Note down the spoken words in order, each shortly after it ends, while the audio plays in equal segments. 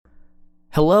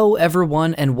Hello,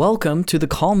 everyone, and welcome to the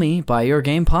Call Me By Your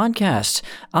Game podcast.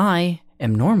 I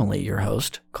am normally your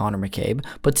host, Connor McCabe,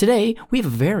 but today we have a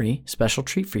very special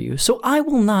treat for you, so I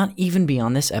will not even be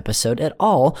on this episode at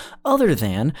all other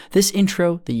than this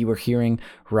intro that you are hearing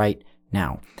right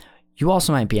now. You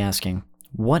also might be asking,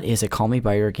 what is a Call Me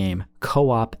By Your Game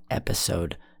co-op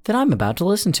episode that I'm about to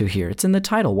listen to here? It's in the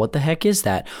title. What the heck is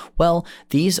that? Well,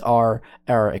 these are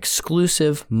our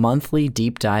exclusive monthly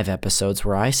deep dive episodes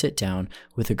where I sit down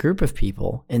with a group of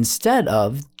people instead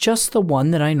of just the one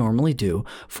that I normally do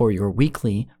for your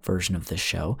weekly version of this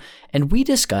show, and we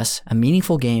discuss a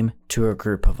meaningful game to a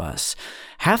group of us.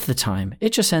 Half the time,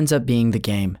 it just ends up being the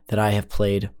game that I have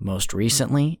played most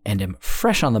recently and am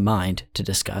fresh on the mind to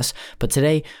discuss, but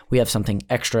today we have something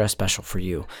extra special for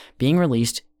you. Being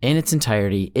released in its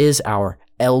entirety is our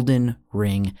Elden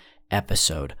Ring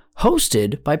episode,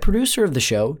 hosted by producer of the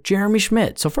show, Jeremy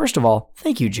Schmidt. So first of all,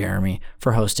 thank you, Jeremy,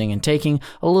 for hosting and taking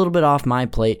a little bit off my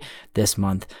plate this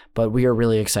month, but we are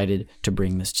really excited to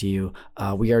bring this to you.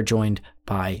 We are joined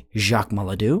by Jacques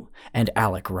Maladou and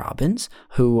Alec Robbins,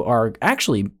 who are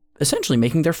actually essentially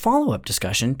making their follow-up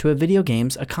discussion to a Video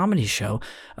Games, a Comedy Show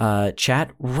chat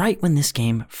right when this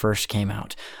game first came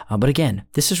out. But again,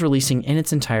 this is releasing in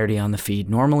its entirety on the feed.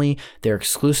 Normally, they're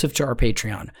exclusive to our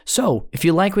Patreon. So if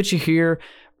you like what you hear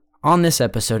on this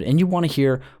episode and you want to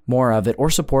hear more of it or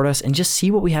support us and just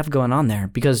see what we have going on there,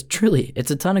 because truly,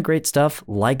 it's a ton of great stuff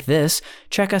like this,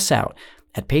 check us out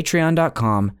at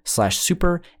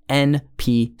patreon.com/super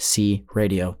NPC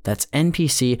radio. That's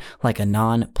NPC like a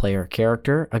non-player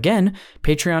character. Again,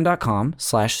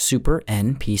 patreon.com/super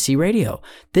NPC radio.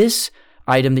 This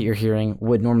item that you're hearing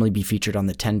would normally be featured on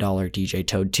the $10 DJ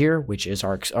Toad tier, which is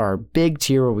our big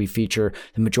tier where we feature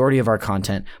the majority of our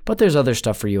content, but there's other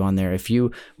stuff for you on there if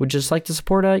you would just like to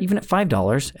support even at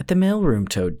 $5 at the Mailroom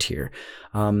Toad tier.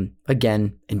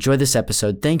 Again, enjoy this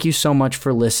episode. Thank you so much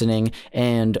for listening,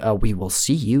 and we will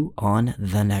see you on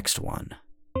the next one.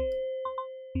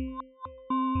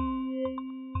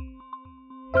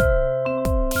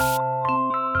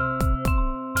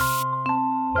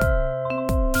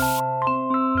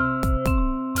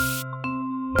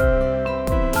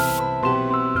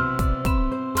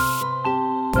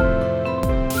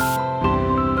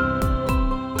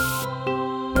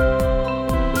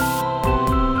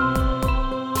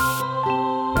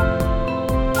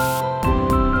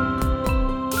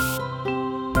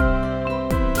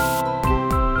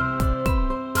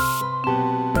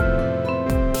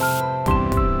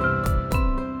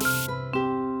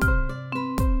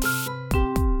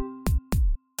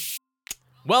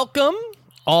 Welcome,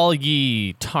 all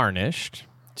ye tarnished,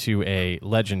 to a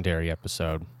legendary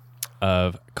episode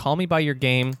of Call Me By Your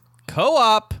Game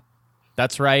Co-op.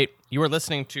 That's right, you are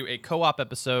listening to a co-op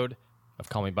episode of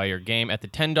Call Me By Your Game at the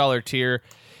 $10 tier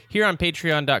here on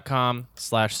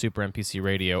patreon.com/super NPC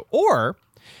radio, or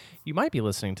you might be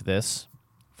listening to this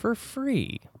for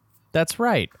free. That's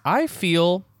right, I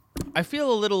feel a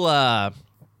little,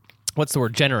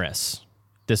 generous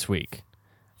this week.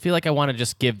 I feel like I want to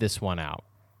just give this one out.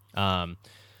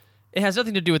 It has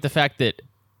nothing to do with the fact that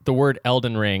the word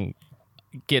Elden Ring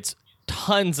gets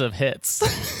tons of hits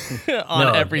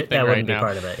on everything that right wouldn't now. Be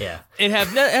part of it, yeah. It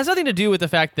has nothing to do with the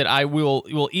fact that I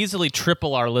will easily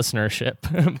triple our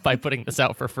listenership by putting this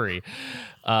out for free.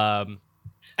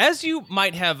 As you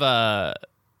might have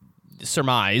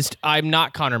surmised, I'm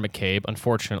not Connor McCabe,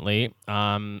 unfortunately.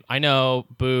 I know,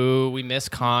 boo, we miss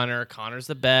Connor. Connor's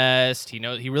the best. He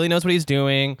really knows what he's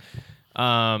doing.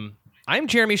 I'm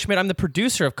Jeremy Schmidt. I'm the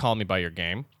producer of Call Me By Your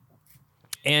Game.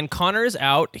 And Connor is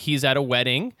out. He's at a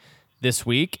wedding this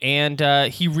week, and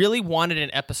he really wanted an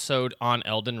episode on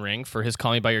Elden Ring for his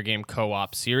Call Me By Your Game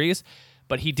co-op series,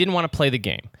 but he didn't want to play the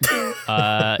game.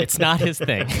 It's not his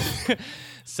thing.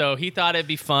 So he thought it'd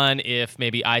be fun if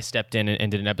maybe I stepped in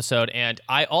and did an episode. And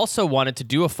I also wanted to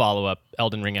do a follow-up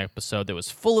Elden Ring episode that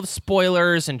was full of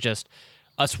spoilers and just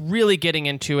us really getting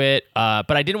into it.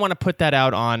 But I didn't want to put that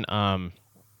out on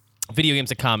Video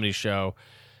Games, a Comedy Show,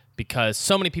 because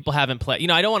so many people haven't played.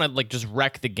 I don't want to just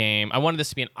wreck the game. I wanted this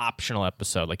to be an optional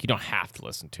episode. You don't have to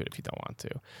listen to it if you don't want to.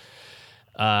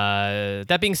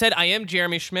 That being said, I am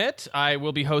Jeremy Schmidt. I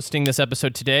will be hosting this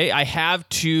episode today. I have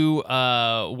two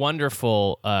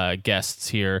wonderful guests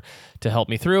here to help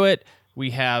me through it.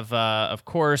 We have, of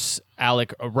course,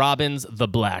 Alec Robbins, the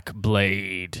Black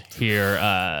Blade here.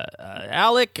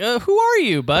 Alec, who are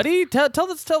you, buddy? Tell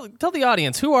the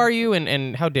audience, who are you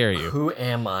and how dare you? Who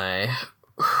am I?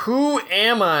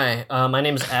 My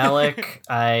name's Alec.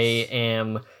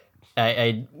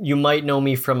 You might know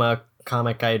me from a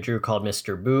comic I drew called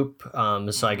Mr.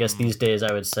 Boop. So I guess these days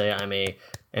I would say I'm a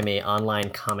online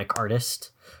comic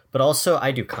artist. But also,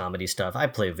 I do comedy stuff. I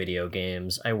play video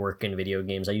games. I work in video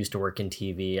games. I used to work in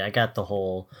TV. I got the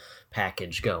whole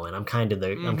package going. I'm kind of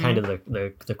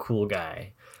the cool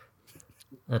guy.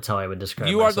 That's how I would describe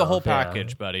You myself. are the whole yeah.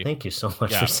 package, buddy. Thank you so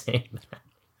much Yeah. for saying that.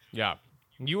 Yeah,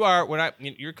 you are.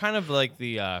 You're kind of like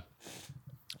the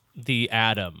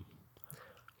Adam.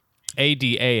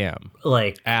 ADAM.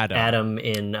 Like Adam. Adam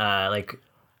in like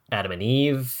Adam and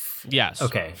Eve. Yes.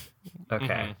 Okay.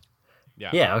 Yeah.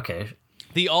 Yeah. Okay.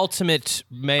 The ultimate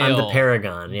male I'm the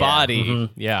paragon. Yeah. body. Mhm.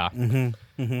 Yeah.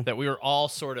 That we were all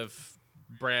sort of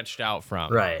branched out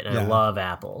from. Right. And I love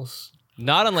apples.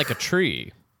 Not unlike a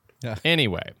tree. Yeah.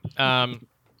 Anyway,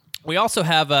 we also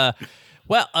have a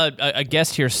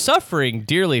guest here suffering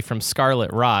dearly from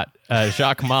scarlet rot,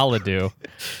 Jacques Maladou.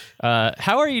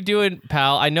 How are you doing,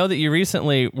 pal? I know that you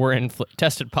recently were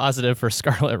tested positive for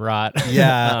scarlet rot.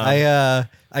 Yeah,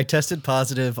 I tested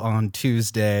positive on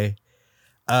Tuesday.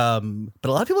 But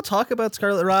a lot of people talk about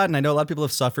scarlet rot, and I know a lot of people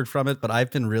have suffered from it, but I've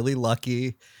been really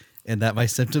lucky in that my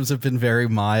symptoms have been very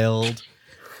mild,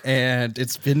 and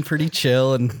it's been pretty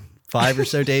chill, and 5 or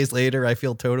so days later, I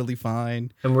feel totally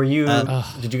fine. And were you?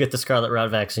 Did you get the scarlet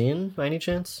rot vaccine by any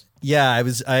chance? Yeah,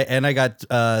 I got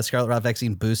scarlet rot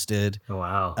vaccine boosted. Oh,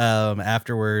 wow.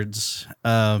 Afterwards,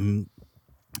 the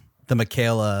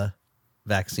Michaela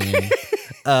vaccine.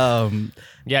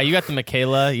 Yeah, you got the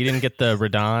Michaela. You didn't get the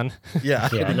Radon. Yeah,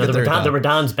 Yeah, no, the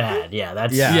Radon's bad. Yeah,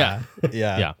 that's yeah,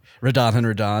 Yeah. Radon and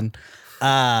Radon.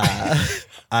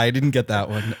 I didn't get that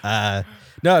one.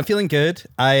 No, I'm feeling good.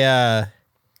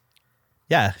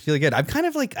 Feeling good. I'm kind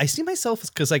of like, I see myself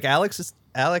because like Alex.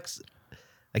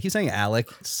 I keep saying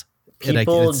Alex. and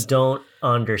People don't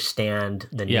understand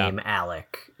the Yeah. name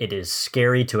Alec. It is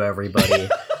scary to everybody.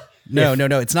 No,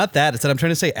 it's not that. It's that I'm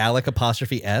trying to say Alec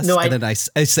apostrophe S, No, and then I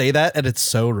say that, and it's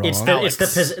so wrong. It's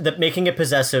the making it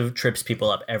possessive trips people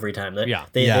up every time. Yeah.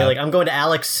 They're like, I'm going to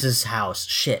Alex's house.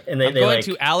 Shit, and I'm they going like.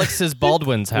 to Alex's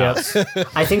Baldwin's Yep. house.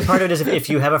 I think part of it is if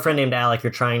you have a friend named Alec,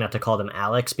 you're trying not to call them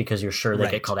Alex because you're sure they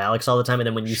Right. get called Alex all the time, and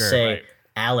then when you say right.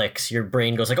 Alex, your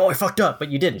brain goes like, "Oh, I fucked up," but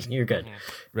you didn't. You're good.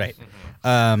 Right.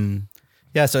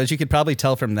 Yeah, so as you could probably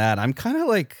tell from that, I'm kind of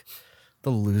like the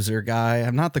loser guy.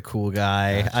 I'm not the cool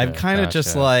guy. I'm kind of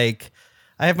just like,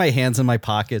 I have my hands in my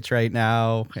pockets right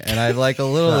now, and I'm like a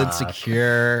little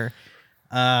insecure.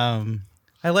 I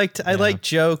like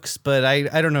jokes, but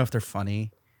I don't know if they're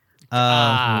funny. You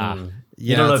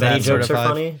don't know if any that sort jokes of are vibe.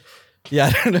 funny.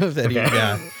 Yeah, I don't know if any. Okay.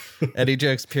 Yeah, any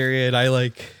jokes. Period. I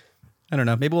don't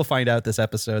know. Maybe we'll find out this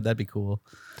episode. That'd be cool.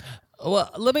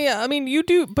 Well, you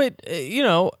do, but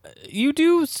you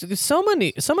do so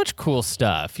much cool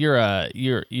stuff. You're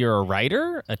a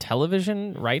writer, a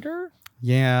television writer.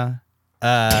 Yeah.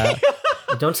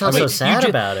 Don't sound so sad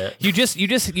about it. You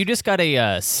just got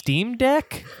a Steam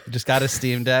Deck. Just got a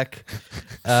Steam Deck.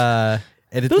 And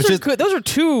Those are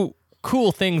two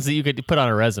cool things that you could put on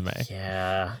a resume.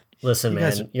 Yeah. Listen, man,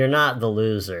 guys- you're not the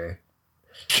loser.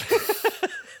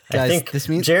 I Guys, think this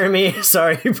means Jeremy,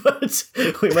 sorry, but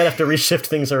we might have to reshift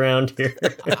things around here.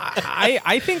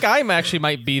 I think I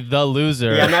might be the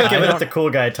loser. Yeah, I'm not giving it the cool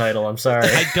guy title. I'm sorry.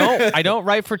 I don't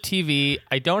write for TV.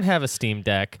 I don't have a Steam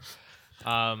Deck.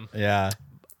 yeah.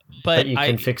 But you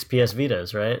can fix PS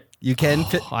Vitas, right? You can.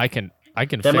 I can.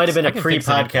 That might have been a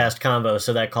pre-podcast combo,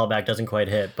 so that callback doesn't quite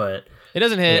hit, but It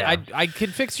doesn't hit. Yeah. I can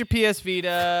fix your PS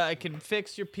Vita. I can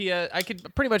fix your PS. I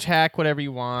could pretty much hack whatever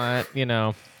you want.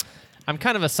 I'm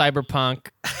kind of a cyberpunk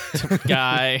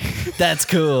guy. That's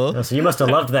cool. so you must have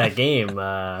loved that game.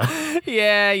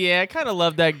 Yeah. I kind of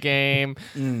love that game.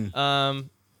 You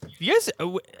guys,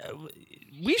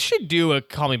 we should do a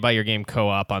Call Me by Your Game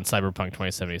co-op on Cyberpunk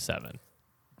 2077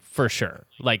 for sure.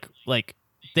 Like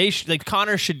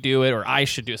Connor should do it, or I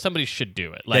should do it. Somebody should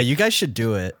do it. Yeah, you guys should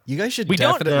do it. You guys should We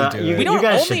don't- definitely do you- it. We don't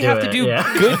guys only should do have to it, do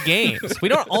yeah. good games. We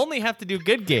don't only have to do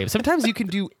good games. Sometimes you can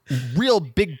do real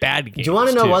big bad games. Do you want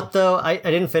to know too. what, though? I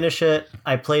didn't finish it.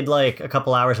 I played like a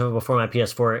couple hours of it before my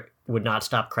PS4 would not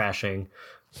stop crashing.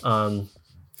 And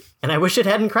I wish it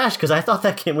hadn't crashed because I thought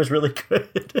that game was really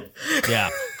good. Yeah.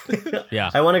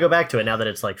 Yeah. I want to go back to it now that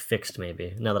it's like fixed,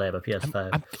 maybe, now that I have a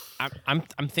PS5.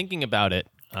 I'm thinking about it.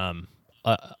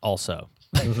 Also.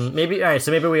 Maybe, all right, so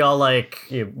maybe we all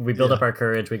we build up our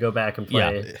courage, we go back and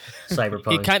play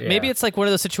Cyberpunk. Maybe it's like one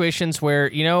of those situations where,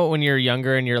 when you're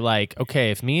younger and you're like, okay,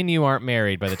 if me and you aren't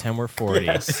married by the time we're 40,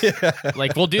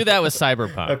 like we'll do that with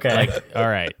Cyberpunk. Okay. Like, all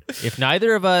right, if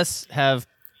neither of us have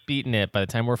beaten it by the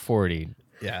time we're 40,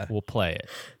 Yeah. we'll play it.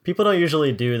 People don't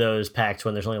usually do those pacts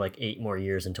when there's only like 8 more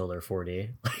years until they're 40.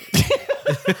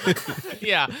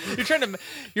 Yeah,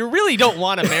 you really don't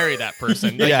want to marry that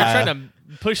person. Like, Yeah. You're trying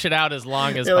to push it out as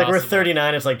long as They're like, possible. we're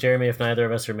 39. It's like, Jeremy, if neither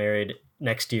of us are married,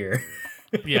 next year.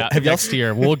 Yeah, next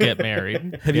year we'll get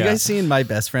married. Have you guys seen My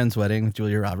Best Friend's Wedding with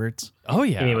Julia Roberts? Oh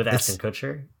yeah. You mean with Ashton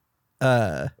Kutcher?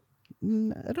 I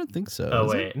don't think so. Oh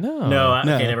is wait, it? No.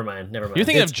 Okay, never mind. You're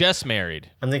thinking of Just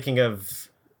Married I'm thinking of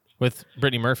with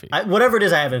Brittany Murphy. whatever it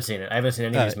is. I haven't seen it. I haven't seen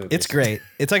any of these movies. It's great.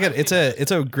 It's like it's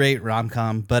a great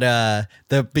rom-com, but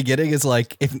the beginning is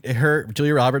like if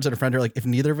Julia Roberts and a friend are like, if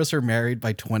neither of us are married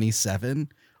by 27,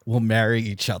 we'll marry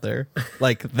each other.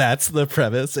 Like that's the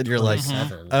premise, and you're like,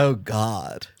 oh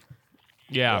god.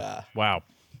 Yeah. Wow.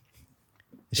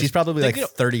 She's probably like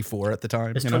 34 at the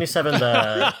time. Is 27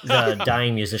 the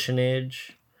dying musician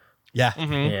age? Yeah.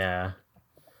 Mm-hmm. Yeah.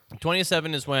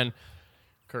 27 is when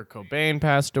Kurt Cobain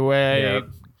passed away. Yep.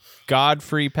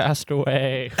 Godfrey passed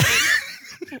away.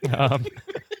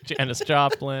 Janis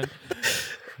Joplin.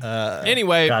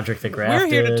 Anyway, Godric the Grafted. we're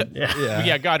here to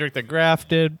yeah. Godric the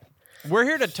Grafted. We're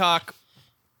here to talk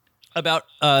about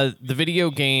the video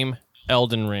game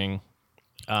Elden Ring,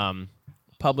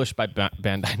 published by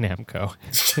Bandai Namco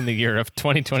in the year of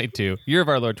 2022, year of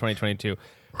our Lord 2022.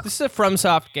 This is a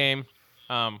FromSoft game.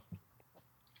 I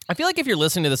feel like if you're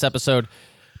listening to this episode,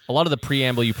 a lot of the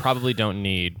preamble you probably don't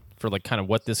need for like kind of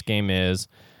what this game is.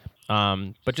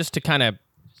 But just to kind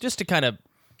of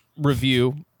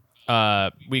review,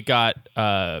 we got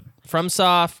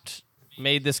FromSoft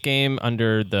made this game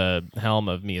under the helm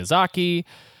of Miyazaki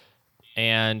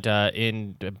and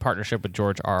in partnership with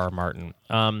George R.R. Martin.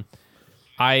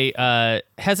 I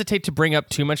hesitate to bring up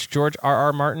too much George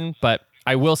R.R. Martin, but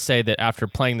I will say that after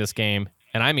playing this game,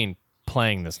 and I mean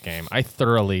playing this game, I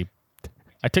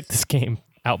took this game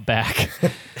out back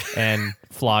and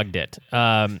flogged it.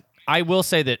 I will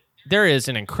say that there is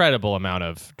an incredible amount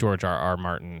of George R.R.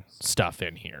 Martin stuff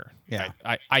in here. Yeah.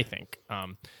 I think.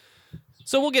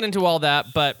 So we'll get into all that,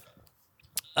 but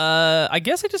I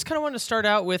guess I just kind of wanted to start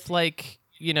out with like,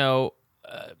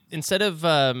 instead of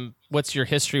what's your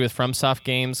history with FromSoft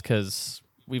games, because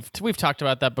we've talked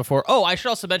about that before. Oh, I should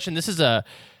also mention this is kind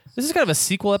of a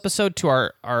sequel episode to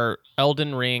our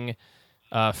Elden Ring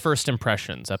First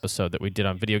Impressions episode that we did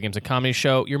on Video Games and Comedy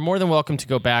Show. You're more than welcome to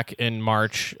go back in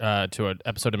March to an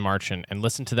episode in March and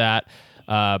listen to that.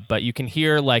 But you can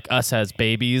hear like us as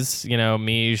babies,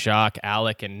 me, Jacques,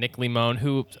 Alec, and Nick Limon,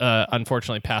 who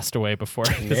unfortunately passed away before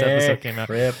this episode came out.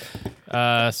 Rip.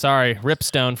 Sorry,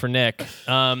 Ripstone for Nick.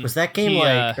 Was that game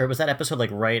or was that episode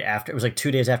like right after? It was like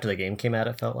 2 days after the game came out.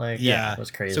 It felt like Yeah, it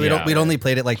was crazy. So we'd only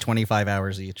played it like 25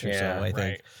 hours each or so. I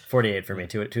think 48 for me.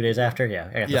 2 days after. Yeah,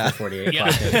 I got the full 48.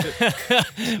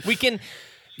 Yeah.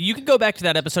 You can go back to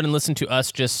that episode and listen to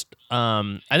us just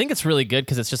I think it's really good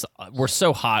because it's just we're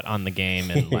so hot on the game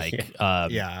and like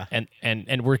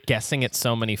and we're guessing at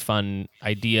so many fun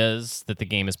ideas that the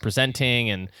game is presenting,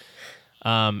 and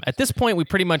at this point we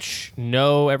pretty much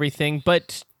know everything,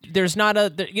 but there's not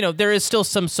there is still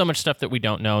so much stuff that we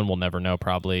don't know and we'll never know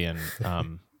probably, and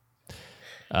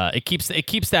it keeps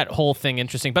that whole thing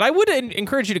interesting. But I would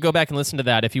encourage you to go back and listen to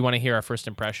that if you want to hear our first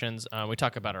impressions. We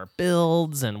talk about our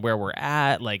builds and where we're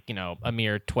at, like, a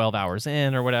mere 12 hours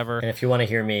in or whatever. And if you want to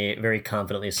hear me very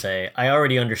confidently say, I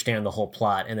already understand the whole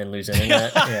plot and then lose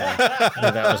internet, I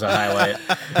think that was a highlight.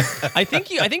 I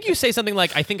think you say something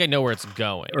like, I think I know where it's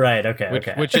going. Right.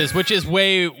 Okay. Which is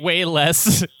way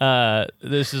less.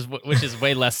 Which is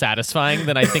way less satisfying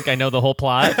than I think I know the whole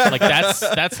plot. Like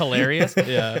that's hilarious.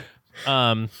 Yeah.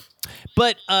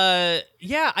 But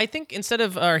I think instead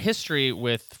of our history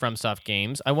with FromSoft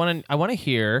games, I want to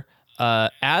hear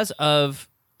as of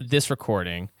this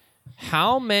recording,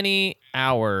 how many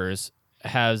hours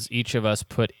has each of us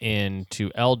put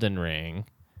into Elden Ring?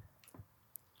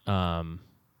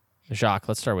 Jacques,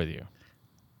 let's start with you.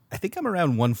 I think I'm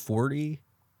around 140.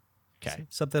 Okay,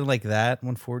 something like that.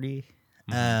 140.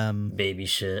 Baby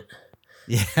shit.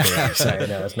 Yeah. Sorry,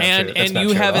 no, that's not and true. That's and not you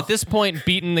true have all. at this point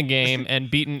beaten the game and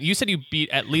beaten. You said you beat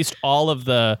at least all of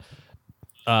the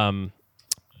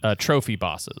trophy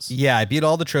bosses. Yeah, I beat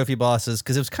all the trophy bosses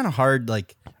because it was kind of hard.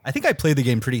 Like, I think I played the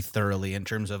game pretty thoroughly in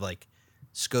terms of like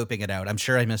scoping it out. I'm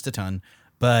sure I missed a ton,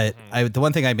 but the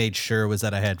one thing I made sure was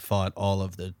that I had fought all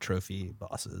of the trophy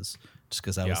bosses, just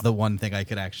because that was the one thing I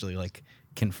could actually like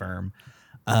confirm.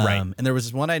 Right. And there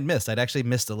was one I'd missed. I'd actually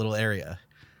missed a little area.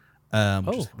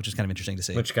 Which is kind of interesting to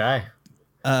see. Which guy?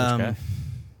 Okay.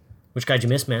 Which guy'd you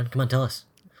miss, man? Come on, tell us.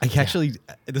 I'm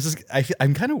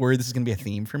kind of worried this is going to be a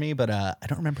theme for me, but I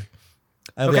don't remember.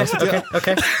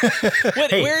 Okay.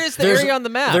 Hey, where is the area on the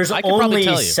map? There's I could probably only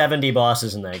tell you. 70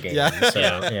 bosses in that game. So,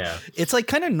 yeah. It's like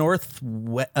kind of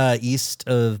east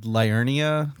of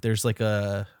Liurnia. There's like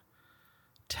a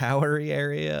towery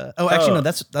area. Oh, actually,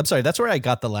 no. I'm sorry. That's where I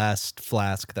got the last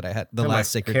flask that I had. The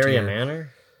last sacred Caria tear. Manor?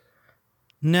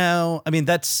 No, I mean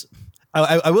that's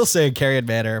I will say Carrion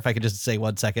Manor, if I could just say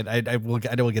 1 second, I will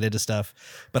get into stuff,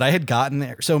 but I had gotten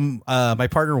there. So my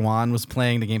partner Juan was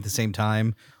playing the game at the same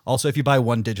time. Also, if you buy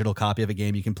one digital copy of a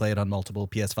game, you can play it on multiple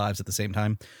PS5s at the same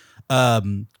time.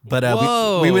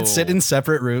 But we would sit in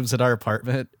separate rooms in our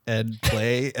apartment and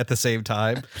play at the same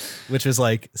time, which was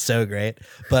like so great.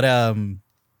 But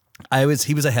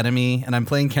he was ahead of me, and I'm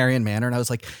playing Carrion Manor, and I was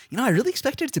like, I really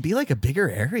expected it to be like a bigger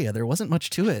area. There wasn't much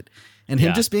to it. And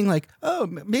him just being like, oh,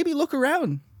 maybe look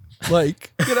around.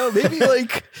 Like,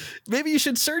 maybe you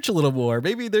should search a little more.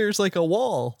 Maybe there's like a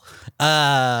wall.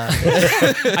 I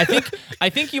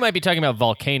think you might be talking about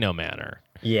Volcano Manor.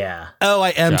 Yeah. Oh, I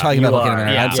am talking about Volcano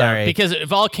Manor. Yeah. I'm sorry. Because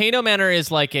Volcano Manor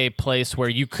is like a place where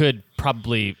you could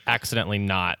probably accidentally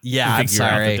not figure out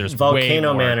that there's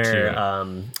Volcano way more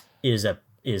Manor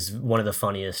is one of the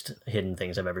funniest hidden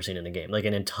things I've ever seen in a game. Like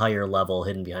an entire level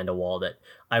hidden behind a wall that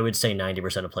I would say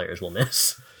 90% of players will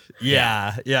miss.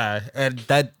 Yeah. And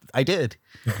that I did.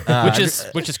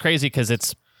 Which is crazy because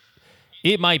it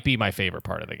might be my favorite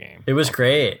part of the game. It was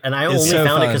great. And I only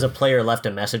found it because a player left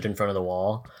a message in front of the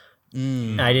wall.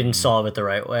 And I didn't solve it the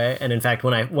right way. And in fact,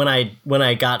 when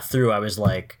I got through, I was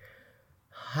like,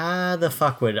 how the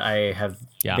fuck would I have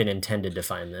been intended to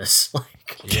find this?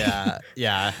 Yeah.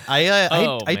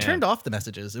 I turned off the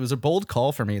messages. It was a bold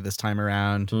call for me this time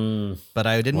around, but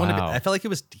I didn't want to. I felt like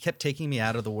it kept taking me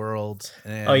out of the world.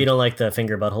 And you don't like the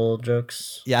finger butthole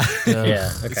jokes? Yeah,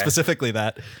 yeah, okay. Specifically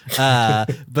that.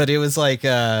 But it was like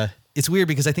it's weird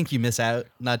because I think you miss out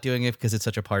not doing it because it's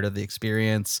such a part of the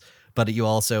experience. But you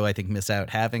also, I think, miss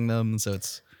out having them. So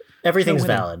it's everything's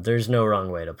valid. There's no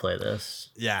wrong way to play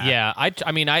this. Yeah.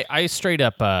 I mean, I straight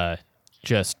up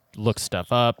just look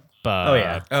stuff up.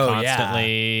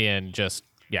 Constantly, and just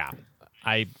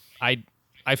I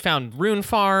found rune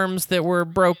farms that were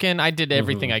broken. I did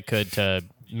everything I could to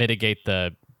mitigate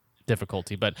the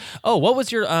difficulty. But what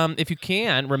was your if you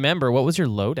can remember, what was your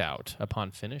loadout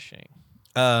upon finishing?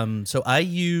 So I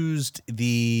used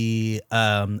the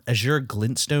Azure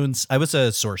Glintstones. I was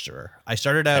a sorcerer. I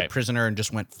started out prisoner and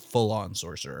just went full on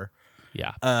sorcerer.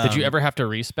 Yeah. Did you ever have to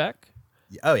respec?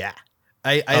 Oh yeah.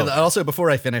 I also,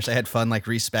 before I finished, I had fun like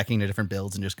respecking to different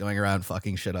builds and just going around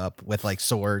fucking shit up with like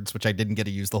swords, which I didn't get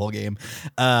to use the whole game,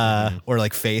 or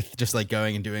like faith, just like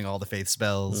going and doing all the faith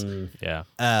spells. Yeah,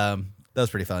 that was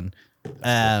pretty fun.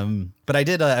 But I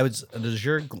did. I was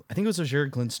Azure. I think it was Azure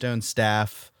Glintstone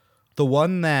staff, the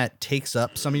one that takes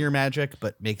up some of your magic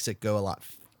but makes it go a lot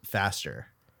faster.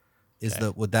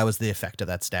 That was the effect of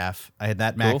that staff. I had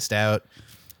that maxed out,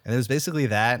 and it was basically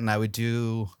that. And I would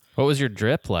do. What was your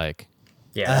drip like?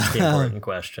 Yeah, that's the important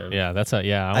question. Yeah, that's I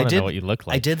want to know what you look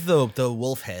like. I did the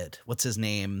wolf head. What's his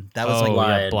name? That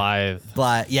was Blythe.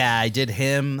 Yeah, I did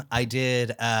him. I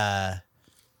did and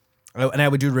I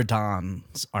would do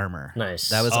Radahn's armor. Nice.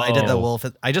 That was I did the wolf.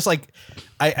 I just like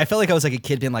I felt like I was like a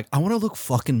kid being like, I want to look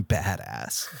fucking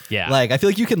badass. Yeah. Like I feel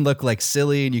like you can look like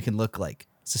silly and you can look like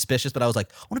suspicious, but I was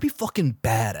like, I want to be fucking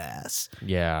badass.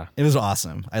 Yeah. It was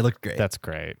awesome. I looked great. That's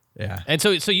great. Yeah. And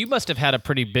so you must have had a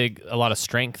lot of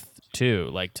strength too,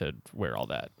 like to wear all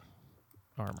that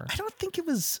armor. I don't think it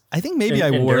was. I think maybe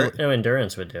I wore. No,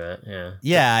 endurance would do it. Yeah.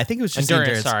 Yeah, I think it was just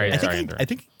endurance. Sorry, I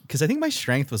think because I think my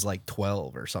strength was like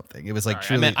 12 or something. It was like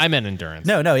truly. I meant endurance.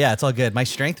 No, yeah, it's all good. My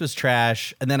strength was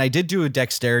trash, and then I did do a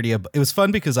dexterity. It was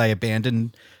fun because I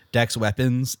abandoned Dex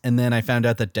weapons, and then I found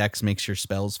out that Dex makes your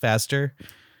spells faster.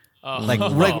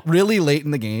 Like really late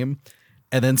in the game,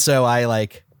 and then so I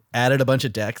like added a bunch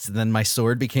of Dex, and then my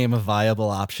sword became a viable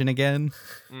option again,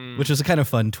 which was a kind of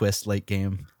fun twist late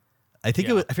game. I think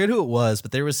I forget who it was,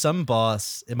 but there was some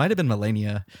boss. It might have been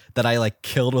Malenia that I like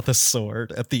killed with a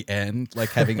sword at the end,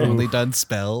 like having only done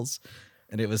spells,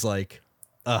 and it was like,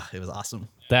 it was awesome.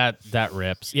 That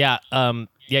rips. Yeah.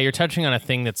 You're touching on a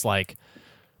thing that's like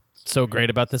so great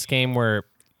about this game, where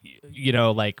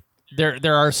like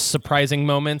there are surprising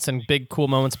moments and big cool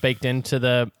moments baked into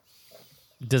the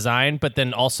design, but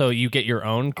then also you get your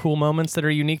own cool moments that are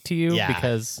unique to you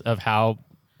because of how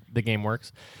the game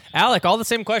works. Alec, all the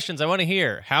same questions I want to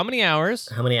hear. How many hours?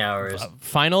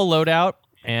 Final loadout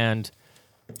and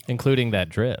including that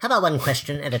drip. How about one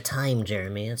question at a time,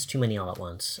 Jeremy? It's too many all at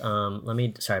once.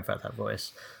 Sorry about that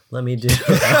voice. Let me do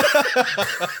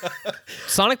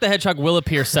Sonic the Hedgehog will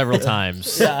appear several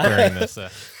times during this.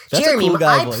 Jeremy, cool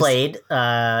I played.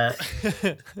 I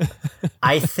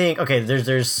think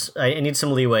there's. I need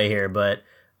some leeway here, but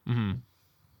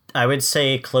I would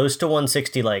say close to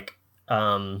 160. Like,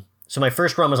 so my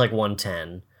first run was like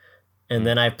 110, and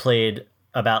then I played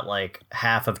about like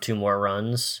half of 2 more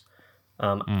runs.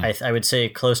 I would say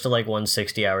close to like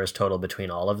 160 hours total between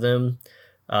all of them,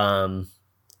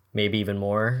 maybe even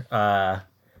more.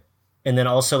 And then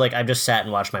also, like, I've just sat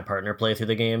and watched my partner play through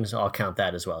the games. I'll count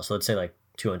that as well. So let's say like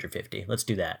 250. Let's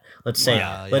do that. Let's say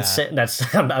say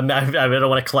that's. I don't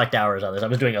want to collect hours on this. I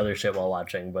was doing other shit while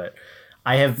watching, but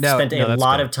I have spent a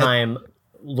lot of time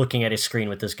looking at a screen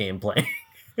with this game playing.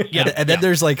 And then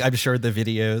there's like, I'm sure the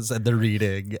videos and the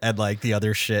reading and like the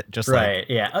other shit. Just right.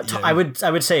 I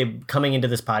would say coming into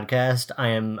this podcast, I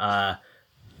am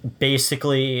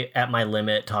basically at my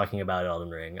limit talking about Elden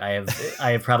Ring. I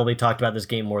have probably talked about this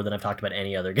game more than I've talked about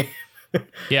any other game.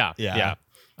 Yeah.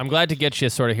 I'm glad to get you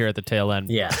sort of here at the tail end.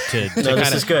 Yeah.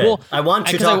 This is good. Well, I want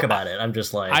to talk about it. I'm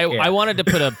just like... I wanted to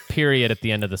put a period at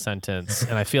the end of the sentence,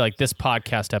 and I feel like this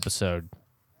podcast episode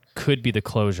could be the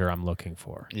closure I'm looking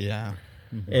for. Yeah.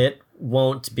 Mm-hmm. It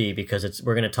won't be, because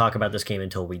we're going to talk about this game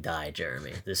until we die,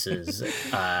 Jeremy. This is...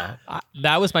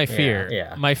 that was my fear.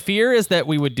 Yeah. My fear is that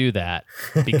we would do that,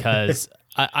 because...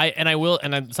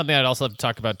 something I'd also have to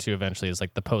talk about too eventually is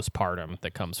like the postpartum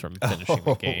that comes from finishing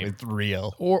the game. It's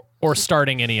real. Or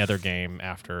starting any other game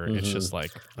after. It's just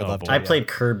like, I played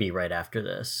Kirby right after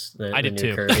this. I did new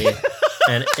too. Kirby.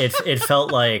 And it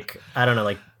felt like, I don't know,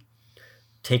 like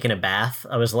taking a bath.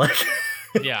 I was like,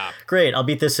 yeah, great, I'll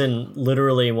beat this in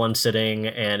literally one sitting,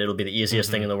 and ittle be the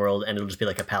easiest thing in the world, and it'll just be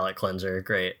like a palate cleanser.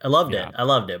 Great. I loved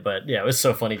it. But yeah, it was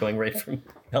so funny going right from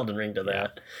Elden Ring to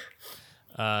that.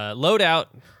 Loadout.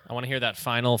 I want to hear that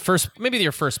final maybe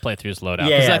your first playthroughs Loadout,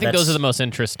 because I think those are the most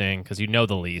interesting because you know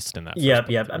the least in that. Yep.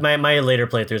 My later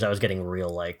playthroughs, I was getting real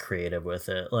like creative with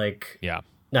it. Like,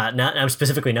 not. I'm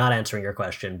specifically not answering your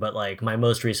question, but like my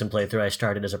most recent playthrough, I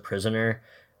started as a prisoner,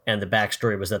 and the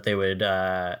backstory was that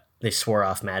they swore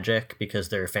off magic because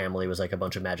their family was like a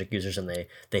bunch of magic users, and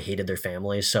they hated their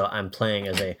families. So I'm playing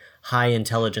as a high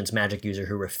intelligence magic user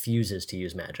who refuses to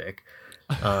use magic.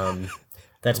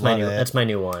 That's my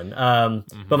new one.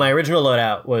 But my original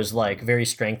Loadout was like very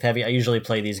strength heavy. I usually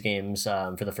play these games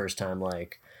for the first time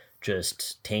like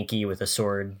just tanky with a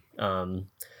sword. I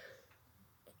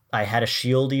had a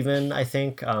shield even, I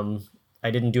think.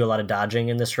 I didn't do a lot of dodging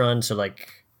in this run, so like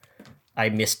I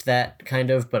missed that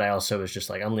kind of, but I also was just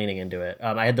like, I'm leaning into it.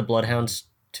 I had the Bloodhound's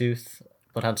Fang,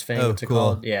 what's it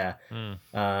called? Yeah.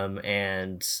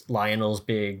 And Lionel's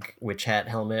big witch hat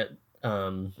helmet.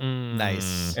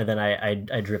 Nice. And then I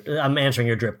dripped. I'm answering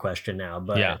your drip question now,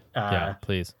 but yeah,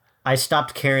 please. I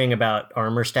stopped caring about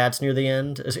armor stats near the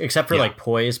end, except for like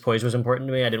poise. Poise was important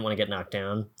to me. I didn't want to get knocked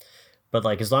down. But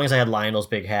like as long as I had Lionel's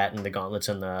big hat and the gauntlets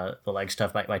and the leg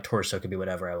stuff, my torso could be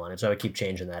whatever I wanted. So I would keep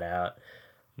changing that out.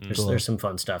 There's some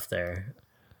fun stuff there.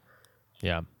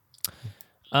 Yeah.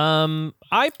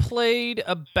 I played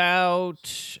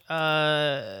about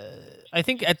I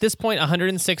think at this point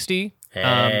 160. Hey,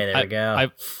 there we go.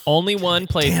 I've only one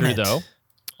playthrough though.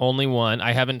 Only one.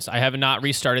 I have not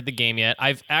restarted the game yet.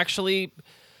 I've actually,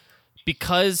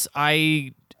 because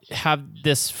I have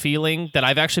this feeling that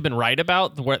I've actually been right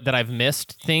about that I've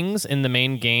missed things in the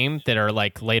main game that are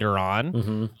like later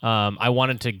on. I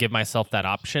wanted to give myself that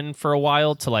option for a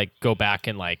while to like go back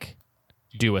and like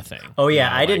do a thing. Oh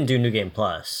yeah, I didn't do New Game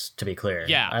Plus, to be clear.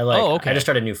 Yeah. I just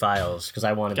started new files because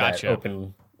I wanted that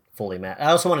open fully map. I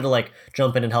also wanted to like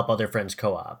jump in and help other friends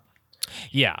co-op.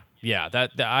 Yeah.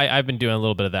 I've been doing a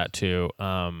little bit of that too.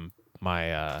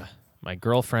 My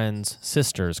girlfriend's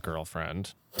sister's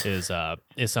girlfriend is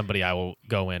somebody I will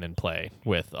go in and play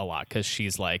with a lot because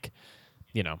she's like,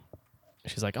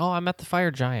 she's like, oh, I'm at the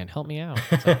fire giant. Help me out.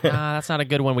 It's like, nah, that's not a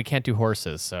good one. We can't do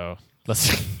horses, so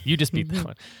you just beat that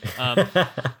one.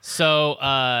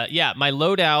 My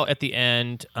Loadout at the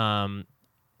end,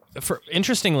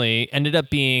 interestingly, ended up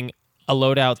being a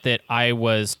loadout that I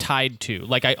was tied to.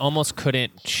 Like I almost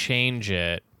couldn't change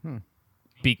it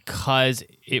because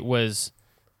it was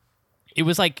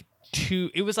like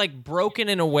broken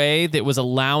in a way that was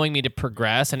allowing me to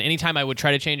progress. And anytime I would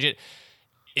try to change it,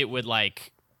 it would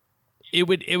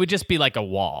just be like a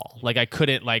wall. Like I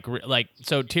couldn't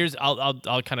so Tears.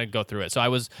 I'll kind of go through it. So I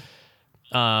was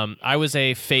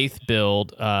a faith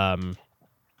build.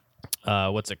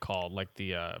 What's it called? Like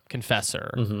the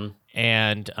Confessor.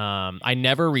 And I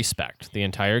never respect the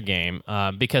entire game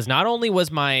because not only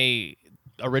was my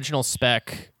original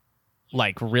spec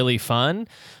like really fun,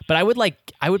 but I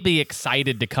would be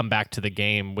excited to come back to the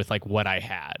game with like what I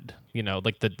had,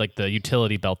 like the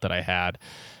utility belt that I had.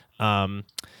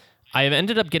 I have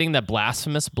ended up getting that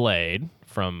blasphemous blade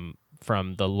from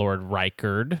the Lord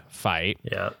Rykard fight.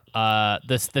 Yeah.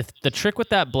 The trick with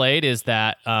that blade is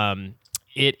that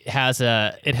it has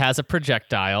a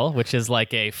projectile, which is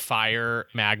like a fire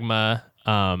magma,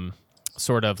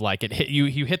 sort of like it hit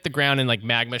you hit the ground and like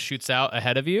magma shoots out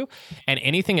ahead of you, and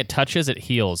anything it touches, it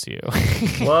heals you.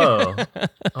 Whoa! Oh,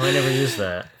 I never used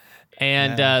that.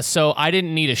 And so I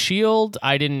didn't need a shield.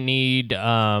 I didn't need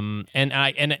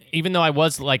and even though I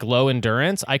was like low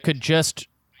endurance, I could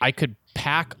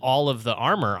pack all of the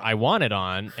armor I wanted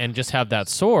on and just have that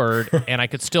sword, and I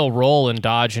could still roll and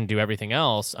dodge and do everything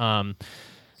else.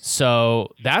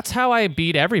 So that's how I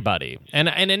beat everybody. And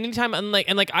anytime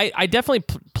I definitely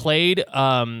played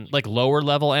like lower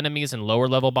level enemies and lower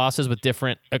level bosses with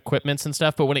different equipments and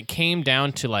stuff. But when it came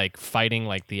down to like fighting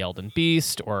like the Elden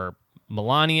Beast or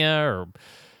Melania or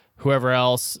whoever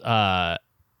else,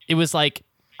 it was like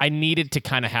I needed to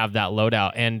kind of have that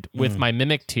loadout. And with my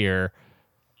Mimic tier,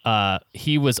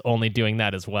 he was only doing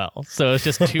that as well. So it's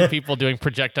just two people doing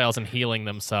projectiles and healing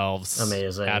themselves.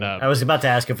 Amazing. I was about to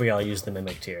ask if we all used the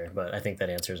Mimic tier, but I think that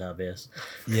answer is obvious.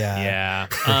 Yeah.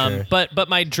 Sure. But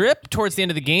my drip towards the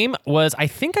end of the game was I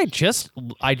think I just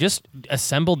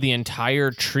assembled the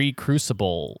entire Tree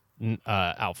Crucible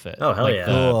outfit. Oh hell yeah!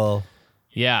 Cool.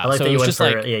 Yeah. I like so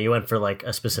that you went for like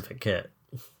a specific kit.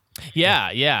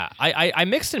 Yeah. I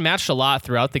mixed and matched a lot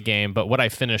throughout the game, but what I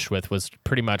finished with was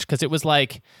pretty much because it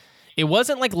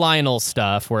wasn't like Lionel's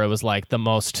stuff where it was like the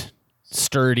most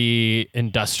sturdy,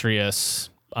 industrious.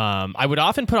 I would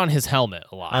often put on his helmet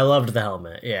a lot. I loved the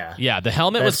helmet. Yeah. Yeah, the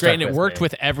helmet was great, and it worked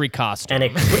with every costume.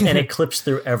 And it clips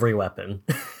through every weapon.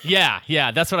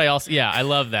 Yeah. That's what I also. Yeah, I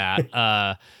love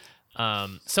that.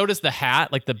 So does the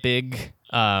hat, like the big.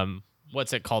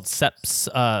 What's it called?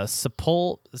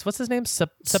 Sepul. What's his name?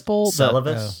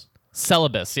 Celibus.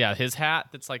 Celibus. Yeah, his hat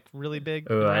that's like really big.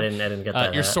 Oh, I didn't get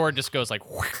that. Your sword just goes like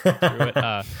through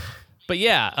it. But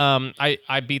yeah,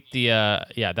 I beat the.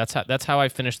 That's how I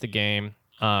finished the game.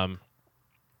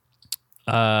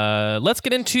 Let's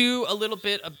get into a little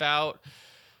bit about.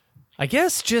 I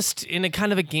guess just in a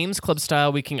kind of a games club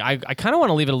style, I kind of want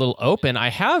to leave it a little open. I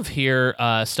have here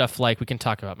stuff like we can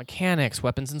talk about mechanics,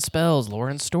 weapons and spells, lore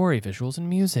and story, visuals and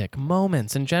music,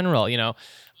 moments in general,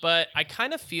 But I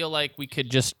kind of feel like we could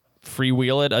just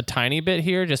freewheel it a tiny bit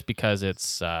here, just because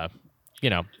it's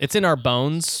it's in our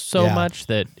bones so much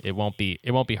that it won't be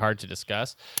hard to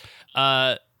discuss.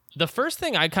 The first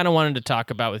thing I kind of wanted to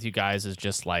talk about with you guys is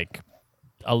just like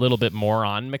a little bit more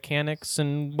on mechanics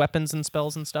and weapons and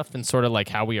spells and stuff, and sort of like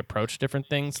how we approach different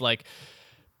things. Like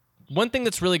one thing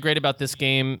that's really great about this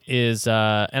game is,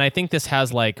 and I think this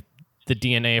has like the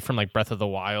DNA from like Breath of the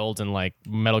Wild and like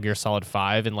Metal Gear Solid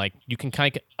 5, and like you can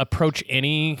kind of approach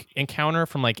any encounter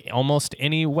from like almost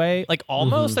any way. Like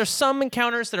almost, there's some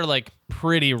encounters that are like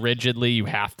pretty rigidly you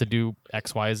have to do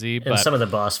X, Y, Z. And some of the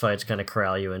boss fights kind of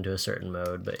corral you into a certain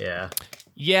mode, but yeah.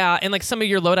 Yeah, and like some of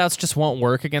your loadouts just won't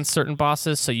work against certain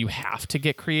bosses, so you have to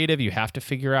get creative. You have to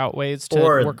figure out ways to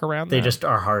work around they that. Just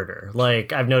are harder.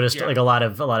 Like I've noticed like a lot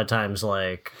of times,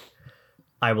 like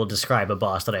I will describe a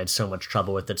boss that I had so much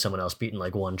trouble with that someone else beat in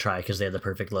like one try because they had the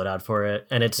perfect loadout for it.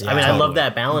 And it's I love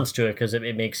that balance to it because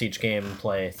it makes each game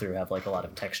play through have like a lot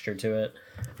of texture to it.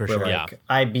 For sure. Like,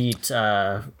 I beat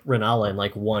Renala in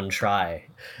like one try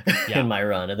in my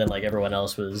run, and then like everyone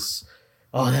else was,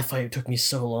 oh, that fight took me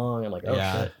so long. I'm like, oh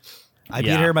shit. I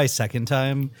beat her my second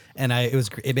time, and it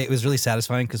was really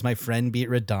satisfying because my friend beat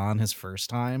Radon his first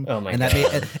time. Oh my god!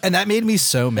 That made me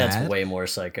so mad. That's way more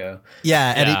psycho.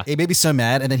 Yeah, and it made me so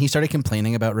mad. And then he started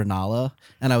complaining about Renala,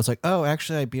 and I was like, oh,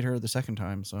 actually, I beat her the second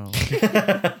time, so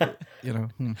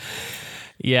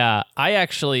Yeah, I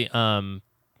actually,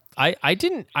 I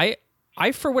didn't.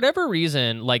 I for whatever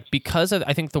reason, like because of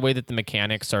I think the way that the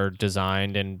mechanics are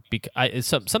designed, and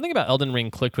something about Elden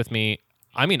Ring clicked with me.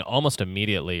 I mean, almost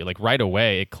immediately, like right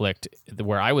away, it clicked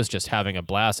where I was just having a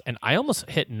blast, and I almost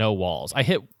hit no walls. I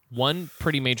hit one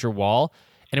pretty major wall,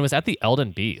 and it was at the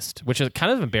Elden Beast, which is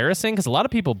kind of embarrassing because a lot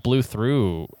of people blew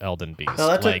through Elden Beast. Oh,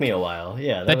 that took me a while.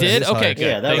 Yeah, that did. Okay, good.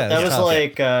 Yeah, that was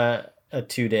like a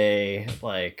 2-day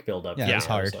like build up. Yeah, it was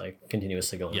hard. Was, like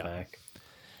continuously going back.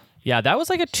 Yeah, that was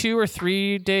like a 2 or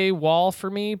 3 day wall for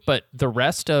me, but the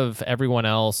rest of everyone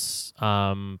else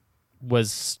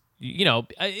was.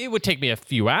 It would take me a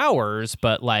few hours,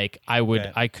 but like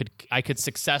I could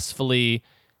successfully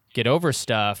get over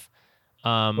stuff.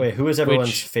 Wait, who is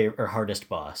everyone's favorite or hardest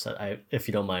boss? If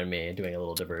you don't mind me doing a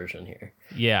little diversion here.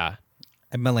 Yeah,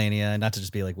 and Melania, not to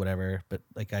just be like whatever, but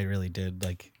like I really did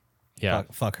like,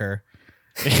 fuck her.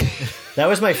 That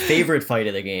was my favorite fight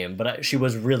of the game, but she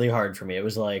was really hard for me. It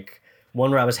was like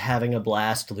one where I was having a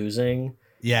blast losing.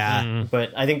 Yeah.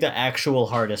 But I think the actual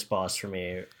hardest boss for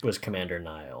me was Commander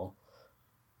Nile.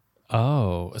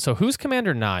 Oh, so who's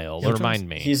Commander Nile? Remind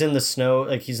me. He's in the snow,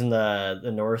 like he's in the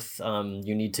north.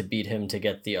 You need to beat him to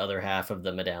get the other half of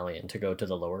the medallion to go to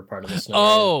the lower part of the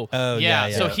snow. Oh,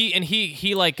 yeah. So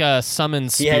he like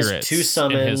summons spirits. He has 2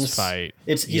 summons in his fight.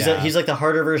 He's like the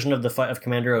harder version of the fight of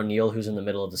Commander O'Neill, who's in the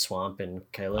middle of the swamp in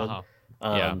Caelid.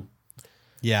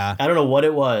 Yeah. I don't know what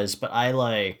it was, but I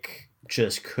like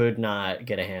just could not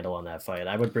get a handle on that fight.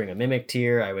 I would bring a Mimic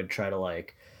Tear. I would try to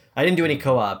like. I didn't do any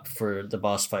co-op for the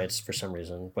boss fights for some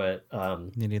reason, but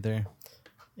Me neither.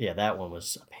 yeah, that one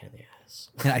was a pain in the ass.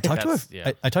 And I talked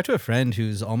That's- I talked to a friend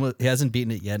who's he hasn't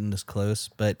beaten it yet and is close,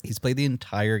 but he's played the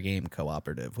entire game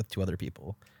cooperative with 2 other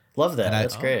people. Love that. And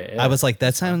That's great. Yeah. I was like,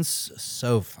 that sounds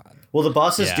so fun. Well, the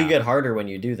bosses do Yeah. get harder when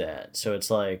you do that, so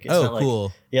it's like it's Oh, not like,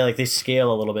 cool. Yeah, like they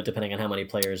scale a little bit depending on how many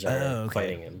players are Oh, okay.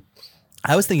 fighting him.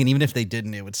 I was thinking even if they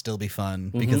didn't, it would still be fun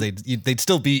because they'd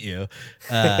still beat you.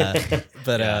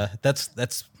 But that's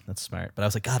smart. But I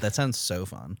was like, God, that sounds so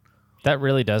fun. That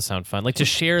really does sound fun. Like to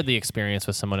share the experience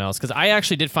with someone else. Because I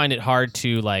actually did find it hard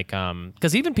to like,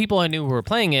 because even people I knew who were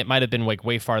playing it might have been like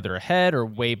way farther ahead or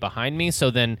way behind me. So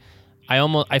then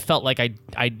I felt like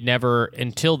I never,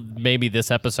 until maybe this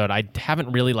episode, I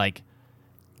haven't really like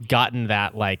gotten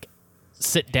that like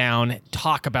sit down,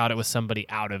 talk about it with somebody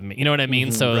out of me. You know what I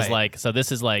mean? So it was right. like, so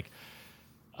this is like,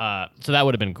 so that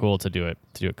would have been cool to do it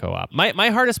co-op. My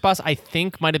hardest boss I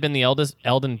think might have been the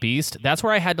Elden Beast. That's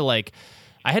where I had to like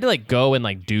go and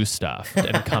like do stuff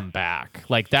and come back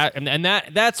like that, and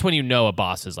that's when you know a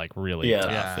boss is like really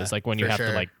tough. Yeah, It's like when you for have to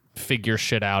sure. like figure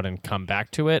shit out and come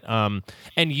back to it, and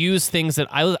use things that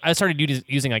I started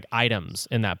using like items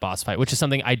in that boss fight, which is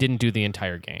something I didn't do the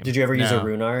entire game. Did you ever use a No.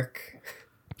 rune arc?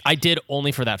 I did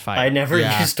only for that fight. I never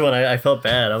Yeah. used one. I felt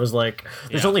bad. I was like,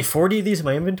 there's Yeah. only 40 of these in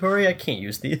my inventory. I can't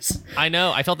use these. I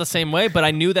know. I felt the same way, but I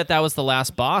knew that was the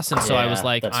last boss, and so I was Yeah,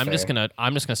 like, that's I'm just fair.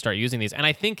 gonna start using these. And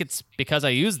I think it's because I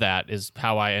used that is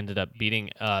how I ended up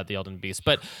beating the Elden Beast.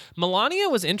 But Melania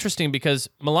was interesting because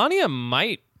Melania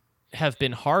might have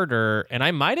been harder, and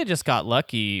I might have just got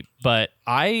lucky. But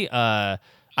I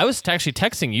was actually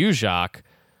texting you, Jacques,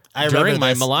 I remember during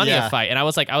my this, Melania yeah. fight, and I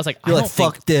was like, You're I like, don't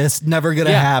think fuck this, never gonna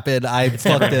Yeah. happen.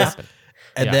 Fuck this.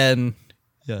 And Yeah. then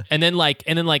And then like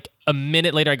a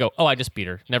minute later, I go, oh, I just beat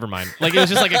her. Never mind. Like it was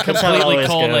just like a That's how it completely always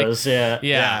cold, like goes. Yeah.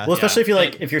 yeah. Well, especially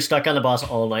yeah. if you're stuck on the boss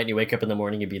all night and you wake up in the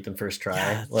morning, you beat them first try.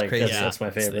 Yeah, it's like crazy. that's my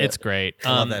favorite. It's great.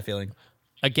 I love that feeling.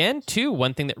 Again, too,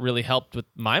 one thing that really helped with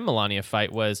my Melania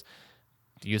fight was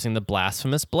using the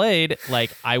blasphemous blade.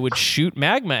 Like I would shoot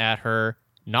magma at her,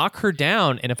 knock her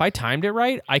down, and if I timed it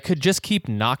right, I could just keep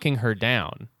knocking her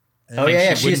down. Oh And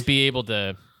yeah, she wouldn't be able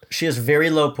to. she has very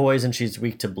low poison. She's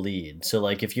weak to bleed. So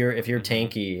like if you're Mm-hmm.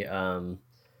 tanky,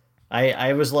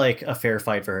 I was like a fair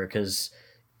fight for her because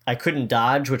I couldn't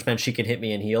dodge, which meant she could hit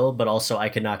me and heal, but also I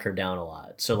could knock her down a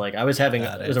lot. So like I was having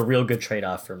Got it it. was a real good trade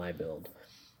off for my build.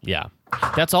 Yeah,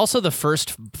 that's also the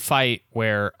first fight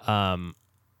where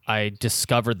I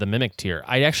discovered the Mimic Tier.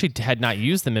 I actually had not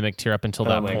used the Mimic Tier up until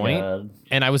that my point, God.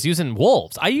 and I was using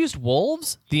wolves. I used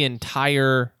wolves the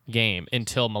entire game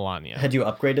until Melania. Had you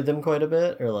upgraded them quite a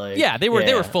bit, or like? Yeah, they were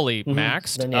Yeah. fully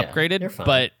maxed, Then, yeah, upgraded, you're fine.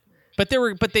 but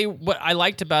what I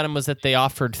liked about them was that they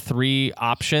offered 3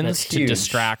 options That's to huge.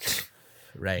 distract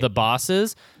Right. the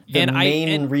bosses. The and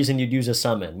main reason you'd use a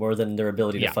summon more than their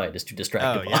ability Yeah. to fight is to distract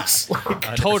Oh, the yeah. boss.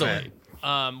 Like, totally.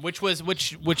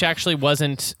 Which actually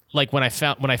wasn't like when I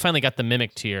finally got the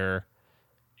Mimic Tier,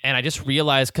 and I just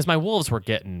realized because my wolves were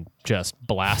getting just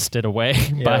blasted away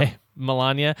by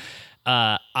Melania.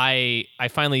 I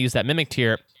finally used that Mimic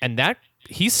Tier, and that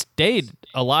he stayed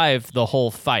alive the whole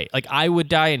fight. Like I would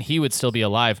die and he would still be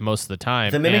alive most of the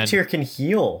time. the Mimic and- Tier can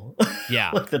heal.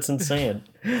 Yeah. Like that's insane.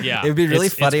 Yeah, It would be really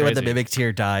it's funny when the crazy. Mimic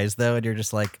Tier dies, though, and you're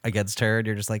just like against her, and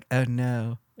you're just like, oh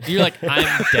no. You're like,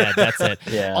 I'm dead. That's it.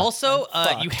 Yeah. Also,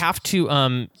 you have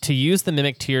to use the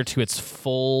Mimic Tier to its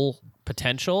full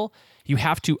potential. You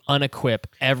have to unequip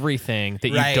everything that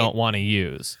you Right. don't want to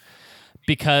use.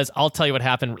 Because I'll tell you what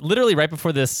happened. Literally right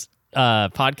before this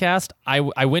podcast,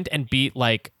 I went and beat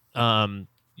like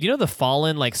the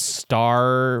fallen like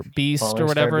star beast Fallen or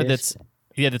whatever. Star Beast?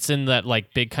 That's in that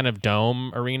like big kind of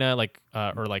dome arena, like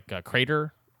or like a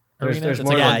crater. There's arena. That's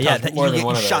more like than a- one- more than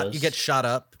one of shot. those. You get shot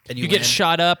up, and you get win.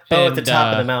 shot up. Oh, and, at the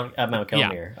top of the Mount. Mount at Mount yeah.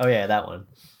 Kelmir. Oh yeah, that one.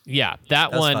 Yeah,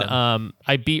 that That's one fun.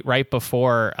 I beat right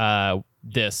before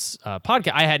this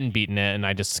podcast. I hadn't beaten it, and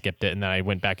I just skipped it, and then I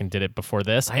went back and did it before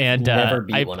this. And Never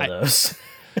beat I, one of those.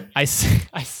 I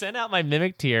sent out my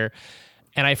Mimic Tier,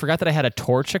 and I forgot that I had a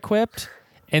torch equipped.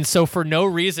 And so for no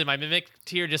reason, my Mimic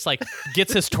Tier just like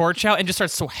gets his torch out and just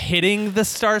starts hitting the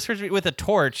Star Scourge with a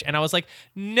torch. And I was like,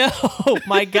 no,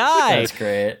 my guy, That's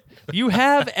great. you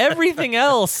have everything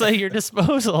else at your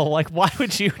disposal. Like, why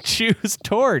would you choose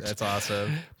torch? That's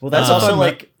awesome. Well, that's Fun also mo-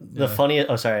 like the funniest.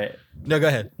 Oh, sorry. No, go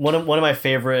ahead. One of my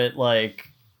favorite, like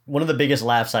one of the biggest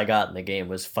laughs I got in the game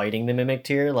was fighting the Mimic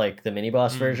Tier, like the mini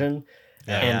boss version,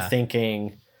 and Yeah.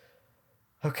 thinking,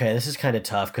 Okay, this is kind of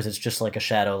tough because it's just like a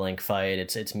Shadow Link fight.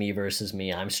 It's me versus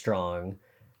me. I'm strong.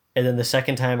 And then the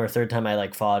second time or third time I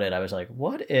like fought it, I was like,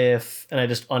 what if? And I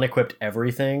just unequipped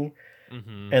everything,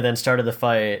 and then started the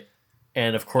fight.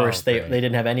 And of course, they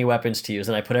didn't have any weapons to use,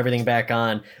 and I put everything back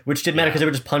on, which didn't matter because they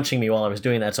were just punching me while I was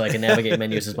doing that, so I could navigate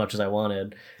menus as much as I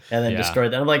wanted, and then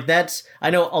destroyed them. I'm like, I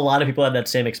know a lot of people had that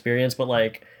same experience, but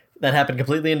like that happened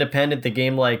completely independent. The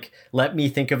game like let me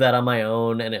think of that on my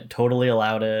own, and it totally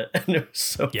allowed it, and it was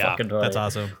so fucking funny. That's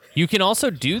awesome. You can also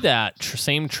do that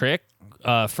same trick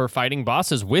for fighting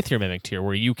bosses with your Mimic Tier,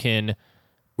 where you can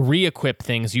re-equip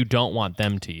things you don't want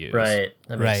them to use. Right,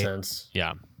 that makes sense.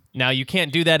 Yeah. Now you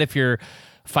can't do that if you're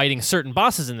fighting certain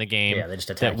bosses in the game they just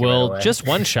attack that you right will away. just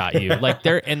one-shot you. Like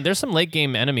there's some late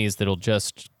game enemies that'll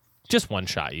just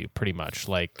one-shot you pretty much,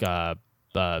 like Malekith.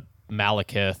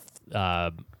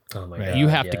 Oh my God, you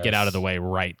have to get out of the way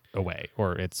right away,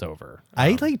 or it's over.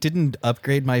 I didn't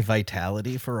upgrade my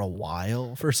vitality for a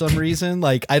while for some reason.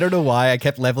 Like I don't know why I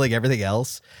kept leveling everything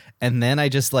else, and then I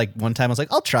just like one time I was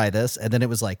like, I'll try this, and then it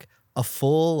was like a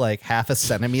full like half a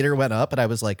centimeter went up, and I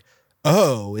was like,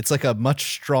 oh, it's like a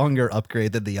much stronger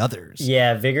upgrade than the others.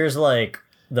 Yeah, Vigor's like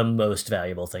the most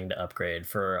valuable thing to upgrade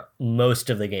for most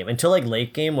of the game until like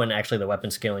late game when actually the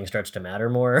weapon scaling starts to matter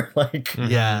more. Like,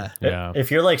 Yeah.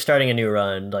 if you're like starting a new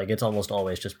run, like it's almost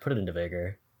always just put it into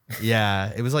Vigor.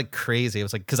 Yeah, it was like crazy. It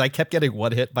was like because I kept getting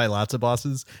one hit by lots of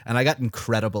bosses, and I got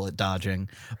incredible at dodging.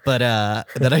 But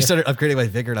then I started upgrading my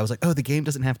Vigor, and I was like, oh, the game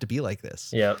doesn't have to be like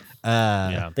this. Yep.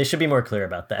 Yeah. They should be more clear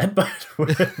about that, but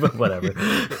whatever.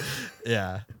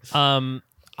 Yeah.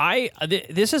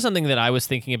 This is something that I was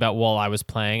thinking about while I was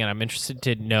playing, and I'm interested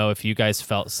to know if you guys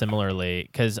felt similarly,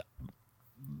 because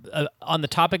on the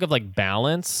topic of like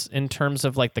balance in terms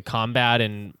of like the combat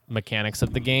and mechanics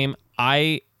of the game,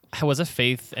 I was a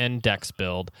Faith and Dex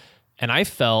build, and I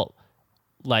felt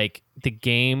like the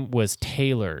game was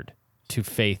tailored to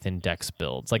Faith and Dex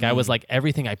builds. Like I was like,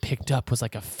 everything I picked up was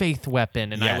like a Faith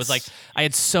weapon, and I was like, I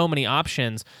had so many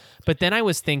options. But then I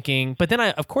was thinking,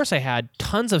 of course I had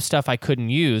tons of stuff I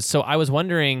couldn't use. So I was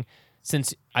wondering,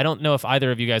 since I don't know if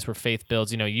either of you guys were Faith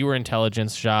builds, you were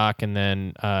Intelligence, Jacques, and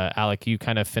then Alec, you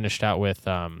kind of finished out with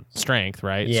Strength,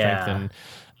 right? Yeah. Strength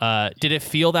and did it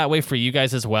feel that way for you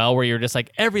guys as well, where you're just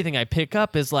like, everything I pick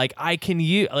up is like I can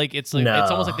use, like it's like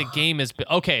it's almost like the game is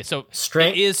okay. So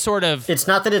Strength it is sort of. It's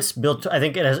not that it's built. I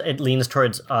think it leans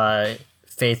towards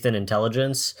Faith and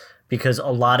Intelligence, because a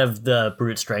lot of the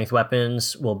brute strength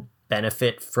weapons will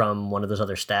benefit from one of those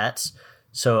other stats.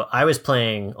 So I was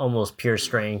playing almost pure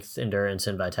strength, endurance,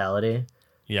 and vitality.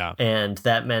 Yeah. And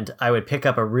that meant I would pick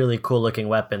up a really cool looking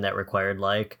weapon that required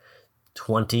like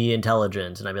 20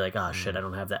 intelligence, and I'd be like, oh shit, I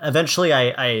don't have that. Eventually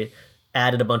I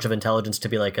added a bunch of intelligence to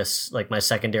be like my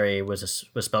secondary was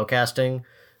spellcasting.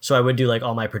 So I would do like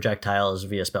all my projectiles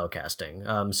via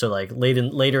spellcasting. So like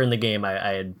later in the game I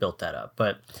had built that up.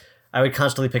 But I would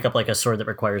constantly pick up like a sword that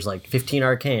requires like 15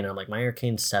 arcane. And I'm like, my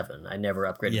arcane's 7. I never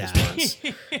upgraded this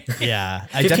once. Yeah.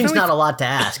 15's not a lot to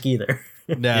ask either.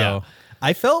 No. Yeah.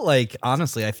 I felt like,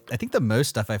 honestly, I think the most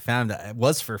stuff I found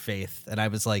was for Faith. And I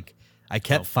was like, I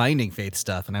kept finding Faith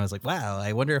stuff. And I was like, wow,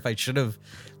 I wonder if I should have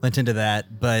went into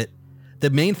that. But the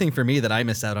main thing for me that I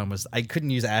missed out on was I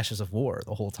couldn't use Ashes of War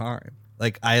the whole time.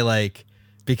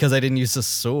 Because I didn't use the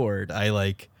sword,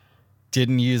 I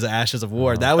didn't use Ashes of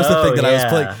War. That was the thing that I was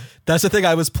playing. That's the thing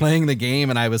I was playing the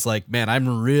game, and I was like, man,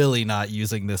 I'm really not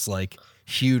using this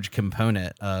huge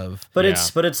component of. But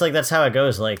it's like that's how it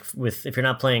goes. Like if you're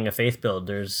not playing a Faith build,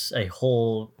 there's a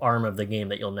whole arm of the game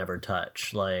that you'll never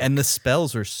touch. And the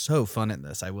spells were so fun in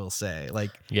this, I will say.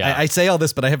 Yeah. I say all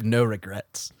this, but I have no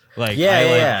regrets. I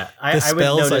would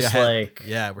notice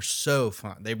were so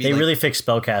fun. They really fixed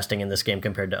spellcasting in this game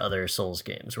compared to other Souls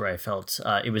games, where I felt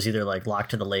it was either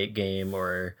locked to the late game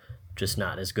or just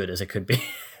not as good as it could be.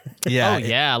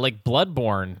 Yeah. Like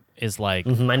Bloodborne is like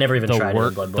I never even tried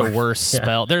Bloodborne. The worst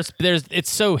spell. There's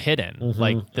it's so hidden,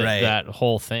 that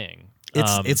whole thing.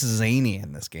 It's zany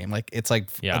in this game. I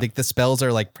think the spells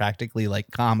are practically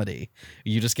comedy.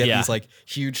 You just get these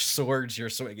huge swords you're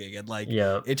swinging, and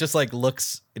it just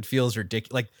looks, it feels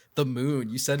ridiculous. The moon,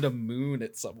 you send a moon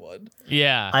at someone.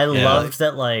 Yeah, I loved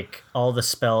that all the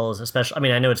spells, especially. I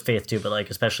mean, I know it's Faith too, but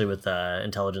especially with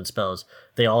intelligent spells,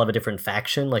 they all have a different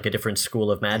faction, a different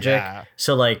school of magic. Yeah.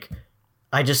 So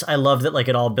I love that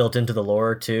it all built into the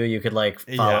lore too. You could follow.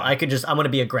 I'm going to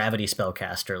be a gravity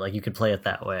spellcaster. You could play it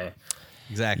that way.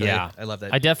 exactly. Yeah, I love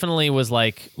that. I definitely was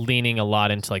like leaning a lot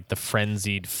into like the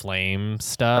frenzied flame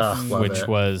stuff, Oh, love it.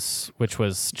 which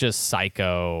was just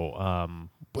psycho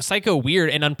weird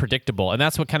and unpredictable, and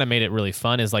that's what kind of made it really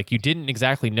fun. Is like you didn't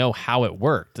exactly know how it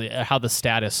worked, how the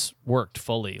status worked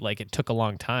fully. Like it took a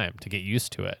long time to get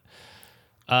used to it.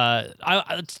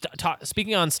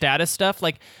 Speaking on status stuff,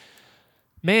 like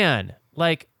man,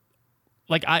 like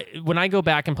when I go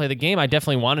back and play the game, I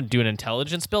definitely want to do an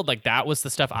intelligence build. Like that was the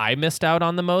stuff I missed out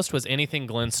on the most, was anything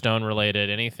glintstone related,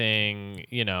 anything,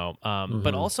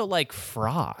 but also like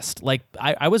frost. Like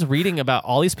I was reading about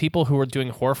all these people who were doing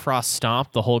Hoarfrost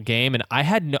Stomp the whole game, and I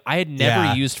had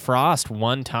never used frost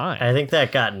one time. I think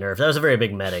that got nerfed. That was a very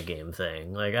big metagame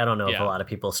thing. Like, I don't know if Yeah. a lot of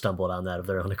people stumbled on that of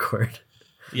their own accord.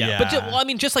 Yeah. But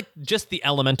just the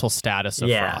elemental status of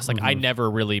Yeah. frost. Like I never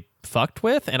really fucked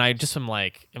with, and I just am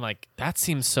like that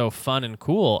seems so fun and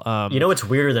cool. You know what's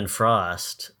weirder than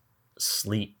Frost?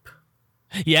 Sleep.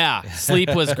 Yeah,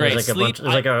 sleep was great. There's like Sleep,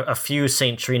 there's like a few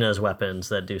Saint Trina's weapons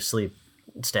that do sleep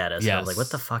status. And I was like, Yes.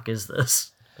 what the fuck is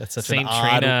this? That's such Saint an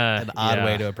odd Trina,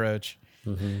 way to approach.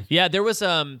 yeah, there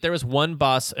was one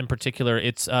boss in particular.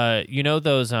 It's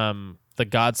those the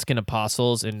Godskin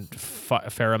apostles in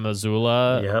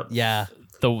Faramazula. Yep. Yeah.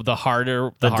 The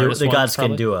hardest The ones, Godskin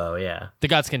probably. duo, yeah. The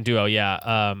Godskin duo,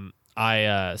 yeah.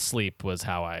 I sleep was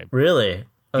how I Really?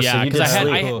 Oh, Yeah, so you 'cause did I had-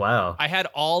 sleep. I had- Wow. I had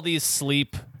all these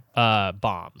sleep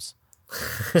bombs.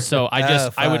 So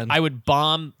I would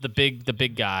bomb the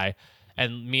big guy,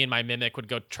 and me and my mimic would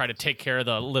go try to take care of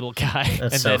the little guy.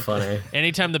 That's and so then funny.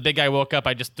 Anytime the big guy woke up,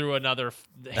 I just threw another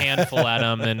handful at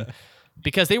him, and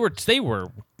because they were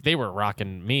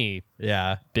rocking me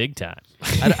Yeah. big time.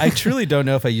 I truly don't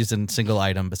know if I used a single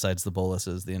item besides the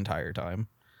boluses the entire time.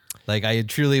 Like I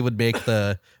truly would make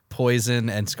the poison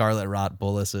and scarlet rot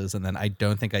boluses, and then I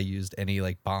don't think I used any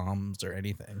like bombs or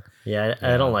anything. Yeah,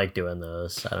 I don't like doing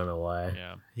those. I don't know why.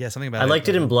 Yeah. Yeah, something about I liked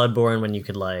it in Bloodborne when you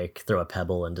could like throw a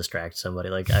pebble and distract somebody.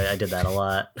 Like I did that a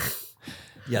lot.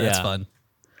 Yeah, that's Yeah. fun.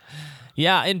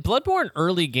 Yeah, in Bloodborne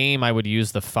early game, I would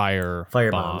use the fire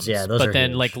bombs. Yeah, those but are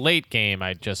then huge. like late game,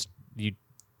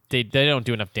 they don't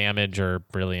do enough damage or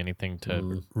really anything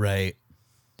to. Right.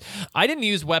 I didn't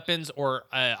use weapons or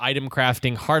item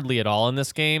crafting hardly at all in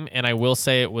this game, and I will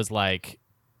say it was like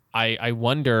I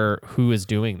wonder who is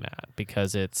doing that,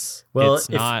 because it's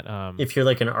not. If you're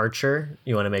like an archer,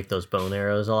 you want to make those bone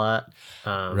arrows a lot.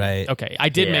 Right. Okay, I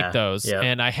did Yeah, make those, yeah.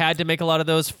 and I had to make a lot of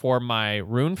those for my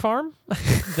rune farm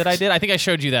that I did. I think I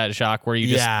showed you that, Jacques, where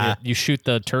you shoot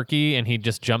the turkey and he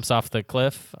just jumps off the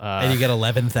cliff. And you get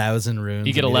 11,000 runes.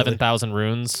 You get immediately. 11,000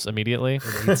 runes immediately.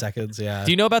 In 8 seconds. Yeah.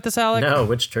 Do you know about this, Alec? No,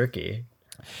 which turkey?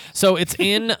 So it's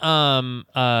in I'm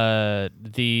gonna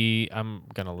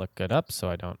look it up so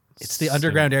I don't. It's the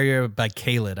underground area by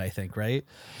Kaled, I think, right?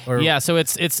 Or Yeah, so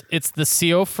it's the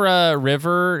Siofra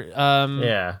River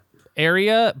Yeah.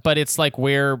 area, but it's like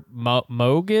where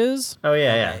Moog is. Oh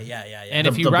yeah, yeah. Yeah. And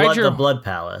if you ride the Blood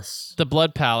Palace. the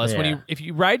Blood Palace, Yeah. if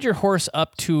you ride your horse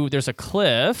up to, there's a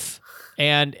cliff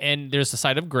and there's the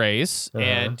site of grace,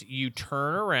 and you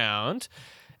turn around.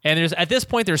 And at this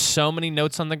point, there's so many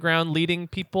notes on the ground leading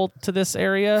people to this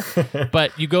area.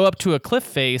 But you go up to a cliff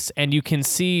face, and you can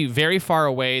see very far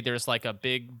away, there's like a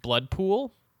big blood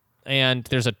pool. And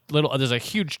there's a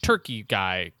huge turkey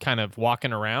guy kind of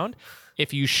walking around.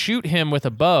 If you shoot him with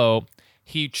a bow,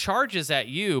 he charges at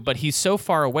you, but he's so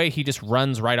far away, he just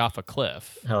runs right off a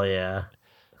cliff. Hell yeah.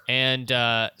 And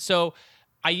so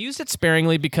I used it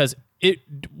sparingly because it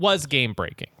was game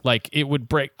breaking. Like it would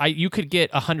break. You could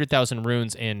get 100,000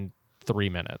 runes in 3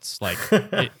 minutes. Like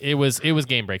it was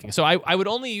game breaking. So I would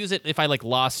only use it if I like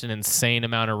lost an insane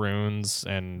amount of runes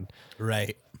and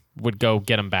Right. would go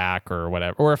get them back or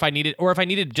whatever. Or if I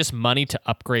needed just money to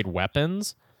upgrade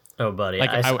weapons. Oh, buddy, Like,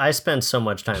 I spent so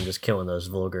much time just killing those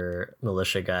vulgar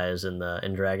militia guys in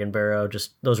Dragon Barrow.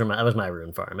 Just that was my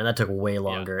rune farm, and that took way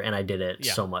longer, and I did it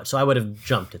so much. So I would have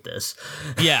jumped at this.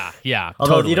 Yeah.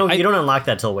 Although totally. you don't unlock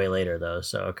that till way later though.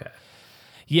 So okay.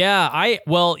 Yeah,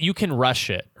 you can rush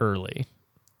it early.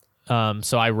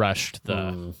 So I rushed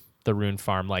the rune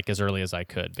farm like as early as I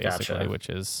could, basically,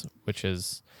 Gotcha. which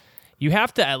is you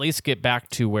have to at least get back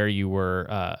to where you were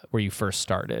where you first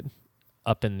started,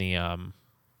 up in the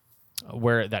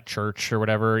where that church or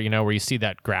whatever, where you see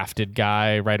that grafted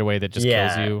guy right away that just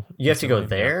kills you. You have to go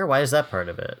instantly. there. Why is that part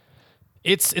of it?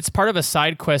 It's part of a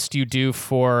side quest you do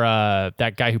for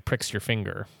that guy who pricks your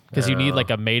finger, because you need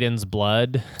like a maiden's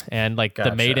blood, and like the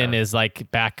Gotcha. maiden is like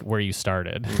back where you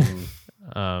started.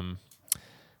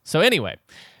 So anyway,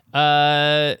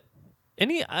 I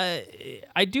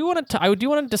do want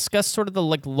to discuss sort of the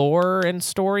like lore and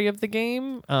story of the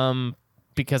game,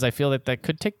 because I feel that that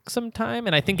could take some time,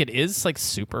 and I think it is like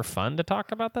super fun to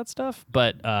talk about that stuff.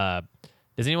 But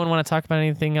does anyone want to talk about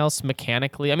anything else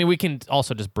mechanically? I mean, we can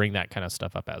also just bring that kind of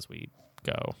stuff up as we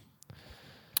go.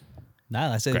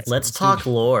 No, that's it. Let's talk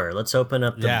lore. Let's open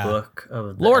up the book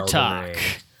of the Lore Elden talk. Ring.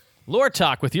 Lore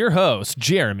talk with your host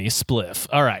Jeremy Spliff.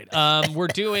 All right, we're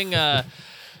doing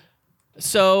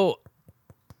so.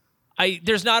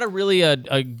 There's not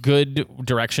a good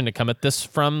direction to come at this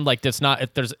from. Like it's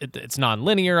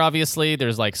non-linear. Obviously,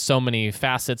 there's like so many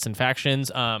facets and factions.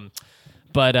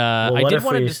 But I did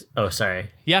want to. Oh, sorry.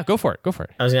 Yeah, go for it.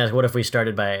 I was gonna ask, what if we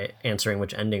started by answering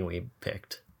which ending we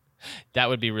picked? That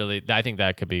would be really. I think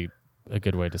that could be a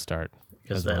good way to start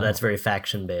Because that's very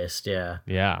faction based. Yeah.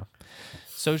 Yeah.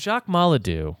 So Jacques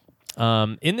Maladou,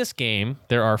 in this game,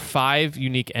 there are 5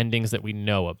 unique endings that we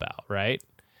know about, right?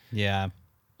 Yeah.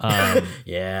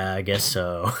 Yeah, I guess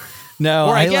so. No,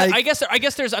 Or I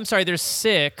guess there's. I'm sorry. There's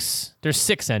 6. There's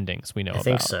 6 endings we know about. I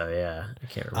think so. Yeah, I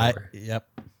can't remember. Yep.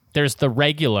 There's the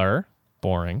regular,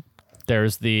 boring.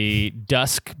 There's the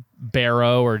dusk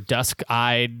barrow or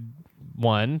dusk-eyed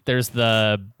one. There's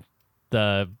the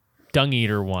dung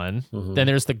eater one. Mm-hmm. Then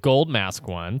there's the gold mask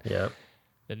one. Yep.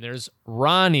 Then there's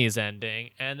Ronnie's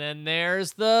ending, and then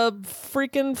there's the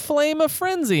freaking Flame of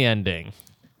Frenzy ending.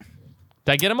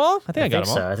 Did I get them all? I think I got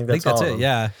them all. So. I think I that's think that's all it. of them.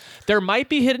 Yeah. There might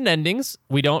be hidden endings.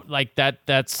 We don't like that.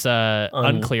 That's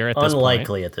unclear at this point.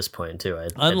 Unlikely at this point, too.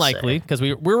 I'd Unlikely, say. because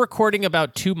we're recording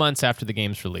about 2 months after the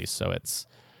game's release, so it's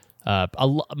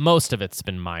most of it's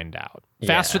been mined out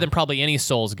faster than probably any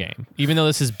Souls game. Even though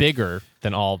this is bigger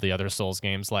than all the other Souls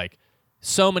games, like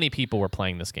so many people were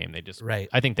playing this game,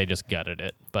 I think they just gutted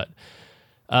it. But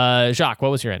Jacques,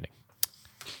 what was your ending?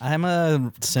 I'm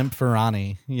a simp for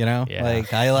Ronnie, you know? Yeah.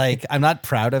 I'm not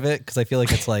proud of it because I feel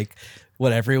like it's like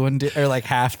what everyone did, or like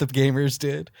half the gamers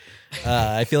did.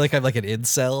 I feel like I'm like an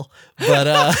incel,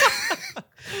 but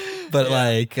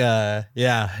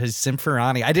simp for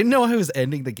Ronnie. I didn't know I was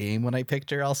ending the game when I picked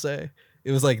her, I'll say.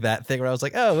 It was like that thing where I was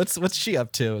like, oh, what's she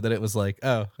up to? Then it was like,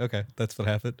 oh, okay, that's what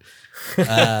happened.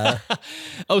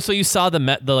 So you saw the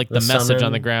message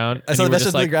on the ground. I saw the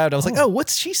message on the ground. I was like, oh,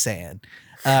 what's she saying?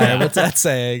 What's that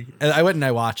saying? And I went and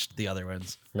I watched the other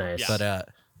ones. Nice. But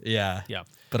yeah. Yeah.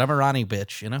 But I'm a Ronnie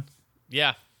bitch, you know?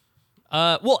 Yeah.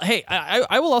 Well, hey,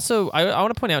 I will also I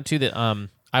want to point out too that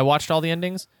I watched all the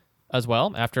endings as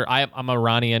well. After I'm a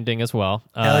Ronnie ending as well.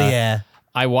 Hell yeah.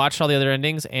 I watched all the other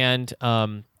endings, and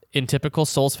in typical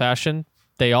Souls fashion,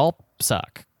 they all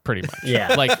suck pretty much.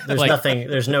 Yeah. Like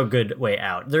there's no good way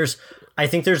out. I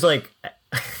think there's like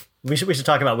we should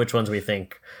talk about which ones we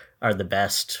think are the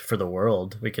best for the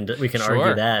world. We can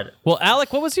argue that. Well,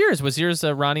 Alec, what was yours? Was yours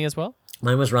Ronnie as well?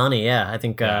 Mine was Ronnie. Yeah, I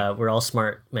think we're all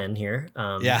smart men here.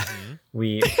 Yeah.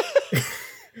 We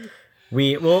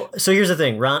so here's the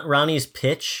thing. Ronnie's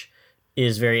pitch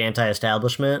is very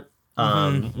anti-establishment.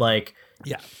 Like,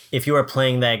 yeah, if you are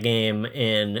playing that game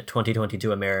in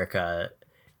 2022 America,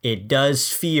 it does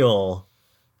feel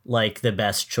like the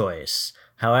best choice.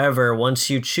 However, once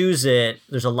you choose it,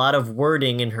 there's a lot of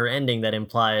wording in her ending that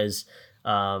implies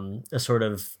a sort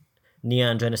of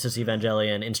Neon Genesis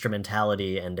Evangelion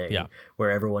instrumentality ending,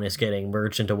 where everyone is getting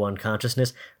merged into one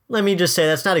consciousness. Let me just say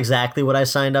that's not exactly what I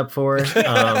signed up for.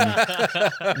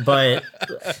 But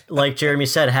like Jeremy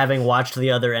said, having watched the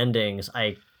other endings,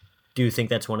 I do think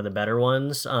that's one of the better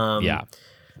ones. I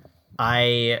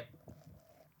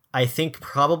think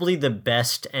probably the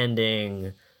best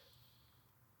ending,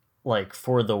 like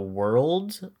for the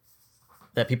world,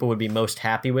 that people would be most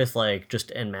happy with, like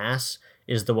just en masse,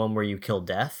 is the one where you kill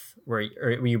death, where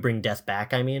you bring death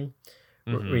back. I mean,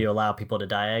 where you allow people to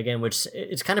die again, which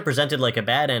it's kind of presented like a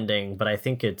bad ending, but I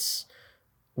think it's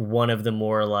one of the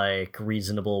more like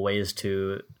reasonable ways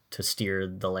to steer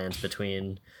the lands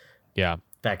between. Yeah.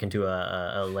 Back into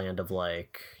a land of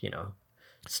like,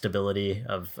 stability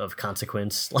of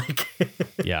consequence. Like,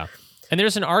 yeah. And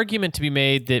there's an argument to be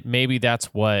made that maybe that's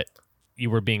what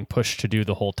you were being pushed to do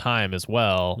the whole time as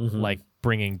well, like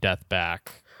bringing death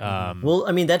back. Well,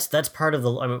 I mean, that's part of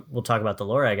we'll talk about the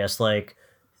lore, I guess. Like,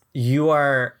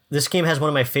 this game has one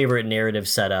of my favorite narrative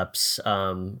setups,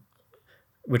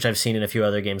 which I've seen in a few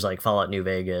other games like Fallout New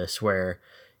Vegas, where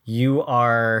you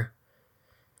are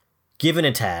given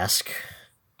a task.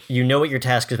 You know what your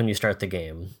task is when you start the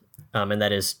game, and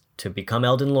that is to become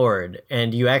Elden Lord.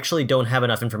 And you actually don't have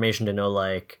enough information to know,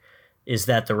 like, is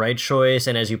that the right choice?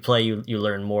 And as you play, you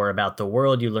learn more about the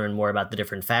world. You learn more about the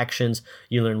different factions.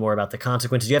 You learn more about the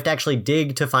consequences. You have to actually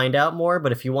dig to find out more.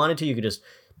 But if you wanted to, you could just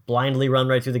blindly run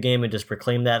right through the game and just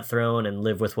reclaim that throne and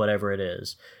live with whatever it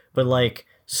is. But, like,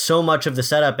 so much of the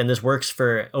setup, and this works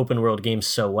for open world games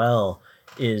so well,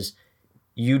 is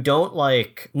you don't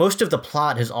like, most of the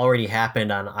plot has already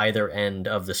happened on either end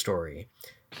of the story.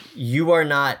 You are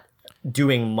not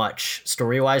doing much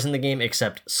story-wise in the game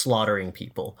except slaughtering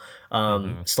people,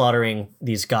 slaughtering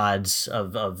these gods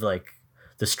of like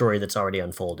the story that's already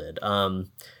unfolded. And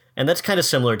that's kind of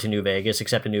similar to New Vegas,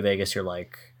 except in New Vegas you're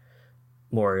like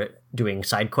more doing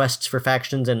side quests for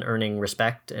factions and earning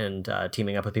respect and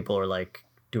teaming up with people, or like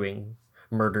doing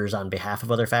murders on behalf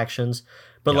of other factions.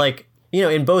 But like, you know,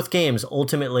 in both games,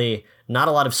 ultimately, not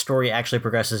a lot of story actually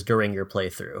progresses during your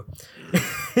playthrough.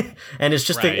 And it's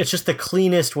just it's just the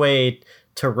cleanest way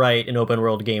to write an open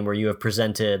world game where you have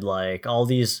presented like all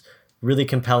these really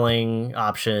compelling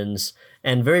options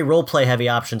and very role play heavy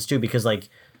options too, because like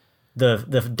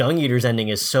the Dung Eaters ending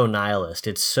is so nihilist.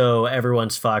 It's so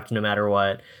everyone's fucked no matter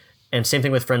what. And same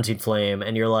thing with Frenzied Flame.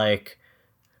 And you're like,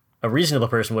 a reasonable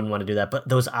person wouldn't want to do that, but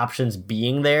those options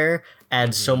being there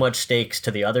add so much stakes to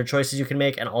the other choices you can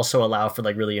make, and also allow for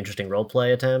like really interesting role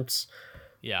play attempts.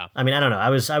 Yeah. I mean, I don't know. I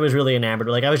was really enamored.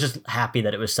 Like, I was just happy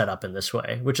that it was set up in this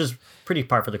way, which is pretty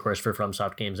par for the course for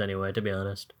FromSoft games anyway, to be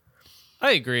honest.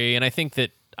 I agree, and I think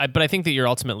that you're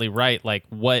ultimately right. Like,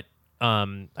 what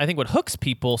I think what hooks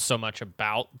people so much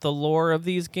about the lore of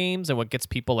these games, and what gets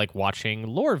people like watching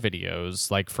lore videos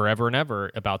like forever and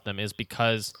ever about them, is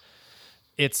because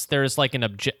there's like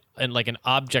an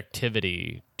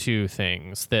objectivity to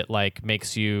things that like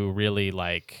makes you really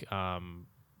like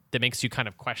that makes you kind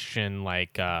of question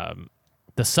like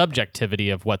the subjectivity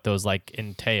of what those like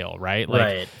entail, right?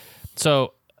 Like,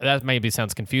 so that maybe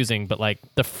sounds confusing, but like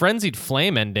the Frenzied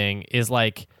Flame ending is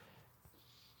like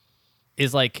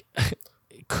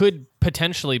could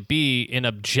potentially be an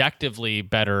objectively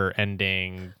better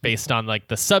ending based on like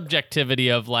the subjectivity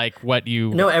of like what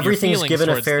you everything's given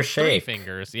a fair shake.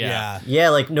 Fingers,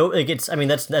 like no, like it's, I mean,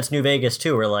 that's New Vegas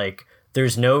too, where like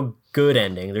there's no good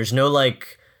ending, there's no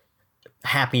like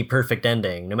happy perfect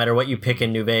ending. No matter what you pick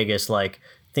in New Vegas, like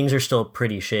things are still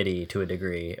pretty shitty to a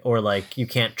degree, or like you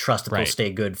can't trust that they'll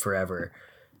stay good forever.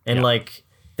 And like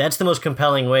that's the most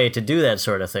compelling way to do that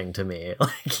sort of thing to me.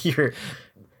 Like you're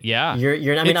I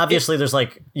mean, obviously there's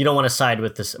like, you don't want to side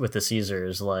with the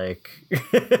Caesars, like,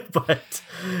 but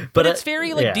it's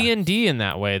very like D&D in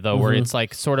that way though, where it's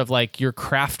like sort of like you're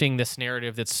crafting this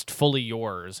narrative that's fully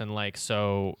yours. And like,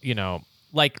 so, you know,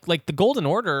 like the Golden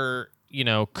Order, you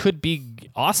know, could be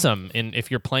awesome if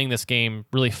you're playing this game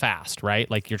really fast, right?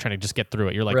 Like you're trying to just get through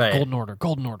it. You're like Golden Order,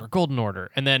 Golden Order, Golden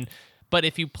Order. And then, but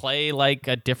if you play like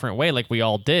a different way, like we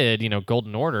all did, you know,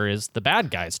 Golden Order is the bad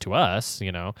guys to us,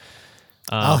 you know.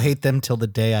 I'll hate them till the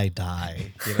day I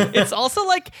die. You know? It's also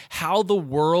like how the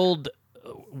world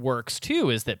works too,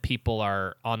 is that people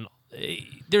are on.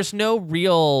 There's no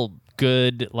real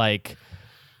good like.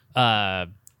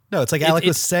 No, it's like Alec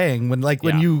was saying when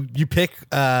you pick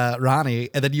Ronnie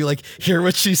and then you like hear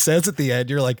what she says at the end,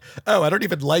 you're like, oh, I don't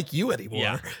even like you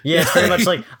anymore. Yeah, it's pretty much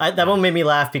like that one made me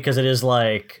laugh because it is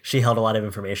like she held a lot of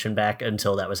information back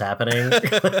until that was happening,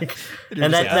 like,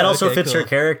 and that also fits her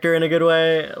character in a good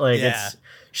way. Like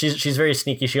she's very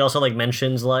sneaky. She also like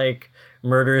mentions like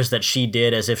murders that she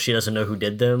did as if she doesn't know who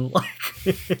did them.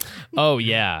 Like, oh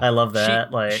yeah, I love that.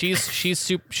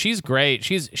 She's great.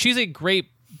 She's a great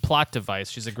plot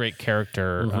device. She's a great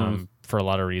character for a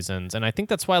lot of reasons, and I think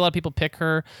that's why a lot of people pick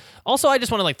her. Also, I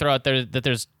just want to like throw out there that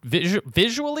there's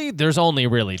visually there's only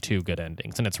really two good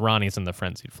endings, and it's Ronnie's and the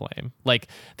Frenzied Flame. Like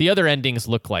the other endings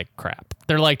look like crap.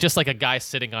 They're like just like a guy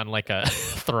sitting on like a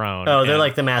throne. Oh, they're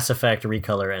like the Mass Effect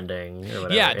recolor ending or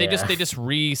whatever. Yeah, they just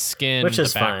reskin which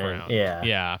is the background. Fine.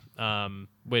 Yeah.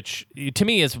 Which to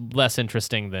me is less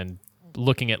interesting than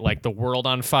looking at like the world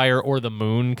on fire or the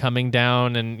moon coming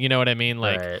down, and you know what I mean,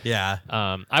 like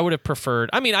I would have preferred,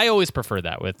 I mean I always prefer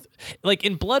that with like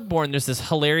in Bloodborne. There's this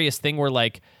hilarious thing where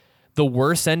like the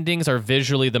worst endings are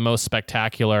visually the most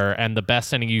spectacular and the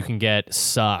best ending you can get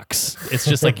sucks. It's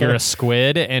just like you're a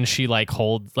squid and she like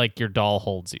holds, like your doll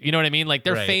holds you know what I mean, like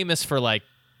they're famous for like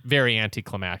very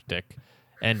anticlimactic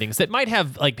endings that might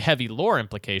have like heavy lore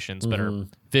implications but are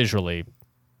visually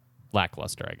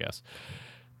lackluster, I guess.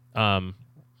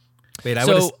 Wait, can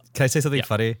I say something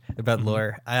funny about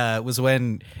lore? Was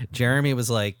when Jeremy was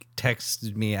like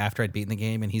texted me after I'd beaten the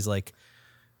game, and he's like,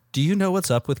 "Do you know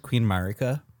what's up with Queen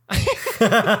Marika?"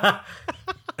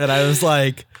 And I was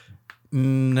like,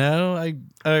 "No,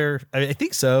 I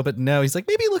think so, but no." He's like,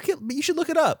 "Maybe you should look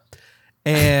it up."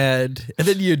 And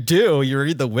then you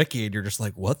read the wiki and you're just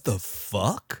like, what the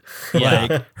fuck?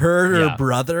 Like her and her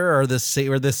brother are the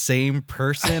same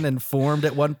person and formed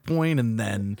at one point, and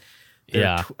then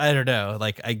I don't know,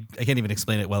 like I can't even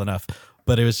explain it well enough,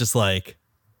 but it was just like,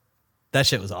 That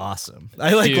shit was awesome.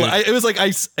 It was like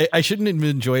I shouldn't have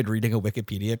enjoyed reading a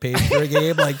Wikipedia page for a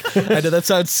game. Like, I know that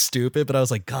sounds stupid, but I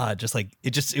was like, God, just like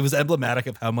it was emblematic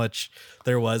of how much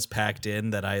there was packed in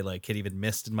that I like had even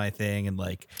missed in my thing. And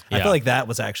like, I feel like that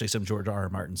was actually some George R.R.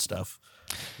 Martin stuff.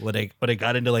 When I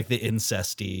got into like the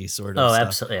incesty sort of stuff.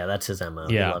 Absolutely. Yeah, that's his MO.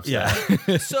 Yeah. He loves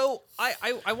that. So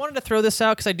I wanted to throw this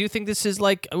out because I do think this is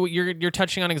like you're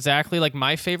touching on exactly like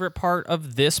my favorite part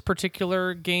of this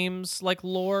particular game's like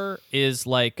lore is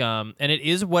like and it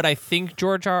is what I think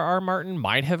George R.R. Martin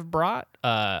might have brought.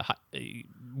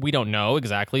 We don't know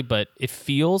exactly, but it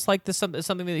feels like this is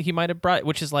something that he might have brought,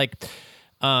 which is like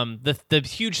the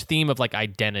huge theme of like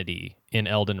identity in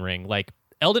Elden Ring. Like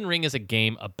Elden Ring is a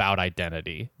game about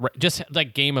identity. Just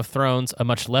like Game of Thrones, a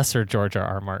much lesser George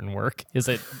R.R. Martin work, is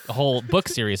a whole book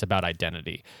series about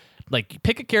identity. Like,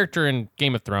 pick a character in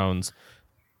Game of Thrones,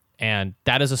 and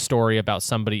that is a story about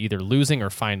somebody either losing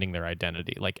or finding their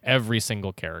identity. Like, every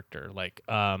single character. Like,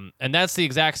 and that's the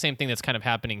exact same thing that's kind of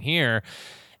happening here.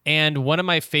 And one of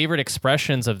my favorite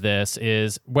expressions of this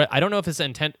is, I don't know if it's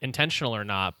intentional or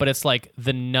not, but it's like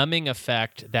the numbing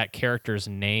effect that characters'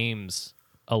 names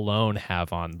alone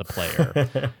have on the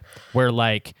player, where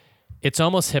like it's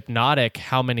almost hypnotic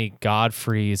how many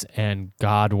Godfreys and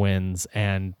Godwins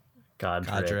and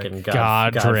Godric and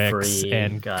Godric's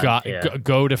and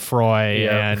Godefroy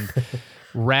and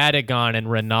Radagon and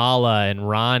Renala and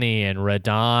Ranni and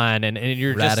Radon and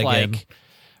you're just Radagon. like,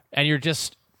 and you're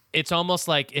just, it's almost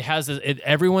like it has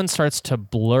everyone starts to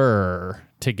blur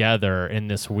together in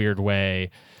this weird way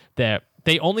that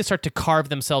they only start to carve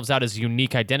themselves out as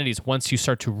unique identities once you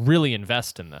start to really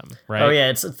invest in them, right? Oh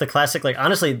yeah, it's the classic. Like,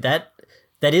 honestly, that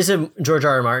is a George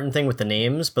R.R. Martin thing with the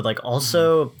names, but like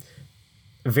also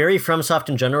very FromSoft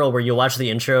in general, where you'll watch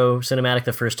the intro cinematic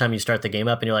the first time you start the game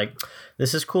up, and you're like,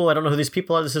 "This is cool. I don't know who these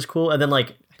people are. This is cool." And then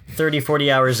like 30,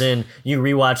 40 hours in, you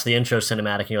rewatch the intro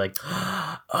cinematic, and you're like,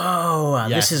 "Oh,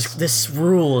 Yes. this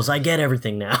rules. I get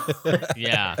everything now."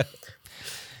 Yeah.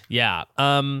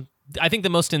 I think the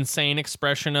most insane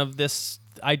expression of this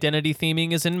identity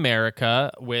theming is in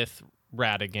America with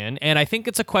Radagon, and I think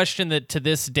it's a question that to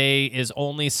this day is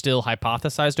only still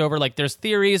hypothesized over. Like, there's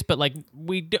theories, but like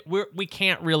we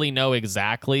can't really know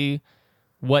exactly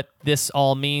what this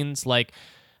all means. Like,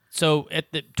 so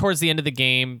towards the end of the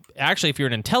game, actually, if you're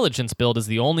an intelligence build, is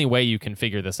the only way you can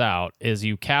figure this out. Is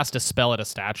you cast a spell at a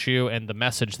statue, and the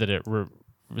message that it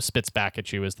spits back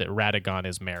at you is that Radagon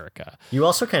is America. You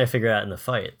also kind of figure it out in the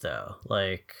fight, though.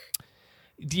 Like,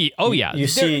 you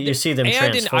see them and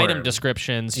transform. in item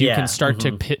descriptions you can start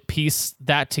to piece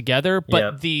that together.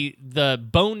 But the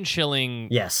bone chilling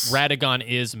Radagon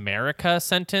is America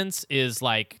sentence is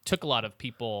like threw a lot of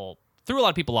people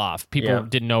off. People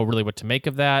didn't know really what to make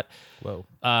of that. Whoa.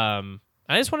 I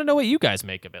just want to know what you guys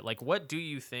make of it. Like, what do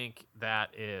you think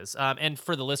that is? And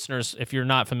for the listeners, if you're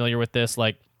not familiar with this,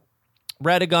 like,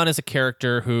 Radagon is a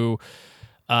character who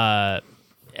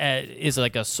is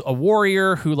like a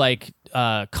warrior who like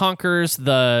conquers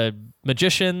the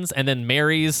magicians and then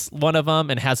marries one of them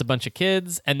and has a bunch of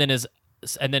kids and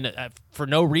then for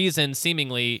no reason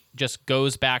seemingly just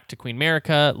goes back to Queen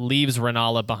Marika, leaves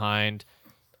Renala behind,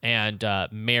 and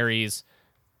marries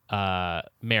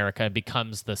Marika and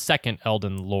becomes the second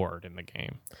Elden Lord in the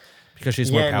game Because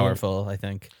she's more powerful, I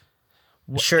think.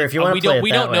 Sure, if you want to play it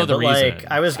we that don't way, know the but reason. like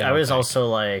I was also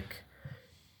like,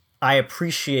 I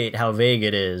appreciate how vague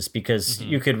it is, because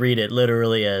you could read it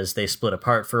literally as they split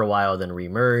apart for a while then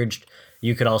remerged.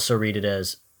 You could also read it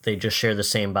as they just share the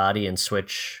same body and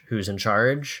switch who's in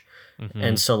charge.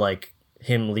 And so like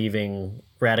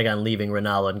Radagon leaving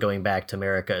Renala and going back to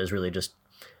Marika is really just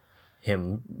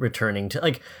him returning to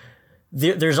like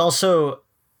there's also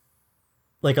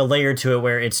like a layer to it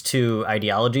where it's two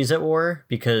ideologies at war,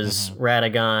 because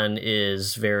Radagon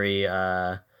is very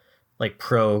like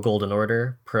pro Golden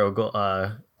Order, pro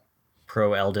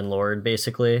Elden Lord,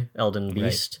 basically Elden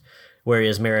Beast,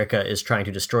 whereas Marika is trying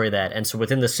to destroy that. And so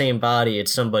within the same body,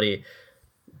 it's somebody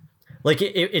like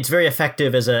it's very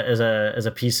effective as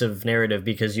a piece of narrative,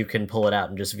 because you can pull it out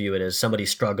and just view it as somebody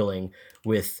struggling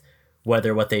with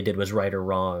whether what they did was right or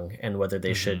wrong, and whether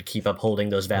they should keep upholding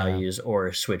those values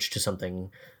or switch to something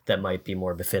that might be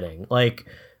more befitting. Like,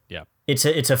 it's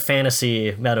a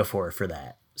fantasy metaphor for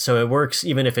that. So it works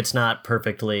even if it's not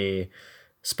perfectly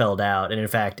spelled out, and in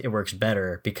fact, it works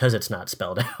better because it's not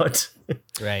spelled out.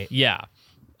 Right. Yeah.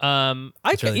 I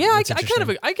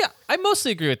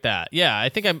mostly agree with that. Yeah, I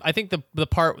think the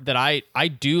part that I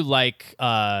do like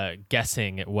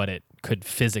guessing at what it could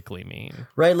physically mean.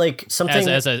 Right, like something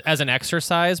as an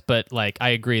exercise, but like I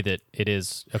agree that it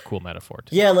is a cool metaphor.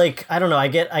 Yeah, like I don't know, I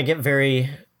get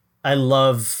very I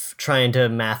love trying to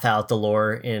math out the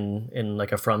lore in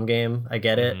like a From game. I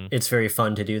get it. It's very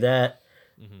fun to do that.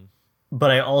 But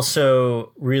I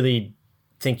also really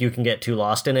think you can get too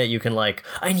lost in it. You can like,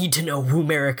 I need to know who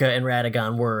Marika and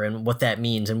Radagon were and what that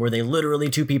means, and were they literally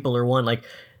two people or one? Like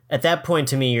at that point,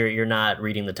 to me, you're not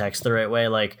reading the text the right way.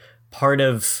 Like part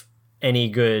of any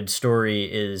good story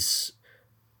is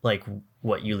like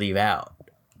what you leave out,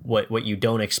 what you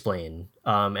don't explain.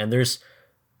 And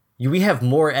we have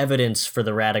more evidence for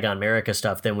the Radagon Marika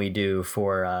stuff than we do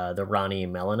for the Ronnie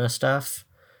Melina stuff.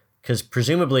 Because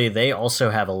presumably they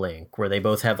also have a link where they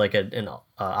both have like an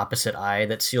opposite eye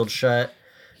that's sealed shut.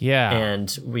 Yeah.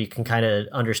 And we can kind of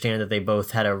understand that they both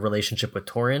had a relationship with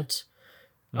Torrent.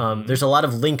 There's a lot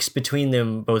of links between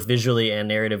them, both visually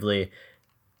and narratively,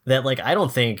 that like I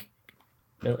don't think,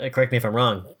 correct me if I'm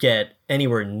wrong, get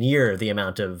anywhere near the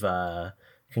amount of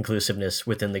conclusiveness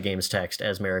within the game's text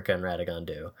as Marika and Radagon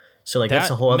do. So like that's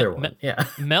a whole other one. Yeah.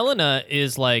 Melina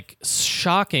is like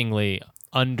shockingly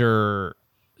under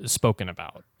spoken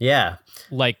about. Yeah.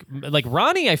 Like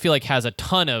Ronnie, I feel like has a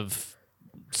ton of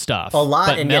stuff. A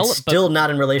lot, and yet still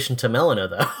not in relation to Melina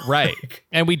though. Right.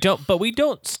 And we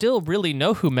don't still really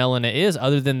know who Melina is,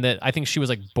 other than that I think she was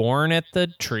like born at the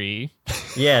tree.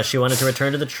 Yeah, she wanted to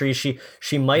return to the tree.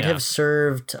 She might have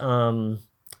served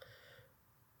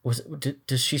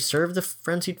does she serve the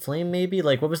Frenzied Flame maybe?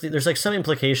 Like what was there's like some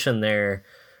implication there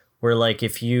where like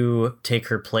if you take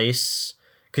her place,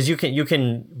 because you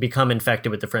can become infected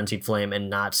with the Frenzied Flame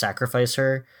and not sacrifice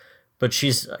her, but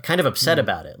she's kind of upset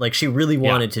about it. Like she really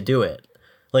wanted to do it.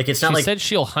 Like it's not she like said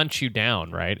she'll hunt you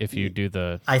down, right? If you do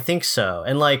the. I think so.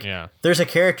 And like, there's a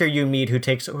character you meet who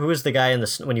is the guy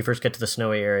when you first get to the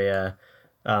snowy area,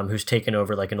 who's taken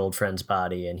over like an old friend's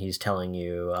body, and he's telling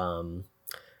you,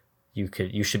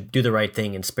 you should do the right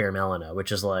thing and spare Melina,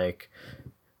 which is like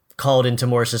called into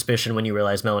more suspicion when you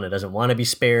realize Melina doesn't want to be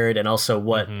spared, and also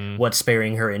what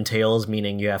sparing her entails,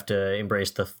 meaning you have to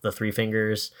embrace the three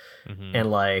fingers, and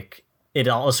like it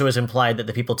also is implied that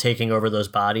the people taking over those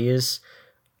bodies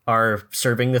are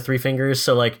serving the three fingers.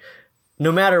 So like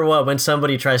no matter what, when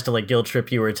somebody tries to like guilt trip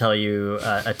you or tell you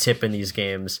a tip in these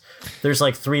games, there's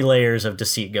like 3 layers of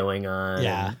deceit going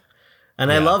on.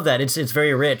 And I love that. It's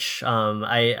very rich.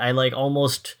 I like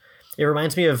almost, it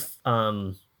reminds me of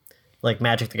like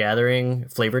Magic the Gathering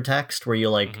flavor text, where you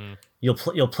like you'll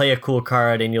play a cool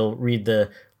card and you'll read the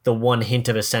one hint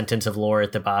of a sentence of lore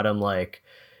at the bottom, like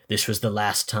this was the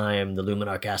last time the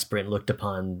Luminarch aspirant looked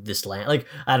upon this land. Like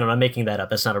I don't know, I'm making that up.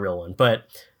 That's not a real one, but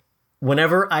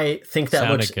whenever I think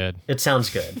that looks good, it sounds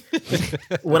good.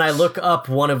 When I look up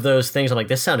one of those things, I'm like,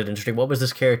 this sounded interesting. What was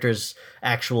this character's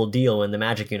actual deal in the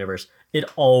Magic universe? It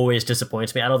always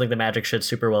disappoints me. I don't think the Magic shit's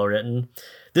super well written.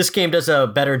 This game does a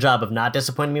better job of not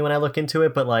disappointing me when I look into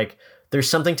it, but like there's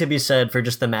something to be said for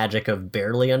just the magic of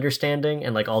barely understanding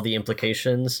and like all the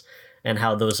implications and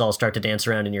how those all start to dance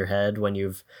around in your head when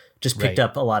you've just picked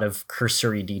up a lot of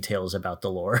cursory details about the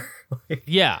lore.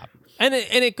 Yeah. And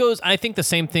it goes, I think the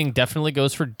same thing definitely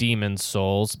goes for Demon's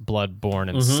Souls, Bloodborne,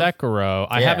 and Sekiro.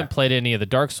 I haven't played any of the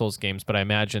Dark Souls games, but I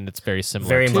imagine it's very similar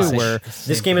very too. Much. Where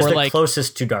this game is the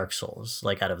closest to Dark Souls,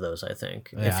 like out of those, I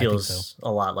think. It feels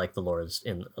a lot like the lore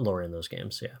in those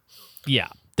games, Yeah.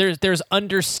 There's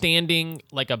understanding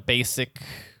like a basic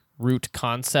root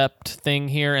concept thing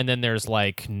here, and then there's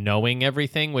like knowing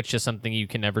everything, which is something you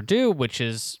can never do, which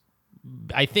is,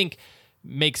 I think,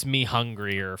 makes me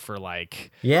hungrier for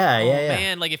like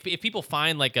man, like if people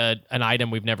find like an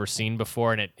item we've never seen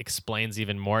before and it explains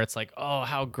even more, it's like, oh,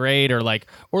 how great. Or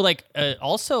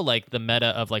also like the meta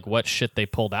of like what shit they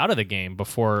pulled out of the game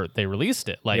before they released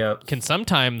it, like can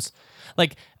sometimes,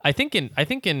 like I think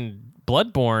in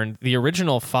Bloodborne the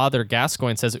original Father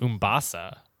Gascoigne says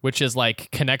Umbasa, which is like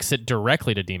connects it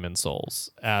directly to Demon's Souls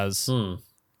as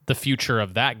the future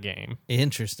of that game.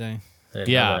 Interesting.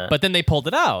 Yeah, but then they pulled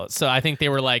it out. So I think they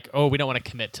were like, oh, we don't want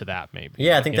to commit to that maybe.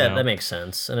 Yeah, I think that makes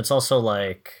sense. And it's also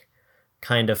like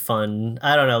kind of fun.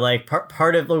 I don't know, like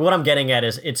part of like, what I'm getting at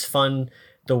is it's fun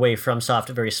the way FromSoft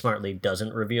very smartly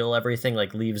doesn't reveal everything,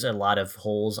 like leaves a lot of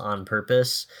holes on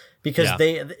purpose because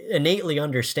they innately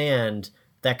understand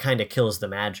that kind of kills the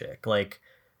magic. Like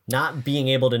not being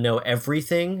able to know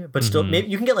everything, but still maybe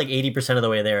you can get like 80% of the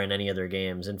way there in any other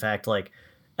games. In fact, like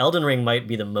Elden Ring might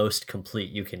be the most complete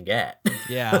you can get.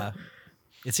 Yeah.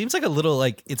 It seems like a little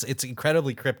like it's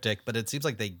incredibly cryptic, but it seems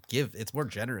like it's more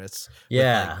generous.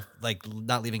 Yeah. With like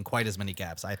not leaving quite as many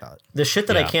gaps, I thought. The shit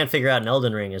that I can't figure out in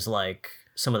Elden Ring is like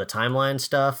some of the timeline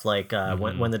stuff, like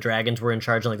when the dragons were in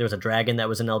charge. Like there was a dragon that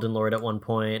was an Elden Lord at one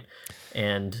point,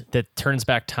 and that turns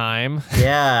back time.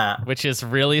 Yeah, which is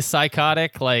really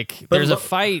psychotic. Like there's a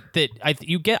fight that I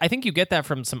think you get that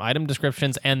from some item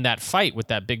descriptions, and that fight with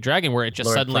that big dragon where it just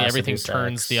Lord suddenly everything Placidusax.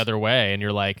 turns the other way, and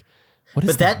you're like, what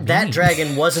does but that mean?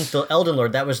 dragon wasn't the Elden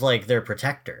Lord. That was like their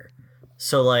protector.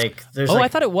 So like there's I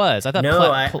thought it was. I thought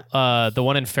the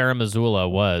one in Farum Azula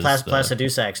was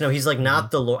Placidusax. No, he's like not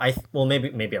the Lord.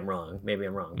 Maybe I'm wrong.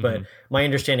 But my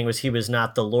understanding was he was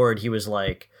not the Lord. He was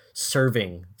like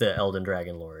serving the Elden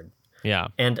Dragon Lord. Yeah.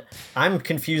 And I'm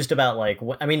confused about like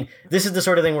this is the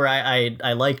sort of thing where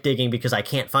I like digging because I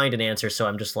can't find an answer, so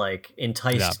I'm just like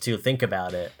enticed to think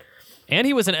about it. And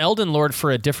he was an Elden Lord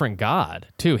for a different god,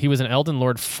 too. He was an Elden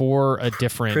Lord for a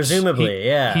different... Presumably,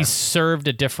 yeah. He served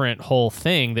a different whole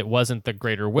thing that wasn't the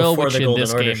Greater Will, Before which the in Golden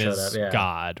this Order game showed is up, yeah.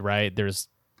 God, right? There's...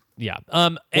 Yeah.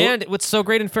 And what's so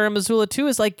great in Farum Azula, too,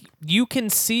 is like you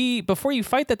can see, before you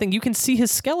fight that thing, you can see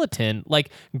his skeleton like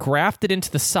grafted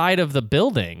into the side of the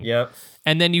building. Yep.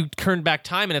 And then you turn back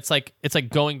time, and it's like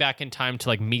going back in time to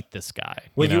like meet this guy.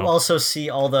 Well, you know? you also see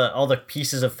all the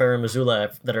pieces of Farum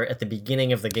Azula that are at the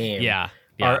beginning of the game. Yeah.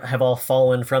 Have all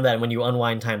fallen from that, and when you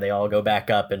unwind time, they all go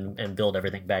back up and build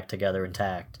everything back together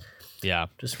intact. Yeah.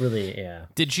 Just really, yeah.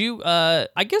 Did you, I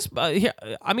guess,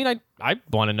 I mean, I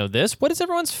want to know this. What is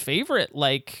everyone's favorite,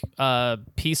 like,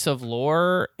 piece of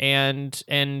lore and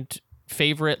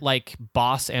favorite, like,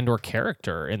 boss and or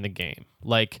character in the game?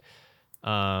 Like,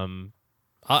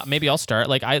 maybe I'll start.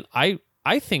 Like,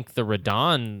 I think the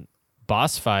Radahn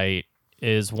boss fight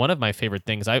is one of my favorite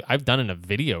things I've done in a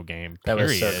video game, period. That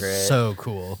was so great. So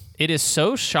cool. It is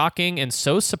so shocking and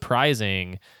so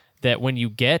surprising that when you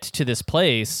get to this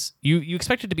place, you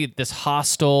expect it to be this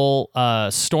hostile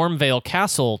Stormvale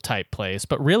Castle type place,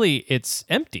 but really it's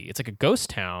empty. It's like a ghost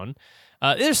town.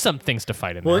 There's some things to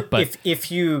fight in there. But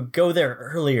if you go there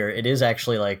earlier, it is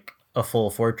actually like a full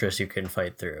fortress you can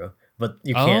fight through. But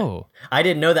you can't. Oh. I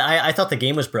didn't know that. I thought the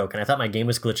game was broken. I thought my game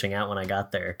was glitching out when I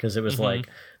got there because it was like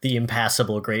the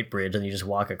impassable Great Bridge and you just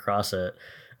walk across it.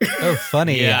 Oh,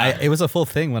 funny. Yeah. It was a full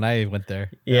thing when I went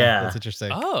there. Yeah. That's interesting.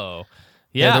 Oh.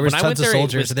 Yeah, there was when I went tons of there,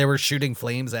 soldiers. They were shooting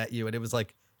flames at you, and it was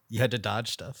like you had to dodge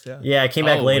stuff. Yeah. Yeah, I came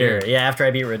back Oh, later. weird. Yeah, after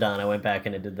I beat Radahn, I went back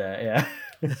and it did that.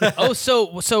 Yeah. Oh,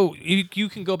 so you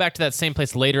can go back to that same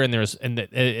place later, and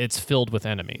it's filled with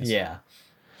enemies. Yeah.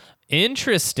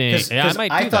 Interesting. Yeah, Because I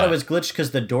might I do thought that. it was glitched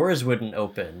because the doors wouldn't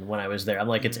open when I was there. I'm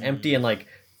like, it's empty and like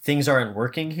things aren't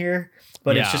working here.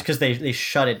 But it's Yeah. just because they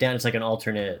shut it down. It's like an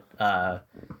alternate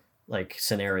like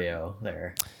scenario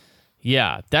there.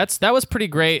 Yeah, that was pretty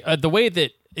great. The way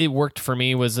that it worked for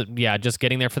me was, just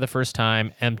getting there for the first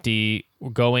time, empty,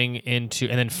 going into,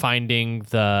 and then finding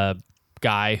the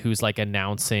guy who's like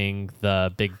announcing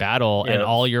the big battle, and Yep.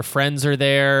 all your friends are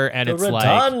there, and The it's like,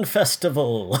 Radahn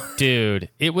Festival. dude,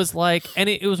 it was like, and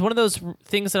it was one of those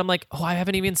things that I'm like, oh, I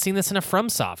haven't even seen this in a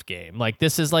FromSoft game. Like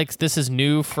this is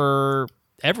new for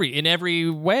in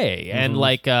every way, and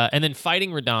like, and then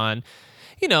fighting Radahn.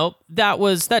 You know,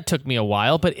 that took me a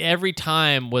while, but every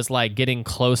time was like getting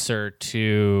closer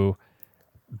to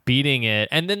beating it.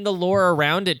 And then the lore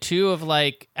around it too, of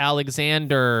like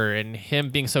Alexander and him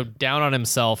being so down on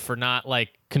himself for not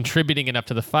like contributing enough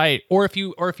to the fight. Or if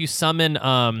you summon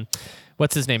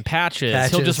what's his name?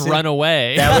 Patches. He'll just yeah. run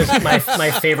away. That was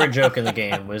my favorite joke in the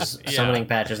game was summoning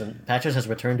Patches, and Patches has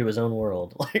returned to his own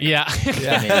world. Like, yeah.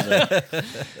 amazing.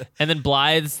 And then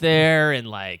Blythe's there, and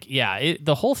like,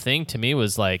 the whole thing to me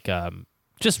was like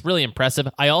just really impressive.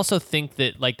 I also think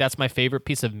that like that's my favorite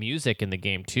piece of music in the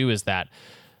game too, is that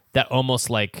almost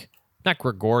like, not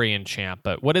Gregorian chant,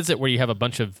 but what is it where you have a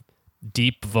bunch of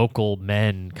deep vocal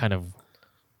men kind of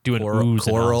doing oohs and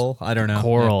Choral. I don't know.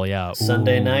 choral, yeah.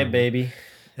 Sunday Ooh. night, baby.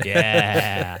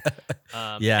 Yeah.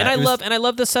 Yeah. And it was- I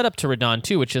love the setup to Radahn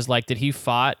too, which is like that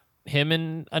him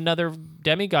and another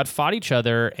demigod fought each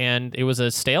other, and it was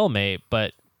a stalemate,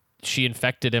 but she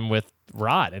infected him with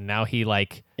rot, and now he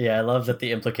like, Yeah, I love that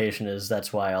the implication is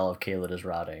that's why all of Caelid is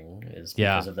rotting, is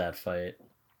Yeah. because of that fight.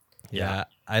 Yeah.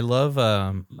 I love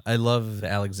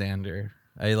Alexander.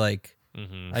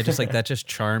 I just like that just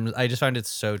charms. I just found it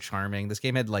so charming. This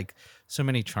game had like so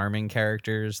many charming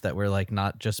characters that were like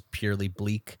not just purely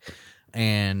bleak.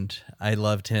 And I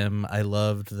loved him. I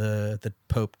loved the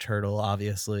Pope Turtle,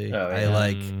 obviously. Oh, I yeah.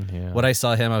 like yeah. when I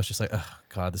saw him, I was just like, oh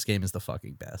God, this game is the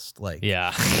fucking best. Like,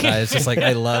 Yeah. it's just like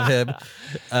I love him.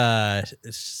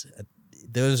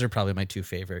 Those are probably my two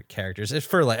favorite characters. It's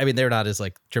for like, I mean, they're not as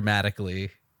like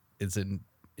dramatically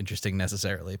interesting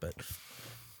necessarily, but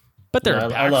but they're I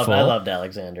impactful. loved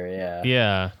Alexander. Yeah.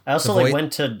 Yeah. I also The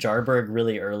went to Jarburg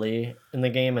really early in the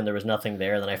game, and there was nothing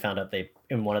there. Then I found out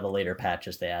in one of the later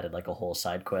patches they added like a whole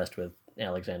side quest with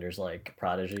Alexander's like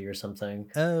prodigy or something.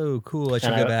 Oh, cool. I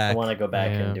should And go I back. want to go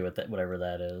back Yeah. and do whatever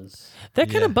that is. That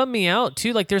kind Yeah. of bummed me out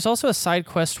too. Like, there's also a side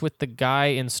quest with the guy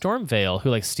in Stormvale who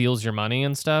like steals your money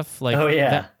and stuff. Like, Oh,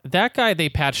 yeah. that guy they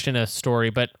patched in a story,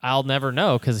 but I'll never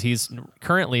know because he's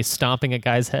currently stomping a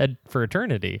guy's head for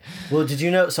eternity. Well, did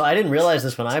you know? So I didn't realize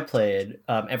this when I played.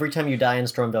 Every time you die in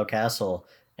Stormvale Castle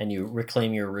and you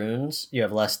reclaim your runes, you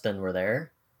have less than were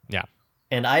there. Yeah.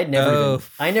 And I never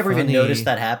even funny. noticed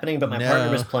that happening. But my partner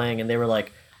No. was playing, and they were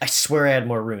like, "I swear I had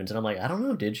more runes," and I'm like, "I don't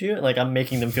know, did you?" Like I'm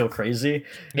making them feel crazy.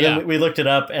 And Yeah. then we looked it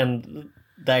up, and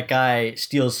that guy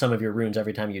steals some of your runes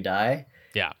every time you die.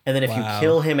 Yeah. And then if Wow. you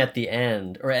kill him at the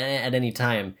end or at any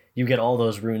time, you get all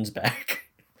those runes back.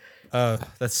 Oh,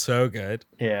 that's so good.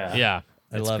 Yeah. Yeah.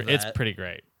 I love It's that. pretty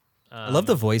great. I love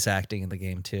the voice acting in the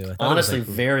game too. I thought it was, Honestly, like,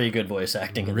 very good voice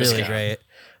acting in this really game. great.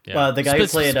 Yeah. the guy who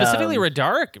played, specifically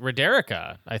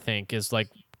Roderica, I think, is like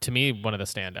to me one of the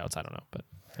standouts. I don't know, but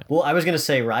Well, I was gonna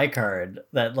say Rykard,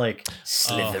 that like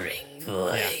slithering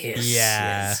voice.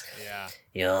 Yeah. yeah.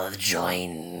 You'll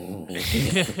join me.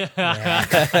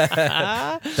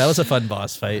 That was a fun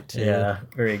boss fight too. Yeah,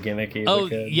 very gimmicky. Oh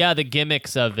looking. yeah, the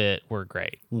gimmicks of it were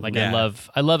great. Like Yeah.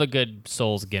 I love a good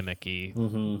Souls gimmicky.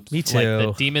 Me too. Like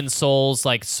the Demon Souls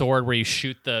like sword where you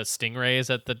shoot the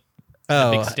stingrays at the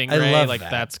oh, big stingray. I love Like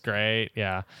that. that's great.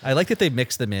 Yeah. I like that they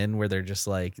mix them in where they're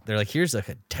like here's a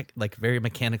like very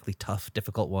mechanically tough,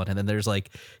 difficult one, and then there's like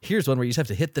here's one where you just have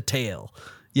to hit the tail.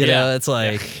 You Yeah. know, it's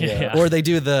like Yeah. or they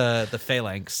do the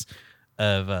phalanx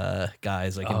of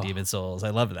guys like in Demon Souls. I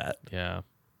love that. Yeah.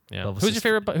 Yeah. Well, Who's your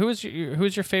favorite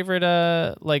who's your favorite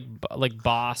like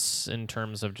boss in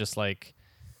terms of just like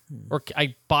or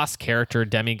boss character,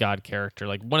 demigod character,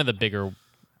 like one of the bigger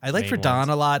I like main Verdun ones.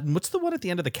 a lot. And what's the one at the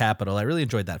end of the Capitol? I really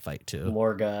enjoyed that fight too.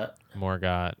 Morgoth.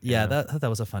 Morgoth. Yeah, that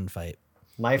was a fun fight.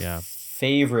 My Yeah.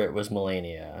 favorite was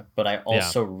Melania, but I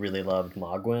also really loved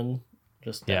Mogwin.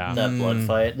 Just Yeah. that blood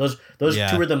fight. Those Yeah.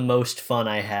 two were the most fun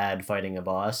I had fighting a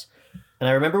boss. And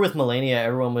I remember with Melania,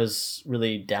 everyone was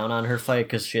really down on her fight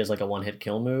because she has like a one-hit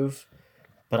kill move.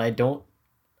 But I don't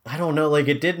know. Like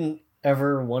it didn't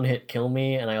ever one-hit kill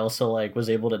me, and I also like was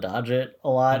able to dodge it a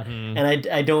lot. And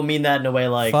I don't mean that in a way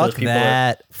like those Fuck people.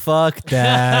 that. Fuck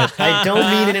that. I don't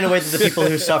mean it in a way that the people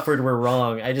who suffered were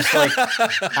wrong. I just like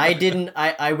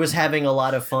I was having a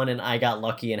lot of fun, and I got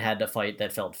lucky and had to fight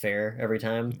that felt fair every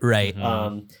time. Right.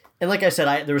 And like I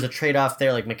said, there was a trade-off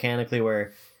there, like mechanically,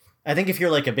 where I think if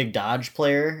you're like a big dodge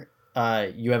player,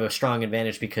 you have a strong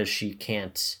advantage because she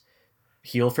can't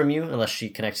heal from you unless she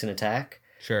connects an attack.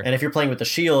 Sure. And if you're playing with the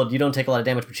shield, you don't take a lot of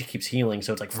damage, but she keeps healing,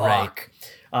 so it's like fuck.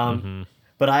 Right.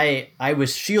 But I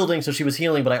was shielding, so she was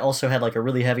healing, but I also had like a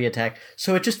really heavy attack,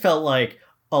 so it just felt like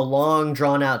a long,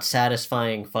 drawn out,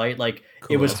 satisfying fight. Like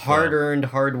it was hard earned,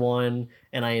 hard won,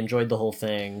 and I enjoyed the whole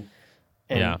thing.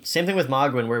 And same thing with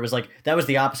Mogwin, where it was like that was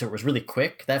the opposite. It was really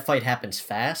quick. That fight happens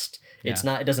fast. It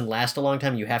doesn't last a long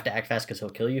time. You have to act fast because he'll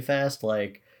kill you fast.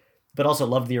 Like, but also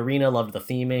loved the arena, loved the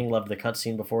theming, loved the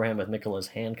cutscene beforehand with Miquella's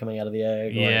hand coming out of the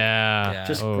egg. Like, Yeah.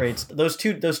 just great. Those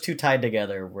two tied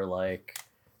together were like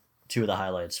two of the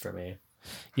highlights for me.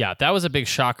 Yeah, that was a big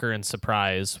shocker and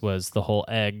surprise was the whole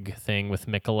egg thing with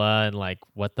Miquella and like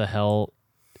what the hell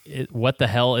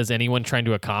is anyone trying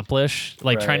to accomplish?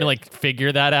 Like trying to like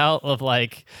figure that out of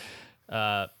like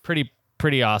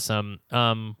pretty awesome.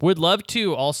 Would love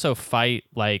to also fight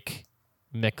like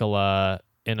Miquella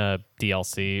in a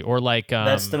DLC or like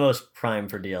That's the most prime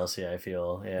for DLC, I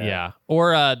feel. yeah.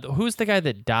 Or who's the guy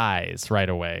that dies right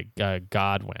away?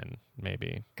 Godwin,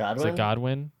 maybe. Godwin? Is it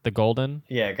Godwin? The Golden?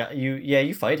 Yeah,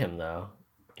 you fight him though.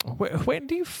 When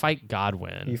do you fight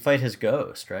Godwin? You fight his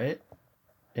ghost, right?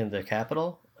 In the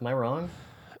capital? Am I wrong?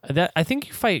 That I think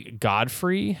you fight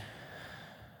Godfrey.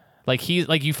 Like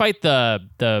you fight the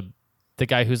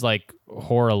guy who's like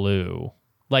Horalu.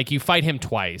 Like you fight him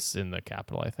twice in the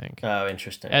capital, I think. Oh,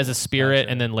 interesting. As a spirit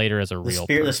and then later as a real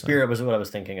person. The spirit was what I was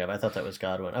thinking of. I thought that was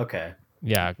Godwin. Okay.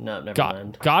 Yeah. No, never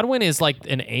mind. Godwin is like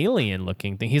an alien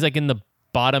looking thing. He's like in the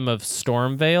bottom of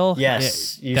Stormvale.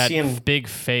 Yes, you that see him. big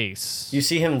face. You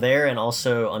see him there and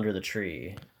also under the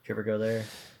tree. Did you ever go there?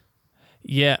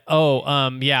 Yeah. Oh,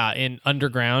 yeah. In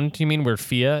Underground, you mean where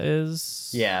Fia is?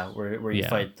 Yeah, where you Yeah.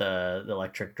 fight the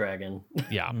electric dragon.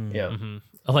 Yeah. Yeah.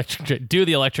 Do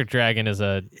the electric dragon as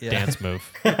a dance move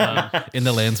In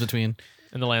the lands between.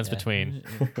 in the lands between.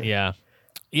 Yeah.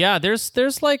 Yeah. There's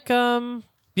like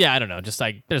yeah, I don't know. Just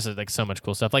like there's like so much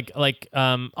cool stuff. Like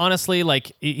honestly,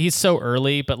 like he's so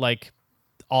early, but like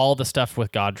all the stuff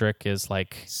with Godric is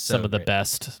like So some of the great.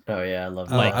 best. Oh yeah, I love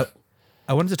Oh, that.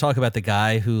 I wanted to talk about the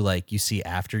guy who like you see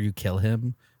after you kill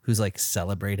him, who's like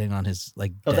celebrating on his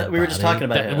like. Oh, dead that, we were just body.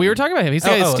 talking about him. We were talking about him. He's the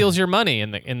guy that Oh. steals your money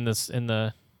in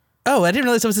the. Oh, I didn't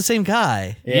realize it was the same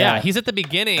guy. Yeah, he's at the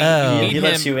beginning. Oh. You He meet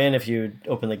lets him. you in if you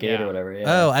open the gate Yeah. or whatever. Yeah.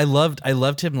 Oh, I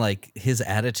loved him. Like his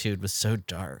attitude was so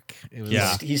dark. It was,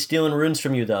 Yeah. He's stealing runes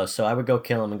from you though, so I would go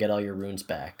kill him and get all your runes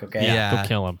back. Okay. Yeah. Go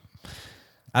kill him.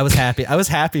 I was happy. I was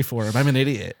happy for him. I'm an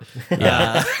idiot.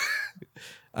 Yeah.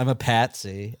 I'm a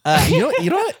patsy. You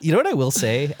know what I will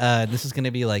say? This is going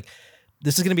to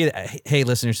be hey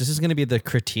listeners, this is going to be the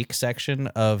critique section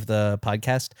of the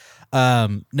podcast.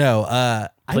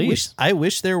 Please. I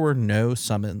wish there were no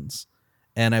summons,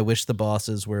 and I wish the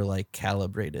bosses were like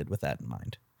calibrated with that in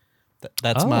mind.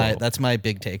 That's my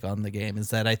big take on the game, is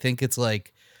that I think it's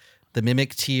like the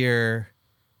mimic tier,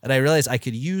 and I realize I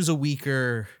could use a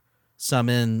weaker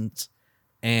summons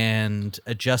and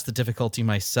adjust the difficulty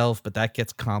myself, but that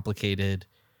gets complicated.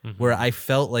 Where I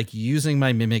felt like using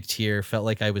my mimic tier felt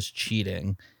like I was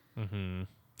cheating. And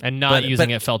not But- using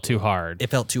but- it felt too hard.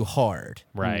 It felt too hard.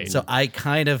 Right. So I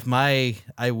kind of I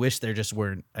wish there just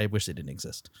weren't. I wish they didn't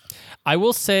exist. I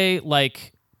will say,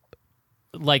 like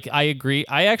I agree.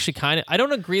 I actually I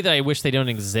don't agree that I wish they don't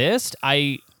exist.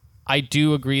 I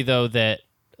do agree though that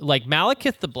like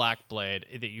Malekith the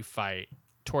Blackblade that you fight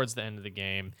towards the end of the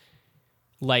game,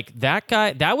 like that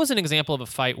guy, that was an example of a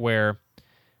fight where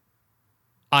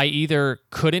I either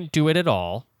couldn't do it at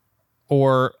all,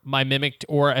 or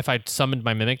if I summoned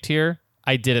my mimic tier,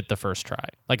 I did it the first try.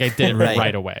 Like I did it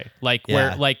right away. Like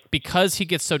Yeah. because he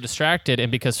gets so distracted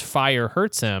and because fire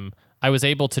hurts him, I was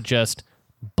able to just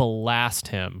blast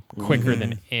him quicker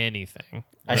than anything.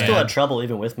 I still had trouble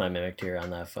even with my mimic tier on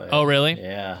that fight. Oh, really?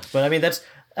 Yeah, but I mean that's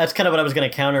kind of what I was going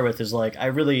to counter with, is like I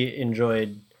really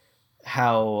enjoyed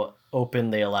how open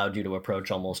they allowed you to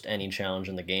approach almost any challenge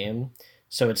in the game.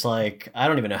 So it's like I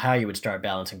don't even know how you would start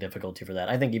balancing difficulty for that.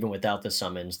 I think even without the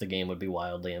summons, the game would be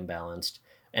wildly imbalanced.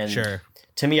 And Sure.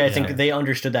 to me, I think they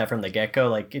understood that from the get-go.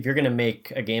 Like if you're going to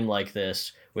make a game like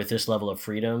this with this level of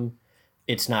freedom,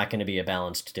 it's not going to be a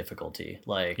balanced difficulty.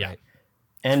 Like Yeah.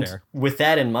 And Fair. with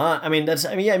that in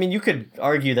mind, you could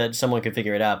argue that someone could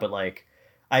figure it out, but like,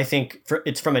 I think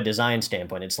it's from a design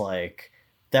standpoint, it's like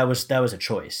that was a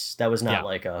choice. That was not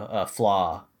like a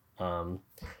flaw.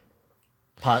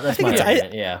 That's my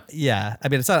argument. Yeah. I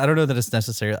mean, it's not. I don't know that it's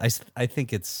necessary. I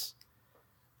think it's.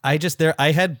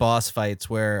 I had boss fights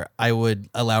where I would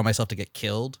allow myself to get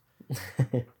killed,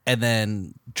 and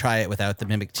then try it without the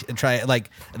mimic. Try it like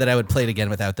then I would play it again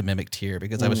without the mimic tier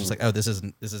because I was just like, oh, this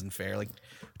isn't fair. Like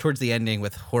towards the ending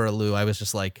with Horalu, I was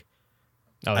just like,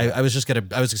 I was just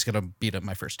gonna beat him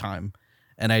my first time,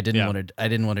 and I didn't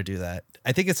want to do that.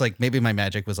 I think it's like maybe my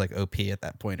magic was like OP at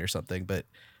that point or something, but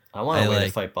I want to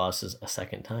fight bosses a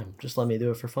second time. Just let me do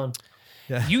it for fun.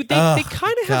 They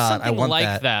kind of have something want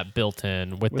like that built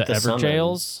in with the the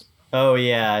Everjails. Oh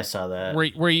yeah, I saw that.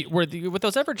 With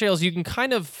those Everjails, you can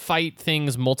kind of fight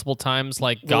things multiple times,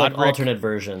 like They're like Godric alternate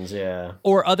versions, yeah.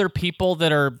 or other people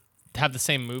that have the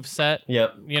same move set.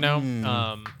 Yep. You know.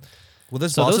 well,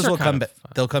 those So those bosses are will kind come. of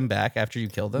fun. They'll come back after you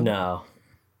kill them. No.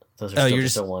 Those are Oh, still you're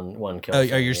just just- a one kill. Oh,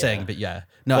 thing, you're saying, but yeah,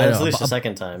 no, But I it's know. at least the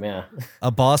second time, yeah. A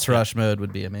boss rush mode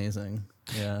would be amazing.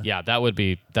 Yeah. Yeah, that would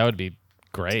be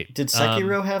great. Did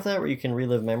Sekiro have that where you can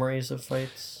relive memories of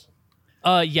fights?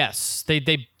 Yes,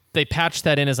 they patched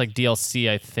that in as like DLC,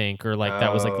 I think, or like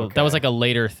that was like okay. that was like a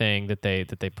later thing that they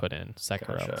put in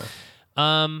Sekiro. Gotcha.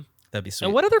 That'd be sweet.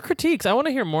 And what other critiques? I want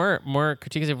to hear more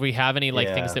critiques if we have any like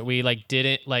Yeah. things that we like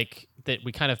didn't like that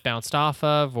we kind of bounced off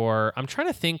of, or I'm trying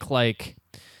to think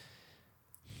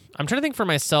for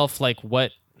myself like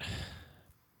what.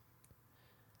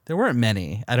 There weren't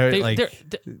many. I don't like.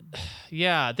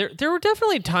 There were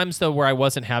definitely times though where I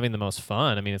wasn't having the most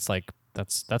fun. I mean, it's like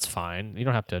that's fine. You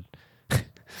don't have to.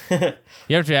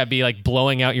 You have to be like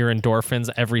blowing out your endorphins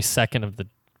every second of the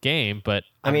game, but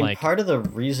I mean, like, part of the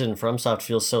reason FromSoft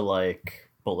feels so like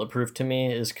bulletproof to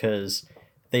me is because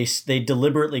they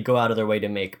deliberately go out of their way to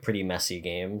make pretty messy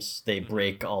games. They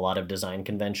break a lot of design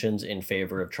conventions in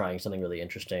favor of trying something really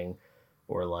interesting,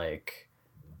 or like,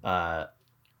 I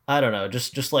don't know,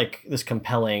 just like this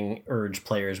compelling urge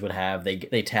players would have. They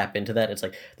tap into that. It's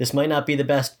like, this might not be the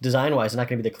best design wise, it's not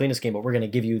going to be the cleanest game, but we're going to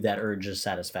give you that urge of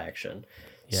satisfaction.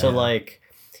 So like,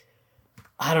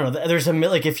 I don't know. There's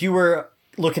like if you were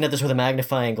looking at this with a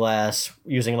magnifying glass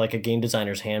using like a game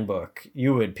designer's handbook,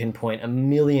 you would pinpoint a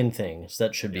million things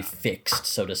that should be fixed,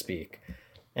 so to speak.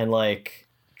 And like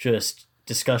just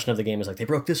discussion of the game is like, they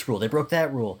broke this rule, they broke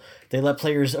that rule, they let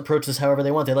players approach this however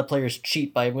they want, they let players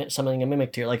cheat by summoning a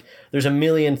mimic tier. Like there's a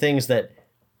million things that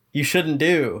you shouldn't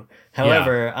do.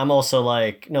 However, I'm also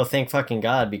like, no, thank fucking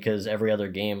God, because every other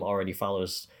game already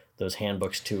follows those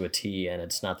handbooks to a T, and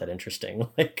it's not that interesting.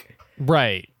 Like,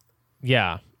 right.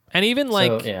 Yeah. And even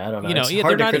like, so, yeah, I don't know. You know, It's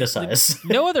hard to not, criticize.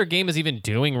 No other game is even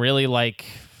doing really like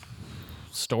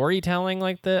storytelling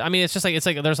like that. I mean, it's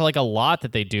like there's like a lot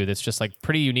that they do that's just like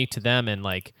pretty unique to them, and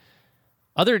like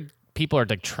other people are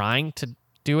like trying to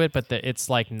do it, but it's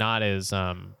like not as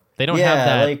they don't have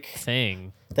that like,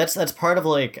 thing. That's part of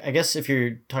like, I guess if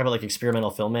you're talking about like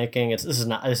experimental filmmaking, this is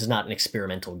not an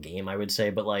experimental game, I would say,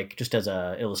 but like just as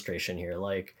a illustration here,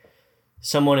 like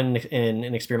someone in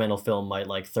an experimental film might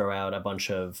like throw out a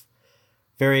bunch of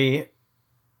very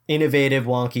innovative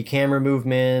wonky camera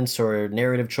movements or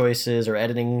narrative choices or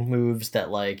editing moves that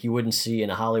like you wouldn't see in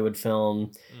a Hollywood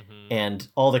film, and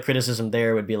all the criticism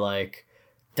there would be like,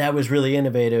 that was really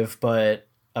innovative, but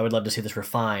I would love to see this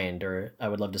refined, or I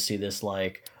would love to see this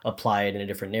like applied in a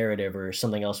different narrative, or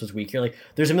something else was weak. You're like,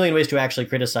 there's a million ways to actually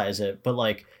criticize it, but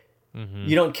like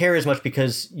you don't care as much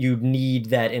because you need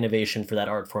that innovation for that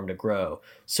art form to grow.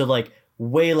 So like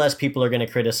way less people are going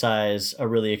to criticize a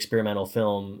really experimental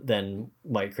film than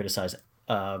might criticize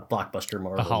a blockbuster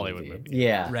Marvel Hollywood movie.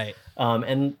 Yeah. Right.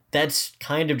 And that's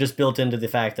kind of just built into the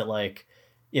fact that like,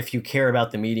 if you care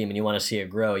about the medium and you want to see it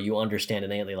grow, you understand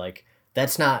innately like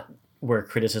that's not where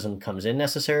criticism comes in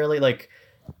necessarily. Like,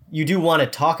 you do want to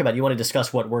talk about, you want to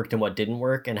discuss what worked and what didn't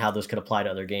work and how those could apply to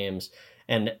other games.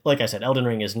 And like I said, Elden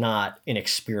Ring is not an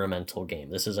experimental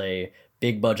game. This is a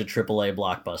big budget AAA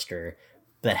blockbuster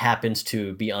that happens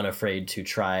to be unafraid to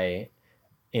try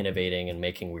innovating and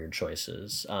making weird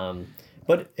choices.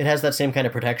 But it has that same kind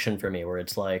of protection for me where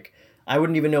it's like, I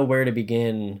wouldn't even know where to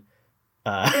begin.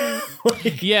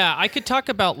 Yeah, I could talk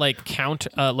about like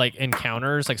like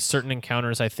encounters, like certain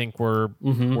encounters I think were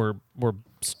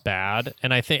bad,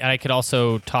 and I think I could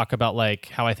also talk about like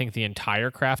how I think the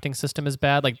entire crafting system is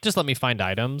bad. Like, just let me find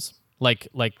items. Like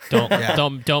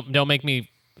don't don't make me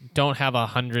don't have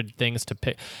 100 things to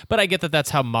pick. But I get that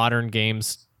that's how modern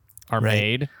games are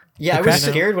made. Yeah, I was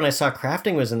scared when I saw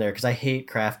crafting was in there because I hate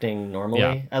crafting normally.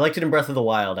 Yeah. I liked it in Breath of the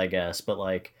Wild, I guess, but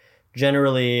like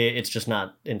generally it's just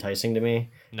not enticing to me.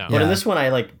 No. But in this one, I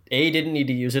like A, didn't need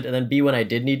to use it, and then B, when I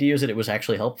did need to use it, it was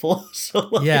actually helpful. So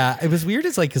like, yeah, it was weird.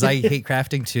 It's like, because I hate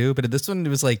crafting too, but in this one, it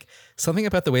was like something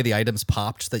about the way the items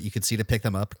popped that you could see to pick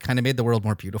them up kind of made the world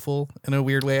more beautiful in a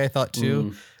weird way, I thought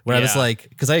too. Where I was like,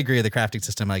 because I agree with the crafting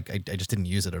system, like I just didn't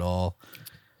use it at all.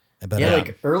 But, yeah,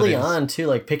 like early on too,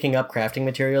 like picking up crafting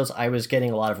materials, I was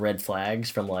getting a lot of red flags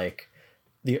from like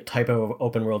the type of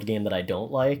open world game that I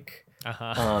don't like.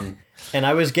 And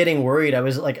I was getting worried. I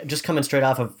was like just coming straight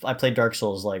off of, I played Dark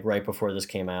Souls like right before this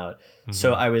came out.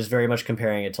 So I was very much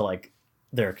comparing it to like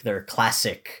their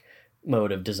classic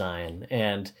mode of design,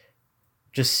 and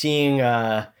just seeing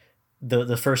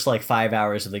the first like 5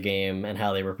 hours of the game and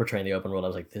how they were portraying the open world, I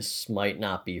was like, this might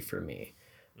not be for me.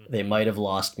 They might have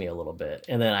lost me a little bit.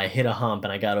 And then I hit a hump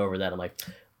and I got over that. I'm like,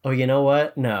 oh, you know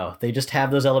what? No, they just have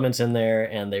those elements in there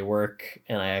and they work,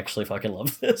 and I actually fucking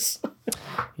love this.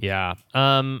 Yeah.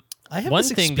 I have one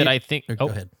this thing that I think. Go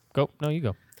ahead. Go. No, you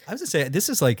go. I was gonna say, this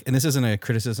is like, and this isn't a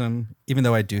criticism, even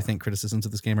though I do think criticisms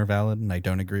of this game are valid, and I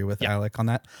don't agree with Alec on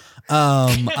that.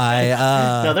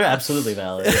 No, they're absolutely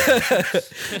valid.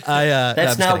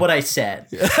 That's not what I said.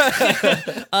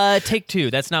 Take two.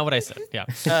 That's not what I said. Yeah.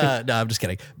 No, I'm just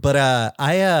kidding. But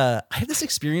I have this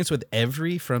experience with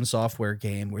every From Software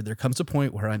game where there comes a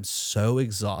point where I'm so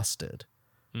exhausted.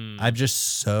 I'm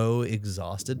just so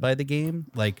exhausted by the game.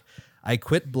 Like, I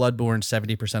quit Bloodborne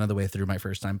 70% of the way through my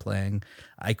first time playing.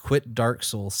 I quit Dark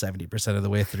Souls 70% of the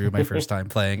way through my first time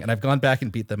playing. And I've gone back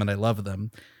and beat them, and I love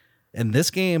them. And this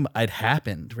game, it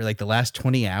happened for like the last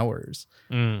 20 hours.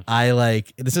 I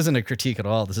like, this isn't a critique at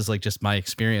all. This is like just my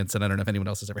experience. And I don't know if anyone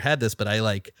else has ever had this, but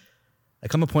I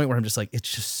come a point where I'm just like,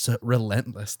 it's just so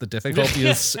relentless. The difficulty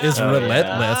is relentless.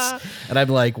 Yeah. And I'm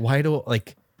like, why do,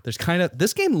 like, there's kind of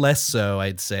this game less so,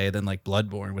 I'd say, than like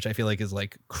Bloodborne, which I feel like is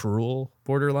like cruel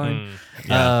borderline.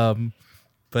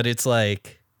 But it's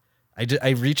like I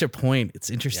reach a point. It's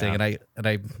interesting, and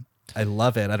I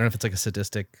love it. I don't know if it's like a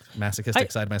sadistic,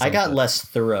 masochistic side of myself. I got less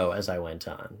thorough as I went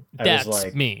on. That's was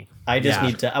like, me. I just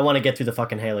need to. I want to get through the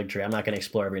fucking Halig tree. I'm not going to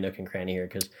explore every nook and cranny here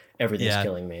because everything's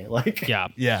killing me. Like, yeah.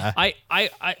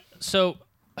 So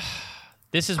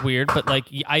this is weird, but like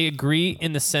I agree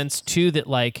in the sense too that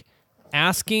like,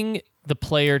 asking the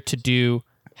player to do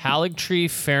Haligtree,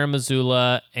 Farum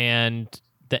Azula, and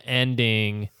the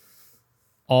ending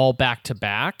all back to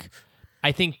back,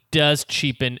 I think does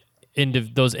cheapen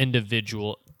those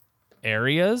individual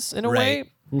areas in a way.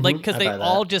 Like, because they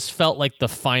all just felt like the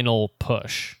final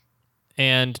push.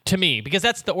 And to me, because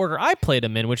that's the order I played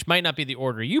them in, which might not be the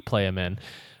order you play them in,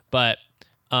 but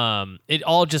it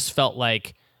all just felt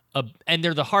like and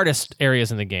they're the hardest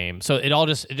areas in the game, so it all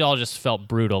just felt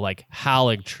brutal. Like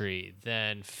Haligtree,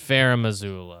 then Farum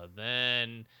Azula,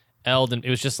 then Elden. It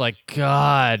was just like,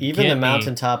 God. Even the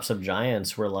mountaintops of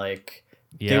giants were like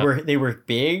they were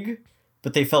big,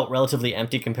 but they felt relatively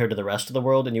empty compared to the rest of the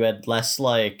world, and you had less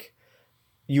like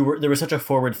there was such a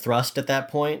forward thrust at that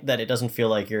point that it doesn't feel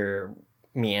like you're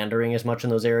meandering as much in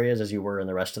those areas as you were in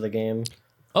the rest of the game.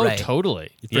 Oh, Right. totally.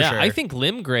 For Yeah, sure. I think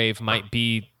Limgrave might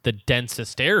be the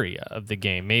densest area of the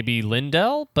game. Maybe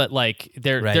Lindell, but like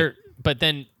they're but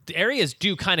then the areas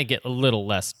do kind of get a little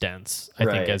less dense, I think,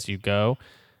 Right. as you go.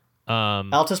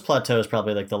 Altus Plateau is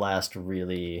probably like the last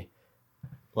really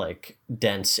like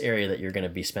dense area that you're going to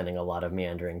be spending a lot of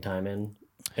meandering time in.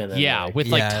 And then, Yeah, like, with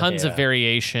like Yeah. tons of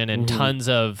variation and tons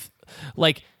of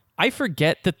like I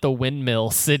forget that the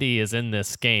Windmill City is in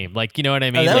this game. Like, you know what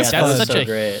I mean? that Like was that's fun. such So a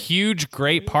great. huge,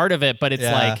 great part of it, but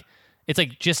Yeah. it's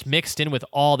like just mixed in with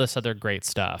all this other great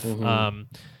stuff. One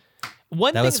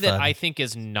That thing was that fun. I think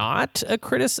is not a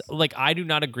like I do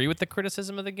not agree with the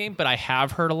criticism of the game, but I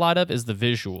have heard a lot of is the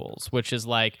visuals, which is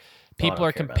like people don't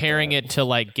are care about comparing that. it to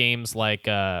like games like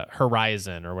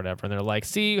Horizon or whatever, and they're like,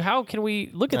 "See, how can we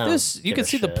look I at don't this? You give can a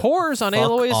see the shit. pores on Fuck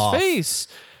Aloy's off. face."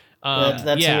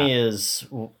 that yeah. to me is,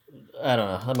 I don't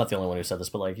know. I'm not the only one who said this,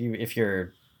 but like if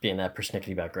you're being that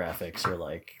persnickety about graphics, you're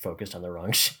like focused on the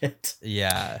wrong shit.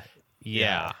 Yeah.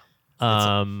 Yeah.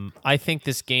 I think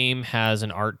this game has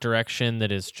an art direction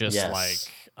that is just Yes.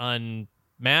 like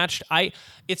unmatched.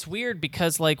 It's weird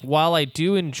because like while I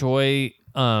do enjoy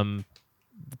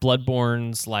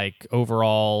Bloodborne's like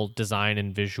overall design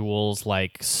and visuals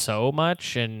like so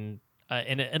much, and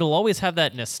it'll always have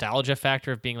that nostalgia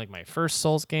factor of being like my first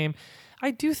Souls game. I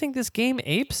do think this game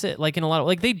apes it like in a lot of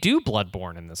like they do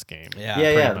Bloodborne in this game. Yeah.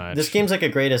 yeah. much. This game's like a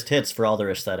greatest hits for all their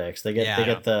aesthetics. They get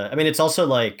Yeah. the. I mean, it's also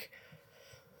like.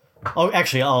 Oh,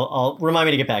 actually, I'll remind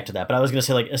me to get back to that. But I was gonna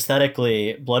say like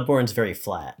aesthetically, Bloodborne's very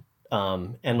flat.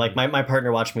 And like my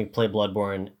partner watched me play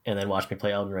Bloodborne and then watched me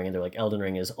play Elden Ring, and they're like, Elden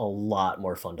Ring is a lot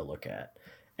more fun to look at.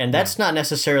 And that's not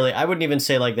necessarily. I wouldn't even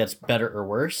say like that's better or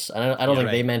worse. I don't think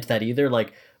right. they meant that either.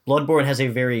 Like Bloodborne has a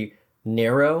very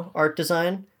narrow art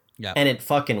design. Yeah. And it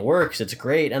fucking works. It's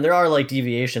great. And there are like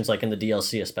deviations, like in the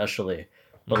DLC especially.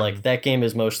 But like that game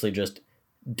is mostly just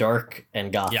dark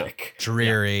and gothic,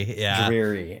 Dreary. Yeah.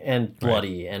 dreary and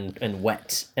bloody and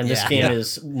wet. And this Yeah. game Yeah.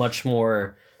 is much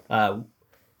more. And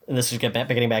this is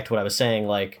getting back to what I was saying.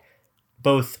 Like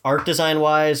both art design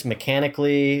wise,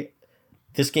 mechanically,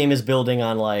 this game is building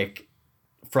on like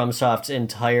FromSoft's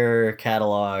entire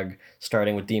catalog,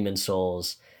 starting with Demon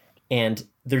Souls, and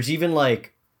there's even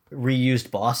like reused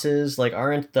bosses. Like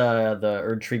aren't the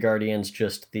Erdtree Guardians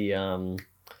just the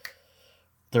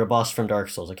they're a boss from Dark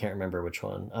Souls. I can't remember which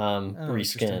one.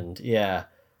 Reskinned. Yeah.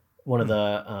 One of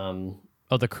the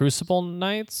Oh, the Crucible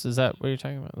Knights? Is that what you're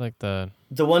talking about? Like the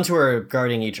ones who are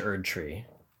guarding each Erdtree.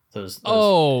 Those the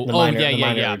minor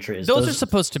minor Erdtrees. Those are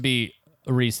supposed to be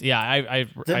yeah,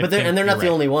 But they're not the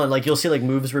only one. Like you'll see like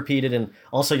moves repeated, and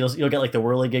also you'll get like the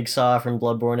whirligig saw from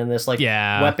Bloodborne in this, like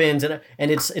Yeah. weapons, and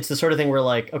it's the sort of thing where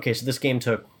like, okay, so this game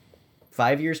took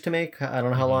 5 years to make. I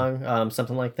don't know how long,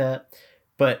 something like that.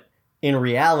 But in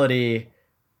reality,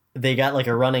 they got like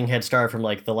a running head start from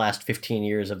like the last 15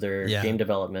 years of their Yeah. game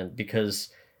development, because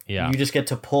Yeah. you just get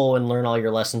to pull and learn all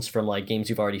your lessons from like games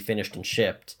you've already finished and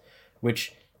shipped,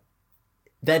 which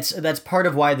that's part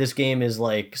of why this game is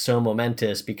like so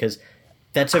momentous, because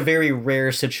that's a very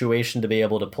rare situation to be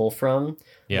able to pull from.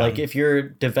 Yeah. Like if you're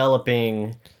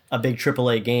developing a big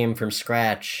AAA game from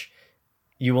scratch,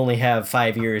 you only have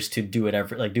 5 years to do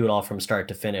it all from start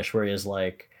to finish. Whereas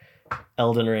like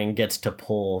Elden Ring gets to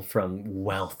pull from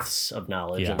wealths of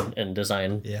knowledge Yeah. and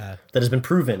design Yeah. that has been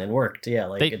proven and worked. Yeah,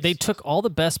 like they took all the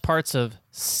best parts of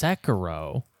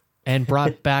Sekiro and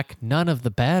brought back none of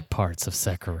the bad parts of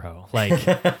Sekiro. Like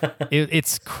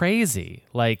it's crazy.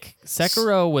 Like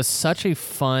Sekiro was such a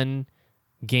fun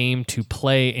game to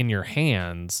play in your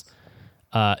hands.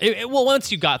 Well,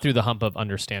 once you got through the hump of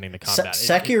understanding the combat.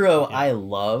 Sekiro, I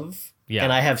love. Yeah.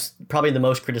 And I have probably the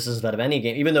most criticisms out of any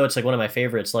game, even though it's like one of my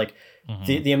favorites. Like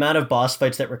the amount of boss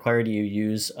fights that required you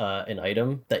use an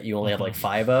item that you only have like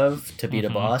 5 of to beat a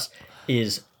boss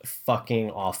is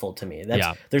fucking awful to me.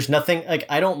 There's nothing like,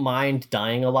 I don't mind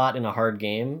dying a lot in a hard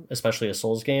game, especially a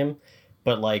Souls game.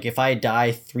 But like if I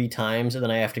die 3 times and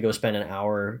then I have to go spend an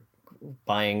hour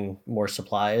buying more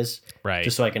supplies Right.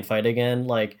 just so I can fight again,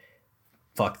 like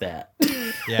fuck that.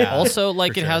 Yeah. Also,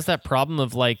 like, for it sure. has that problem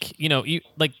of, like,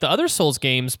 like the other Souls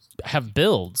games have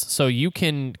builds, so you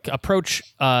can approach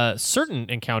certain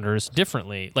encounters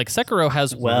differently. Like Sekiro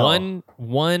has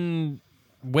one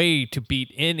way to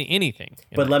beat anything.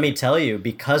 But let me tell you,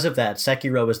 because of that,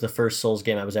 Sekiro was the first Souls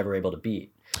game I was ever able to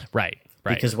beat. Right.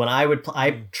 Because when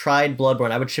I tried Bloodborne,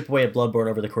 I would chip away at Bloodborne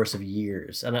over the course of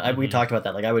years. And we talked about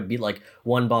that. Like, I would beat, like,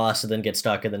 one boss and then get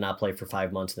stuck and then not play for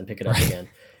 5 months and then pick it up again.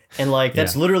 And, like,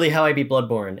 that's literally how I beat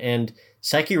Bloodborne. And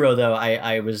Sekiro, though,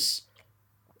 I was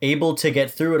able to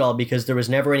get through it all because there was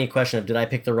never any question of, did I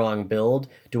pick the wrong build?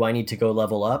 Do I need to go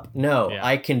level up? No,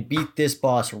 I can beat this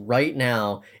boss right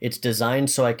now. It's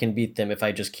designed so I can beat them if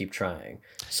I just keep trying.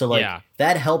 So, like,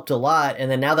 that helped a lot.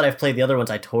 And then now that I've played the other ones,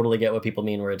 I totally get what people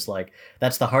mean where it's like,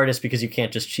 that's the hardest because you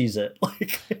can't just cheese it.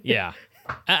 Like, yeah.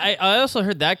 I also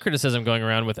heard that criticism going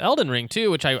around with Elden Ring, too,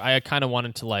 which I kind of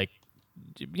wanted to, like,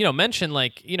 mention,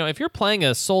 like, if you're playing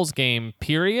a Souls game,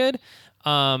 period,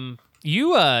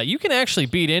 you can actually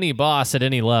beat any boss at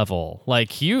any level.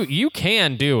 Like, you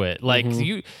can do it. Like,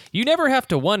 you never have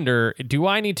to wonder, do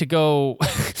I need to go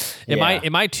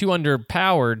am I too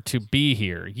underpowered to be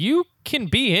here? You can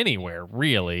be anywhere,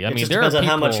 really. I mean, just there depends are on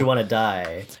how much people- you want to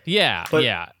die. Yeah, But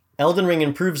yeah. Elden Ring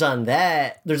improves on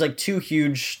that. There's like two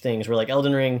huge things where, like,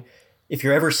 Elden Ring, if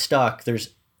you're ever stuck,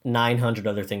 there's 900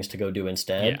 other things to go do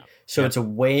instead. Yeah. So it's a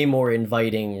way more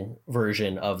inviting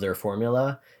version of their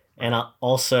formula. And I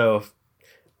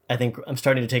think I'm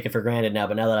starting to take it for granted now,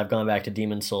 but now that I've gone back to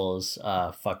Demon Souls,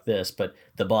 fuck this, but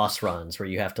the boss runs where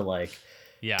you have to, like,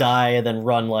 die and then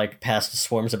run, like, past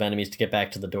swarms of enemies to get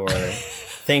back to the door.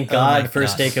 Thank God for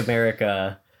Stake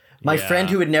America. My friend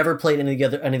who had never played any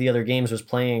of the other games was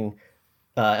playing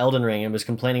Elden Ring and was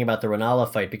complaining about the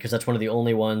Renala fight because that's one of the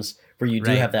only ones where you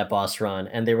do have that boss run.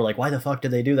 And they were like, why the fuck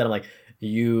did they do that? I'm like,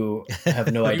 you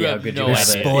have no idea how good you have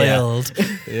it. Spoiled.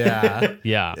 Yeah.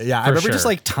 Yeah. I remember just,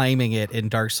 like, timing it in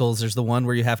Dark Souls. There's the one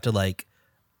where you have to, like,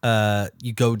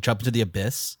 you go jump into the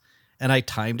abyss. And I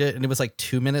timed it, and it was like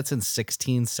 2 minutes and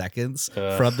 16 seconds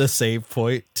from the save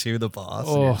point to the boss.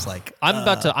 And you're just like,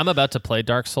 I'm about to play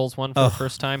Dark Souls 1 for the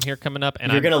first time here coming up,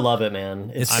 and you're gonna love it,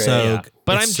 man. It's great. so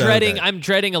but it's I'm so dreading good. I'm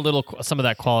dreading a little some of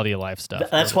that quality of life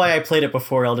stuff. That's why I played it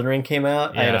before Elden Ring came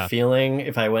out. I had Yeah. a feeling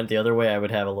if I went the other way, I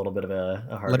would have a little bit of a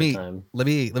harder time. Let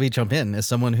me jump in as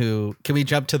someone who can we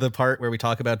jump to the part where we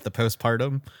talk about the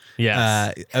postpartum?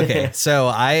 Yes. Okay. So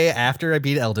after I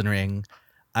beat Elden Ring,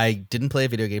 I didn't play a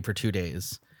video game for 2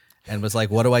 days. And was like,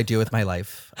 what do I do with my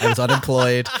life? I was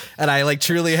unemployed and I, like,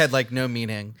 truly had, like, no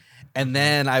meaning. And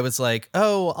then I was like,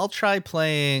 oh, I'll try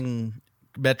playing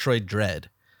Metroid Dread.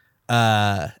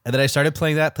 And then I started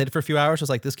playing that, played it for a few hours. Was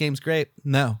like, this game's great.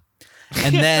 No.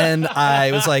 And then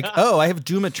I was like, oh, I have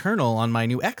Doom Eternal on my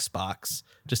new Xbox,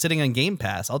 just sitting on Game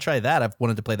Pass. I'll try that. I've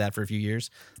wanted to play that for a few years.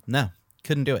 No,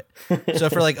 couldn't do it. So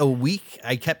for like a week,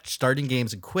 I kept starting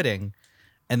games and quitting.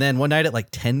 And then one night at like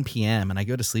 10 p.m. and I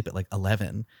go to sleep at like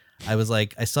 11. I was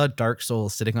like, I saw Dark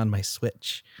Souls sitting on my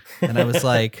Switch, and I was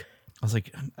like,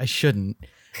 I shouldn't.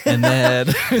 And then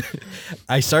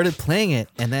I started playing it,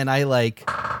 and then I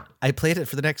played it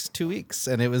for the next 2 weeks,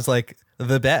 and it was like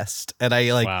the best. And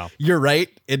Wow. You're right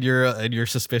in your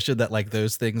suspicion that, like,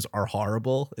 those things are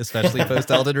horrible, especially post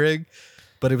Elden Ring.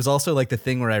 But it was also like the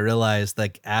thing where I realized,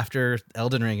 like, after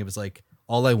Elden Ring, it was like,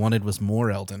 all I wanted was more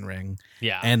Elden Ring.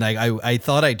 Yeah. And I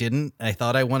thought I didn't. I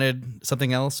thought I wanted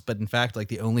something else. But in fact, like,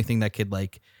 the only thing that could,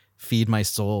 like, feed my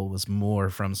soul was more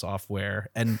From Software.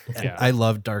 And I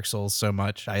love Dark Souls so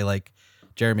much.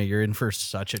 Jeremy, you're in for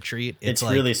such a treat. It's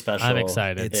like, really special. I'm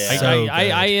excited. It's so I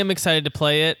good. am excited to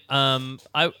play it.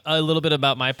 A little bit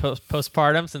about my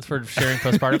postpartum, since we're sharing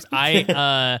postpartums.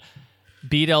 I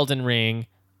beat Elden Ring.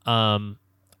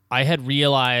 I had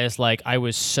realized, like, I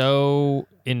was so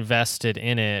invested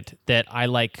in it that I,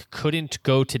 like, couldn't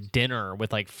go to dinner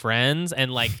with, like, friends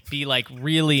and, like, be, like,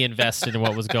 really invested in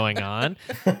what was going on.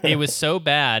 It was so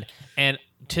bad. And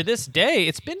to this day,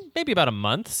 it's been maybe about a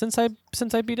month since I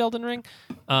beat Elden Ring.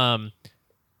 To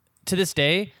this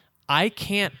day, I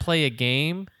can't play a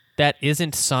game that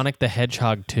isn't Sonic the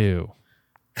Hedgehog 2.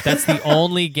 That's the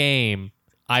only game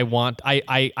I want.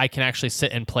 I can actually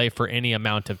sit and play for any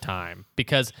amount of time,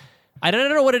 because I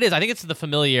don't know what it is. I think it's the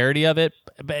familiarity of it,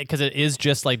 because it is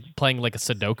just like playing like a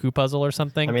Sudoku puzzle or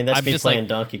something. I mean, that's I'm me just playing like,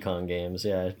 Donkey Kong games.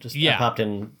 I Yeah. popped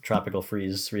in Tropical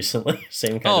Freeze recently.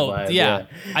 Same kind of vibe. yeah.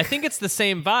 I think it's the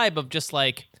same vibe of just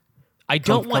like, I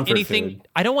don't want Comfort anything. food.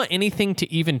 I don't want anything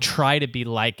to even try to be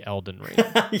like Elden Ring.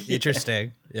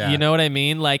 Interesting. Yeah. You know what I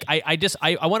mean? Like, I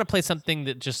want to play something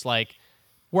that just, like,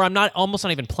 where I'm almost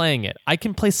not even playing it. I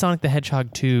can play Sonic the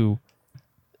Hedgehog 2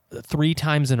 3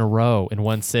 times in a row in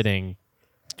one sitting,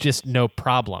 just no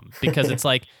problem because it's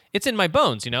like it's in my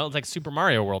bones, you know. It's like Super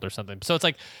Mario World or something. So it's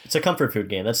like it's a comfort food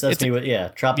game. That's me.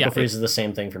 Tropical Freeze is the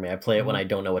same thing for me. I play it when I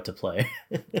don't know what to play.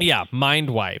 yeah,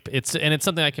 mind wipe. It's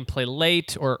something I can play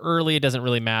late or early. It doesn't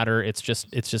really matter. It's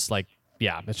just like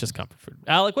it's just comfort food.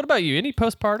 Alec, what about you? Any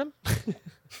postpartum?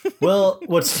 Well,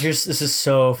 this is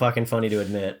so fucking funny to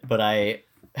admit, but I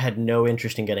had no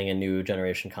interest in getting a new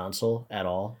generation console at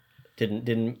all.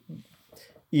 Didn't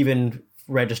even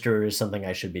register as something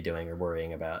I should be doing or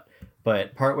worrying about.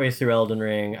 But partway through Elden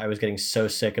Ring, I was getting so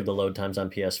sick of the load times on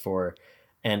PS4,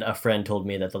 and a friend told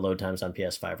me that the load times on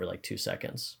PS5 were like 2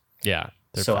 seconds. Yeah.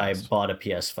 So fast. I bought a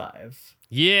PS5.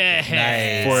 Yeah.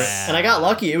 Nice. And I got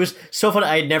lucky. It was so fun.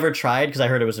 I had never tried because I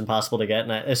heard it was impossible to get.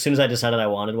 And as soon as I decided I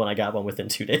wanted one, I got one within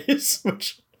 2 days.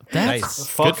 Which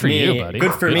that's good for you, buddy.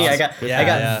 Good for me. I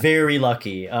got very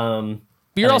lucky.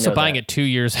 But you're also buying it 2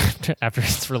 years after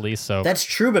its release, so that's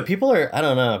true. But people are, I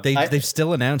don't know. They've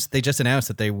still announced. They just announced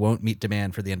that they won't meet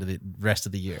demand for the end of the rest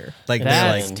of the year. Like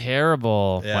that's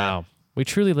terrible. Yeah. Wow, we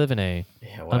truly live in a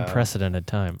unprecedented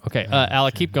time. Okay,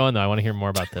 Alec, keep going though. I want to hear more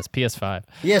about this PS5.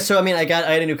 Yeah, so I mean, I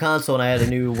had a new console and I had a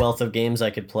new wealth of games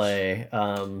I could play.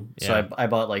 So I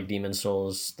bought like Demon's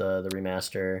Souls, the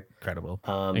remaster. Incredible.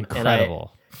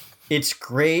 Incredible. It's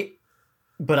great.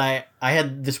 But I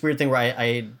had this weird thing where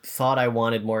I thought I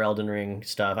wanted more Elden Ring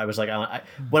stuff. I was like,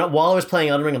 while I was playing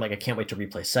Elden Ring, I'm like, I can't wait to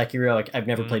replay Sekiro. I've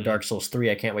never played Dark Souls 3.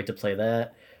 I can't wait to play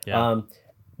that. Yeah.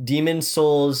 Demon's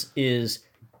Souls is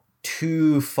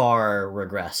too far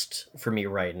regressed for me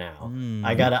right now.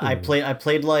 I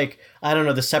played like, I don't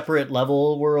know, the separate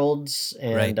level worlds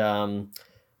and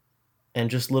and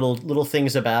just little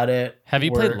things about it. Have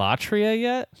you played Latria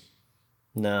yet?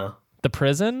 No. The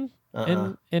prison?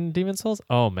 In Demon's Souls?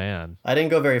 Oh man, I didn't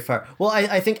go very far. Well,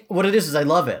 I think what it is I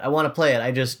love it. I want to play it.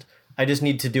 I just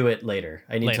need to do it later.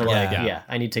 I need to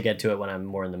I need to get to it when I'm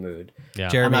more in the mood. Yeah,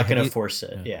 Jeremy, I'm not going to force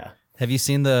it. Yeah. Have you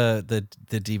seen the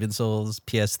Demon's Souls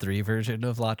PS3 version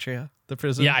of Latria, the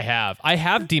prison? Yeah, I have. I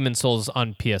have Demon's Souls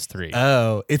on PS3.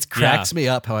 Oh, it cracks me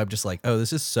up how I'm just like, oh,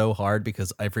 this is so hard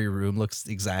because every room looks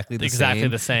exactly the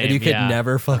same. And you could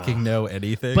never fucking know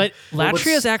anything. But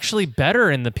Latria is actually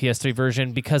better in the PS3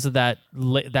 version because of that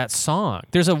song.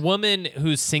 There's a woman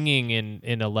who's singing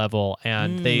in a level,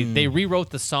 and they rewrote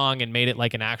the song and made it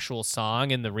like an actual song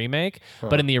in the remake.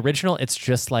 But in the original, it's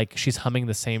just like she's humming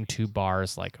the same 2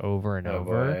 bars like over and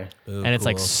over. Oh, and it's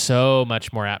like so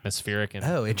much more atmospheric and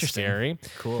interesting. scary.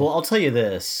 Cool. Well, I'll tell you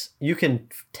this. You can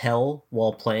tell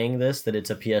while playing this that it's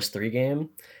a PS3 game.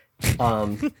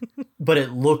 But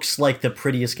it looks like the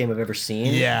prettiest game I've ever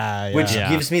seen. Yeah. Which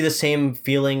gives me the same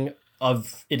feeling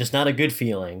of, it is not a good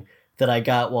feeling, that I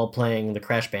got while playing the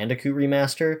Crash Bandicoot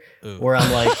remaster. Ooh. Where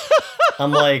I'm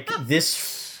like,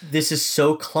 this is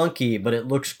so clunky, but it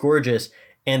looks gorgeous,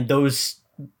 and those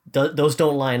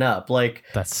don't line up. Like,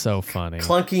 that's so funny.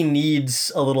 Clunky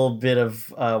needs a little bit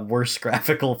of worse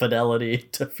graphical fidelity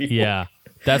to feel. Yeah,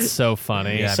 that's so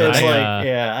funny. Yeah, so it's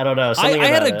I don't know.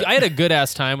 I had a good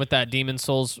ass time with that Demon's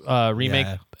Souls remake.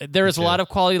 Yeah, there is a lot of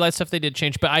quality light stuff they did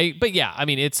change, but yeah, I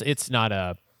mean it's not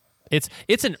a.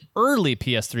 It's an early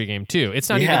PS3 game too. It's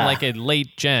not even like a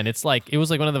late gen. It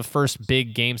was like one of the first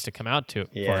big games to come out to.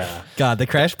 Yeah. God, the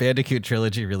Crash Bandicoot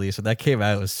trilogy release when that came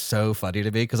out was so funny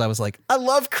to me because I was like, I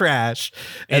love Crash,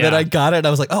 and then I got it and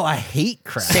I was like, oh, I hate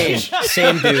Crash.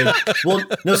 Same, dude. Well,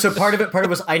 no. So part of it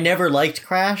was I never liked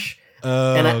Crash,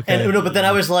 but then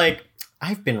I was like,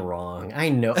 I've been wrong. I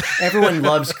know everyone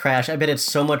loves Crash. I bet it's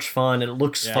so much fun. It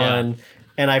looks fun,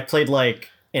 and I played like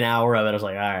an hour of it. I was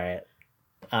like, all right.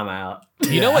 I'm out.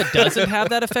 You know what doesn't have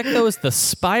that effect though is the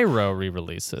Spyro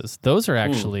re-releases. Those are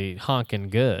actually honking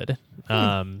good.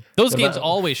 Those games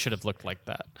always should have looked like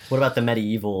that. What about the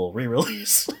Medieval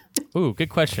re-release? Ooh, good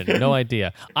question. No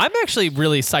idea. I'm actually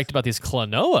really psyched about these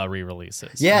Klonoa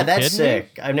re-releases. Yeah, that's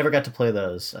sick. I've never got to play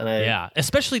those. And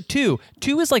especially 2.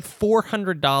 2 is like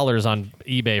 $400 on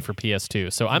eBay for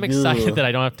PS2. So I'm excited that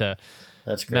I don't have to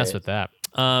mess with that.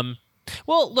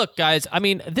 Well, look, guys, I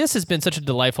mean, this has been such a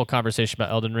delightful conversation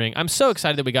about Elden Ring. I'm so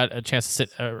excited that we got a chance to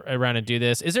sit around and do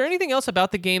this. Is there anything else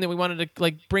about the game that we wanted to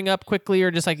like bring up quickly or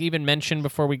just like even mention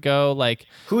before we go? Like,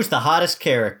 who's the hottest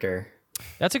character?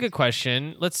 That's a good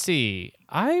question. Let's see.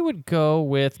 I would go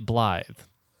with Blythe,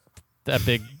 that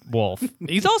big wolf.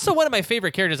 He's also one of my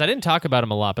favorite characters. I didn't talk about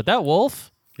him a lot, but that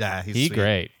wolf, he's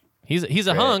great. He's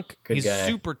a hunk. He's guy.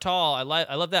 Super tall. I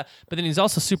love that. But then he's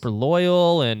also super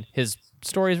loyal, and his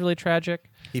story is really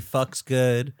tragic. He fucks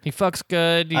good.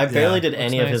 I barely did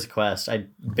any of his quests. I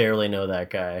barely know that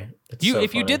guy.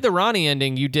 If you did the Ronnie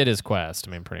ending, you did his quest.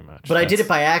 I mean, pretty much. But I did it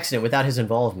by accident without his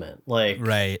involvement. Like,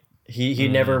 right. He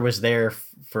never was there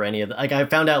for any of the, like I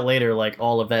found out later like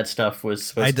all of that stuff was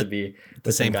supposed to be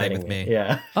the same thing with me.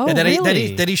 Yeah. Oh, and then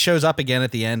really? he shows up again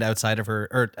at the end outside of her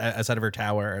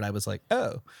tower, and I was like,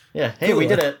 oh yeah, hey, we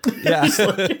did it. Yeah.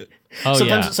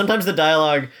 Sometimes the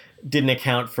dialogue didn't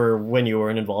account for when you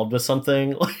weren't involved with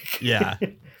something. Like yeah.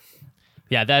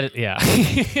 Yeah, that's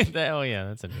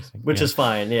interesting. Which Yeah. is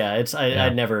fine. Yeah, it's Yeah. I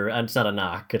never. It's not a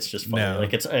knock. It's just funny. No.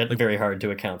 Like it's very hard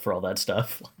to account for all that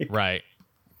stuff. Like, Right.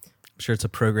 I'm sure it's a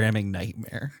programming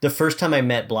nightmare. the first time I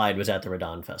met Blythe was at the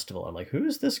Radon Festival. I'm like, who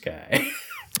is this guy?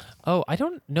 Oh, I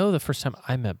don't know the first time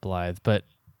I met Blythe, but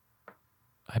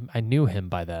I knew him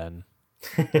by then.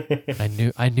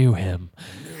 I knew him.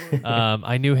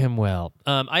 I knew him well.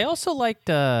 I also liked.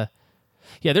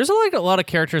 There's a lot of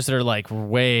characters that are like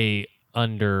way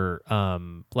under.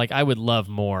 Like I would love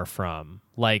more from.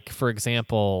 Like for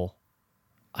example,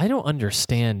 I don't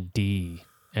understand D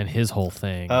and his whole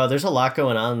thing. Oh, there's a lot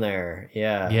going on there.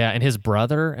 Yeah. Yeah, and his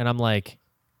brother, and I'm like,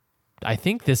 I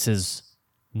think this is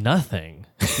nothing.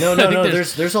 No. I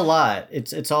think There's a lot.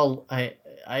 It's all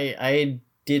I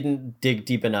didn't dig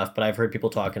deep enough, but I've heard people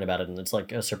talking about it, and it's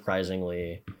like a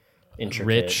surprisingly intricate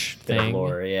Rich bit of thing.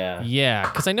 lore. Yeah. Yeah,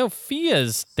 because I know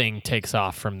Fia's thing takes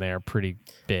off from there pretty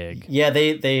big. Yeah,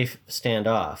 they stand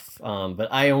off. But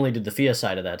I only did the Fia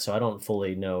side of that, so I don't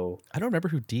fully know. I don't remember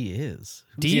who D is.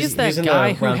 D He's- is that he's in the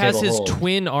guy who Round has Table his Hold.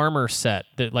 twin armor set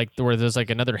that like where there's like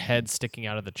another head sticking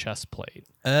out of the chest plate.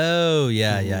 Oh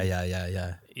yeah.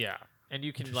 Yeah, and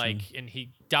you can like, and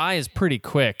he dies pretty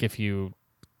quick if you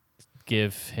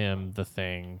give him the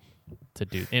thing to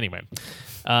do. Anyway,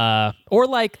 or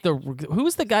like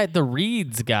who's the guy, the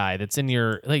Reeds guy that's in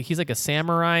your like he's like a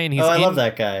samurai and he's I love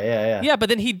that guy. Yeah. Yeah, but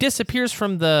then he disappears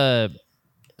from the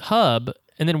hub,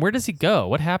 and then where does he go?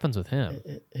 What happens with him?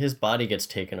 His body gets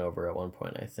taken over at one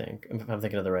point, I think. If I'm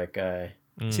thinking of the right guy.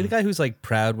 See the guy who's like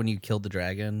proud when you killed the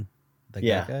dragon?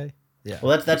 Yeah. That guy? Yeah.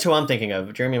 Well, that's who I'm thinking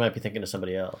of. Jeremy might be thinking of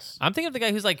somebody else. I'm thinking of the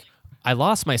guy who's like, I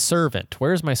lost my servant.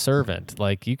 Where's my servant?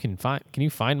 Like, can you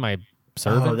find my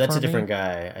servant? Oh, that's for a different me?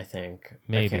 guy, I think.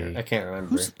 Maybe. I can't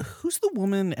remember. Who's the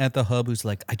woman at the hub who's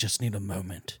like, I just need a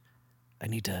moment. I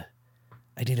need to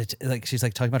like she's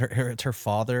like talking about it's her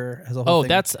father as a whole Oh, thing.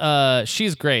 that's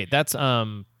she's great. That's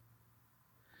I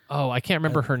can't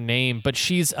remember her name, but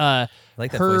she's I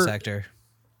like that voice actor.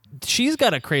 she's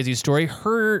got a crazy story.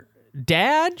 Her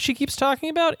dad, she keeps talking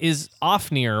about, is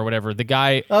Ofnir or whatever, the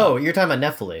guy Oh, you're talking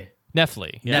about Nephili.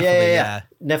 Nephili. Yeah.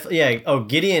 Yeah. Oh,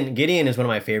 Gideon is one of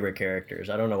my favorite characters.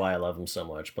 I don't know why I love him so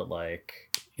much, but like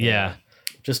Yeah.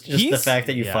 just the He's- fact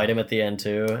that you yeah. fight him at the end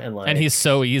too, and like And he's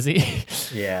so easy.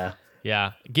 yeah.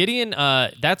 Yeah. Gideon,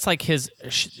 that's like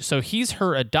so he's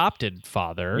her adopted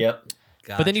father. Yep.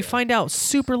 But then you find out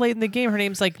super late in the game her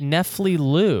name's like Nephili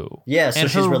Lu. Yeah, so And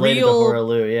she's her related to real-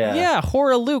 Horalu, yeah. Yeah,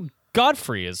 Horalu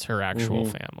Godfrey is her actual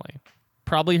family.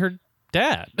 Probably her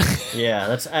dad. Yeah,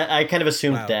 that's I kind of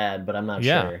assumed Wow. dad, but I'm not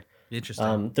Yeah. sure.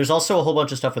 Interesting. There's also a whole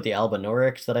bunch of stuff with the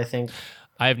Albinorics that I think.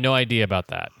 I have no idea about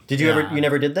that. Did you ever? You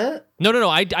never did that? No.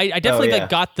 I definitely yeah. like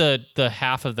got the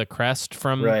half of the crest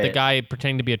from the Right. guy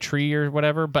pretending to be a tree or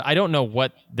whatever, but I don't know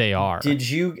what they are. Did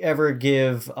you ever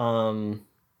give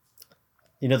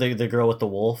the girl with the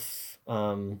wolf?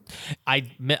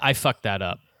 I fucked that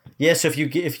up. Yeah, so if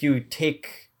you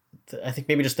take, I think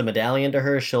maybe just the medallion to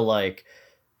her,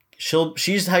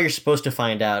 she's how you're supposed to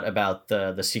find out about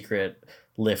the secret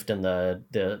lift and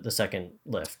the second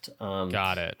lift.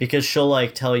 Got it. Because she'll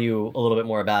like tell you a little bit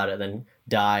more about it, then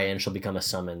die, and she'll become a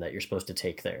summon that you're supposed to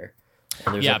take there.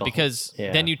 And there's Yeah, like a- because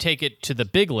yeah. then you take it to the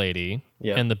big lady,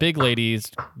 Yeah. and the big lady's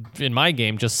in my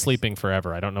game just sleeping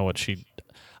forever. I didn't know what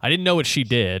she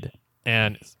did,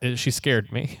 and she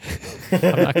scared me.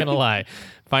 I'm not gonna lie,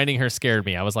 finding her scared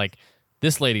me. I was like,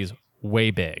 this lady's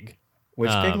way big. Which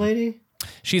big lady?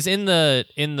 She's in the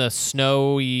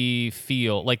snowy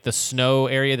field, like the snow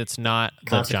area that's not the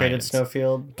Consecrated giants.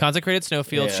 snowfield. Consecrated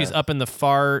snowfield. Yeah. She's up in the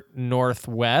far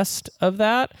northwest of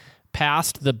that,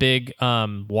 past the big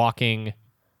walking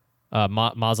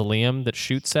mausoleum that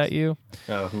shoots at you.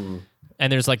 Oh,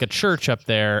 And there's like a church up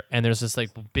there, and there's this like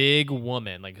big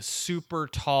woman, like a super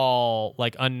tall,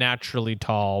 like unnaturally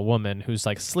tall woman who's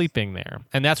like sleeping there.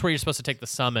 And that's where you're supposed to take the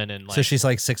summon and like. So she's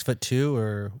like 6'2",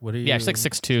 or what are you? yeah, she's like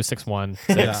 6'2",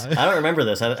 6'1". I don't remember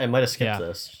this. I might have skipped Yeah.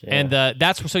 this. Yeah. And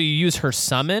that's so you use her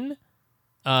summon,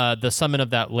 the summon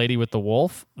of that lady with the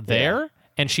wolf there,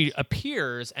 and she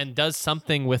appears and does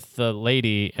something with the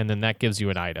lady, and then that gives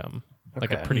you an item, like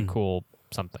a Okay. pretty cool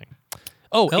something.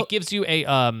 Oh, it gives you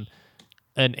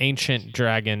an ancient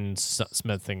dragon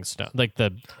smithing stone, like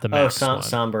the max one.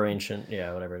 somber ancient,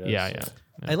 yeah, whatever it is. Yeah.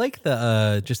 I like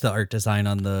the just the art design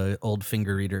on the old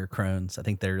finger reader crones. I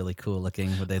think they're really cool looking.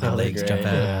 Where their legs jump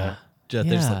out. Yeah. They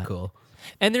just look cool.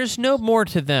 And there's no more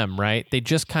to them, right? They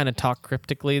just kind of talk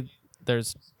cryptically.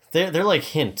 They're like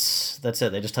hints. That's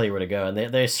it. They just tell you where to go, and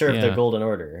they serve the golden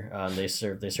order. They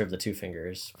serve the two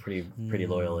fingers pretty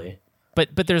loyally.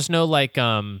 But there's no like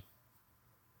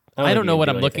I don't know what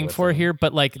I'm looking for here,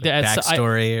 but like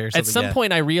backstory or something. At some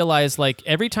point, I realized like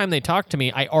every time they talked to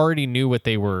me, I already knew what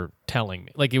they were telling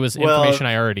me. Like it was information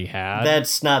I already had.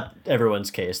 That's not everyone's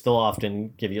case. They'll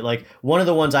often give you like one of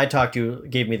the ones I talked to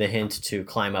gave me the hint to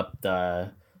climb up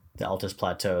the Altus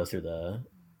Plateau through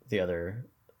the other,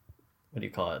 what do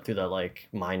you call it? Through the like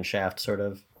mine shaft sort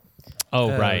of.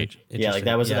 Oh right. Yeah, like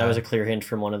that was a clear hint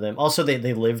from one of them. Also,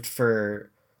 they lived for.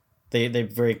 They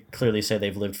very clearly say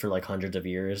they've lived for like hundreds of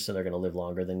years and they're going to live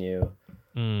longer than you.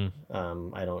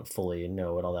 I don't fully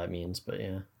know what all that means, but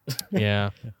yeah.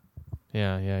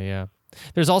 Yeah.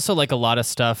 There's also like a lot of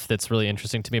stuff that's really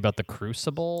interesting to me about the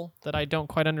Crucible that I don't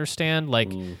quite understand. Like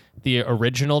the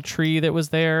original tree that was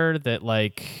there that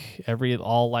like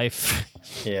all life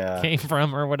came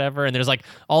from or whatever. And there's like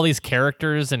all these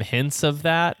characters and hints of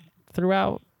that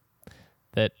throughout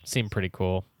that seem pretty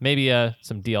cool. Maybe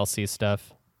some DLC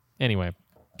stuff. Anyway,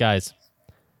 guys,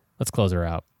 let's close her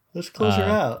out. Let's close her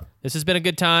out. This has been a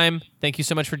good time. Thank you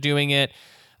so much for doing it.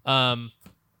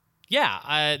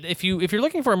 If you're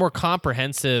looking for a more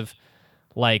comprehensive,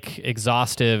 like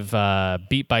exhaustive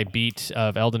beat by beat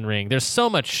of Elden Ring, there's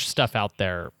so much stuff out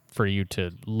there for you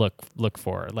to look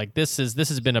for. Like this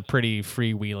has been a pretty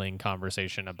freewheeling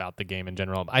conversation about the game in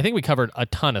general. I think we covered a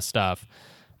ton of stuff,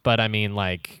 but I mean,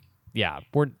 like, yeah,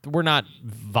 we're not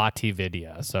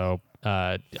VaatiVidya, so.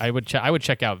 I would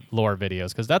check out lore videos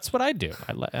because that's what I do.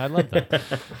 I love them.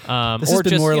 This has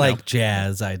been more like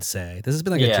jazz, I'd say. This has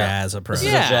been like a jazz approach. This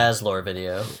is a jazz lore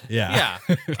video. Yeah.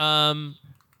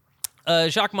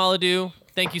 Jacques Maladou,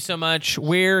 thank you so much.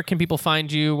 Where can people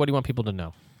find you? What do you want people to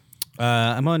know?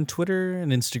 I'm on Twitter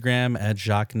and Instagram at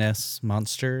Jacques Ness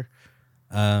Monster.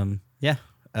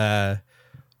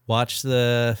 Watch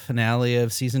the finale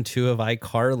of season 2 of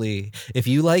iCarly. If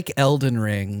you like Elden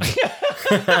Ring,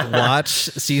 watch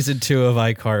season 2 of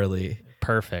iCarly.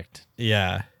 Perfect.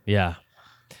 Yeah.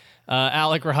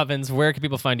 Alec Robbins, where can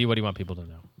people find you? What do you want people to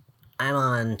know? I'm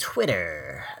on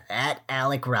Twitter at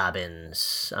Alec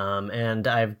Robbins. And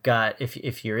I've got,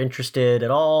 if you're interested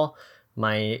at all,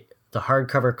 the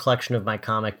hardcover collection of my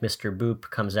comic, Mr. Boop,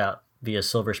 comes out via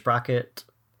Silver Sprocket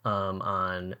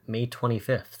on May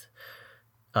 25th.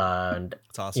 And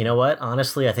that's awesome. You know what?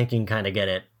 Honestly, I think you can kind of get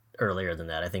it earlier than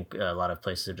that. I think a lot of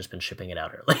places have just been shipping it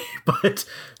out early, but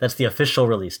that's the official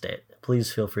release date.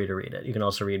 Please feel free to read it. You can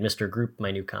also read Mr. Group,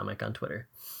 my new comic, on Twitter.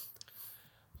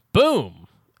 Boom.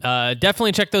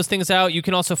 Definitely check those things out. You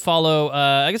can also follow,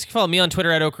 I guess you can follow me on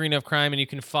Twitter at Ocarina of Crime, and you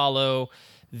can follow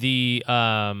the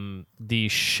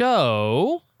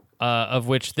show, of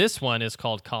which this one is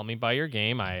called Call Me By Your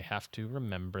Game. I have to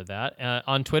remember that.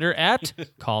 On Twitter at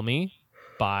Call Me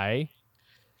By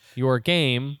Your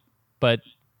Game, but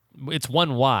it's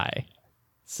one Y.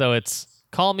 So it's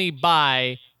Call Me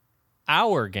By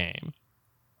Our Game.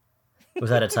 Was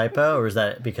that a typo, or was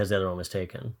that because the other one was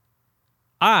taken?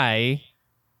 I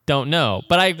don't know,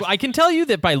 but I can tell you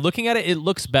that by looking at it, it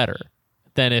looks better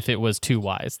than if it was two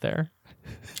Ys there.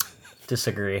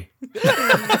 Disagree.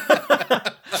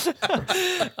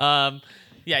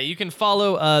 Yeah, you can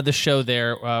follow the show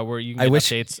there where you can get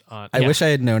updates on... I wish I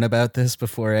had known about this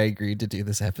before I agreed to do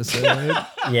this episode.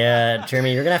 Yeah,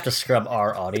 Jeremy, you're going to have to scrub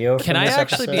our audio from Can I this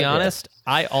actually episode? be honest?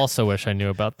 Yeah. I also wish I knew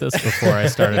about this before I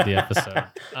started the episode.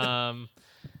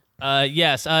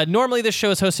 Yes, normally this show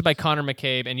is hosted by Connor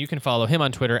McCabe, and you can follow him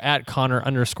on Twitter at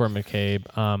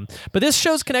Connor_McCabe. But this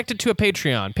show's connected to a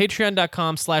Patreon,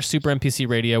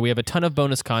 patreon.com/SuperNPCRadio. We have a ton of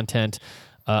bonus content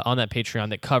on that Patreon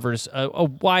that covers a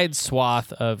wide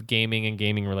swath of gaming and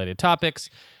gaming-related topics,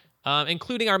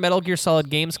 including our Metal Gear Solid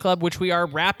Games Club, which we are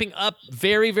wrapping up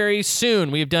very, very soon.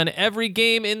 We've done every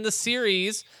game in the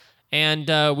series, and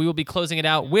we will be closing it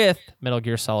out with Metal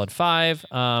Gear Solid 5,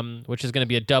 which is going to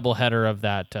be a double-header of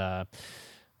that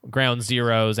Ground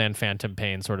Zeroes and Phantom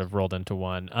Pain sort of rolled into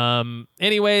one.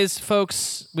 Anyways,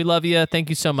 folks, we love you. Thank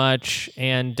you so much.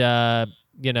 And,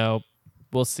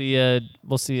 we'll see you.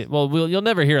 Well, you'll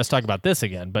never hear us talk about this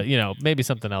again, but, maybe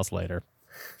something else later.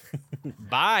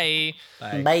 Bye.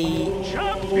 Bye.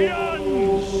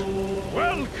 Champions,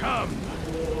 welcome.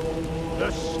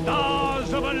 The stars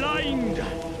have aligned.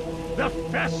 The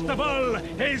festival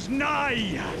is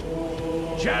nigh.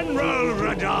 General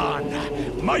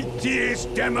Radahn,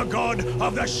 mightiest demigod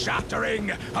of the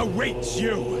Shattering, awaits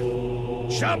you.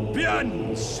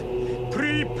 Champions,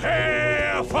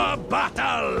 Prepare for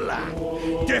battle!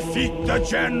 Defeat the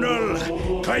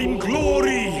general, claim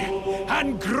glory,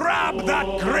 and grab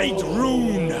that great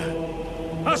rune!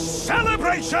 A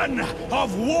celebration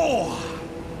of war!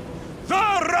 The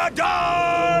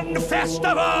Radahn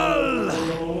Festival!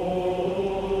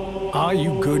 Are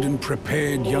you good and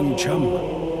prepared, young chum?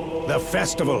 The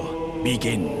festival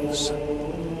begins.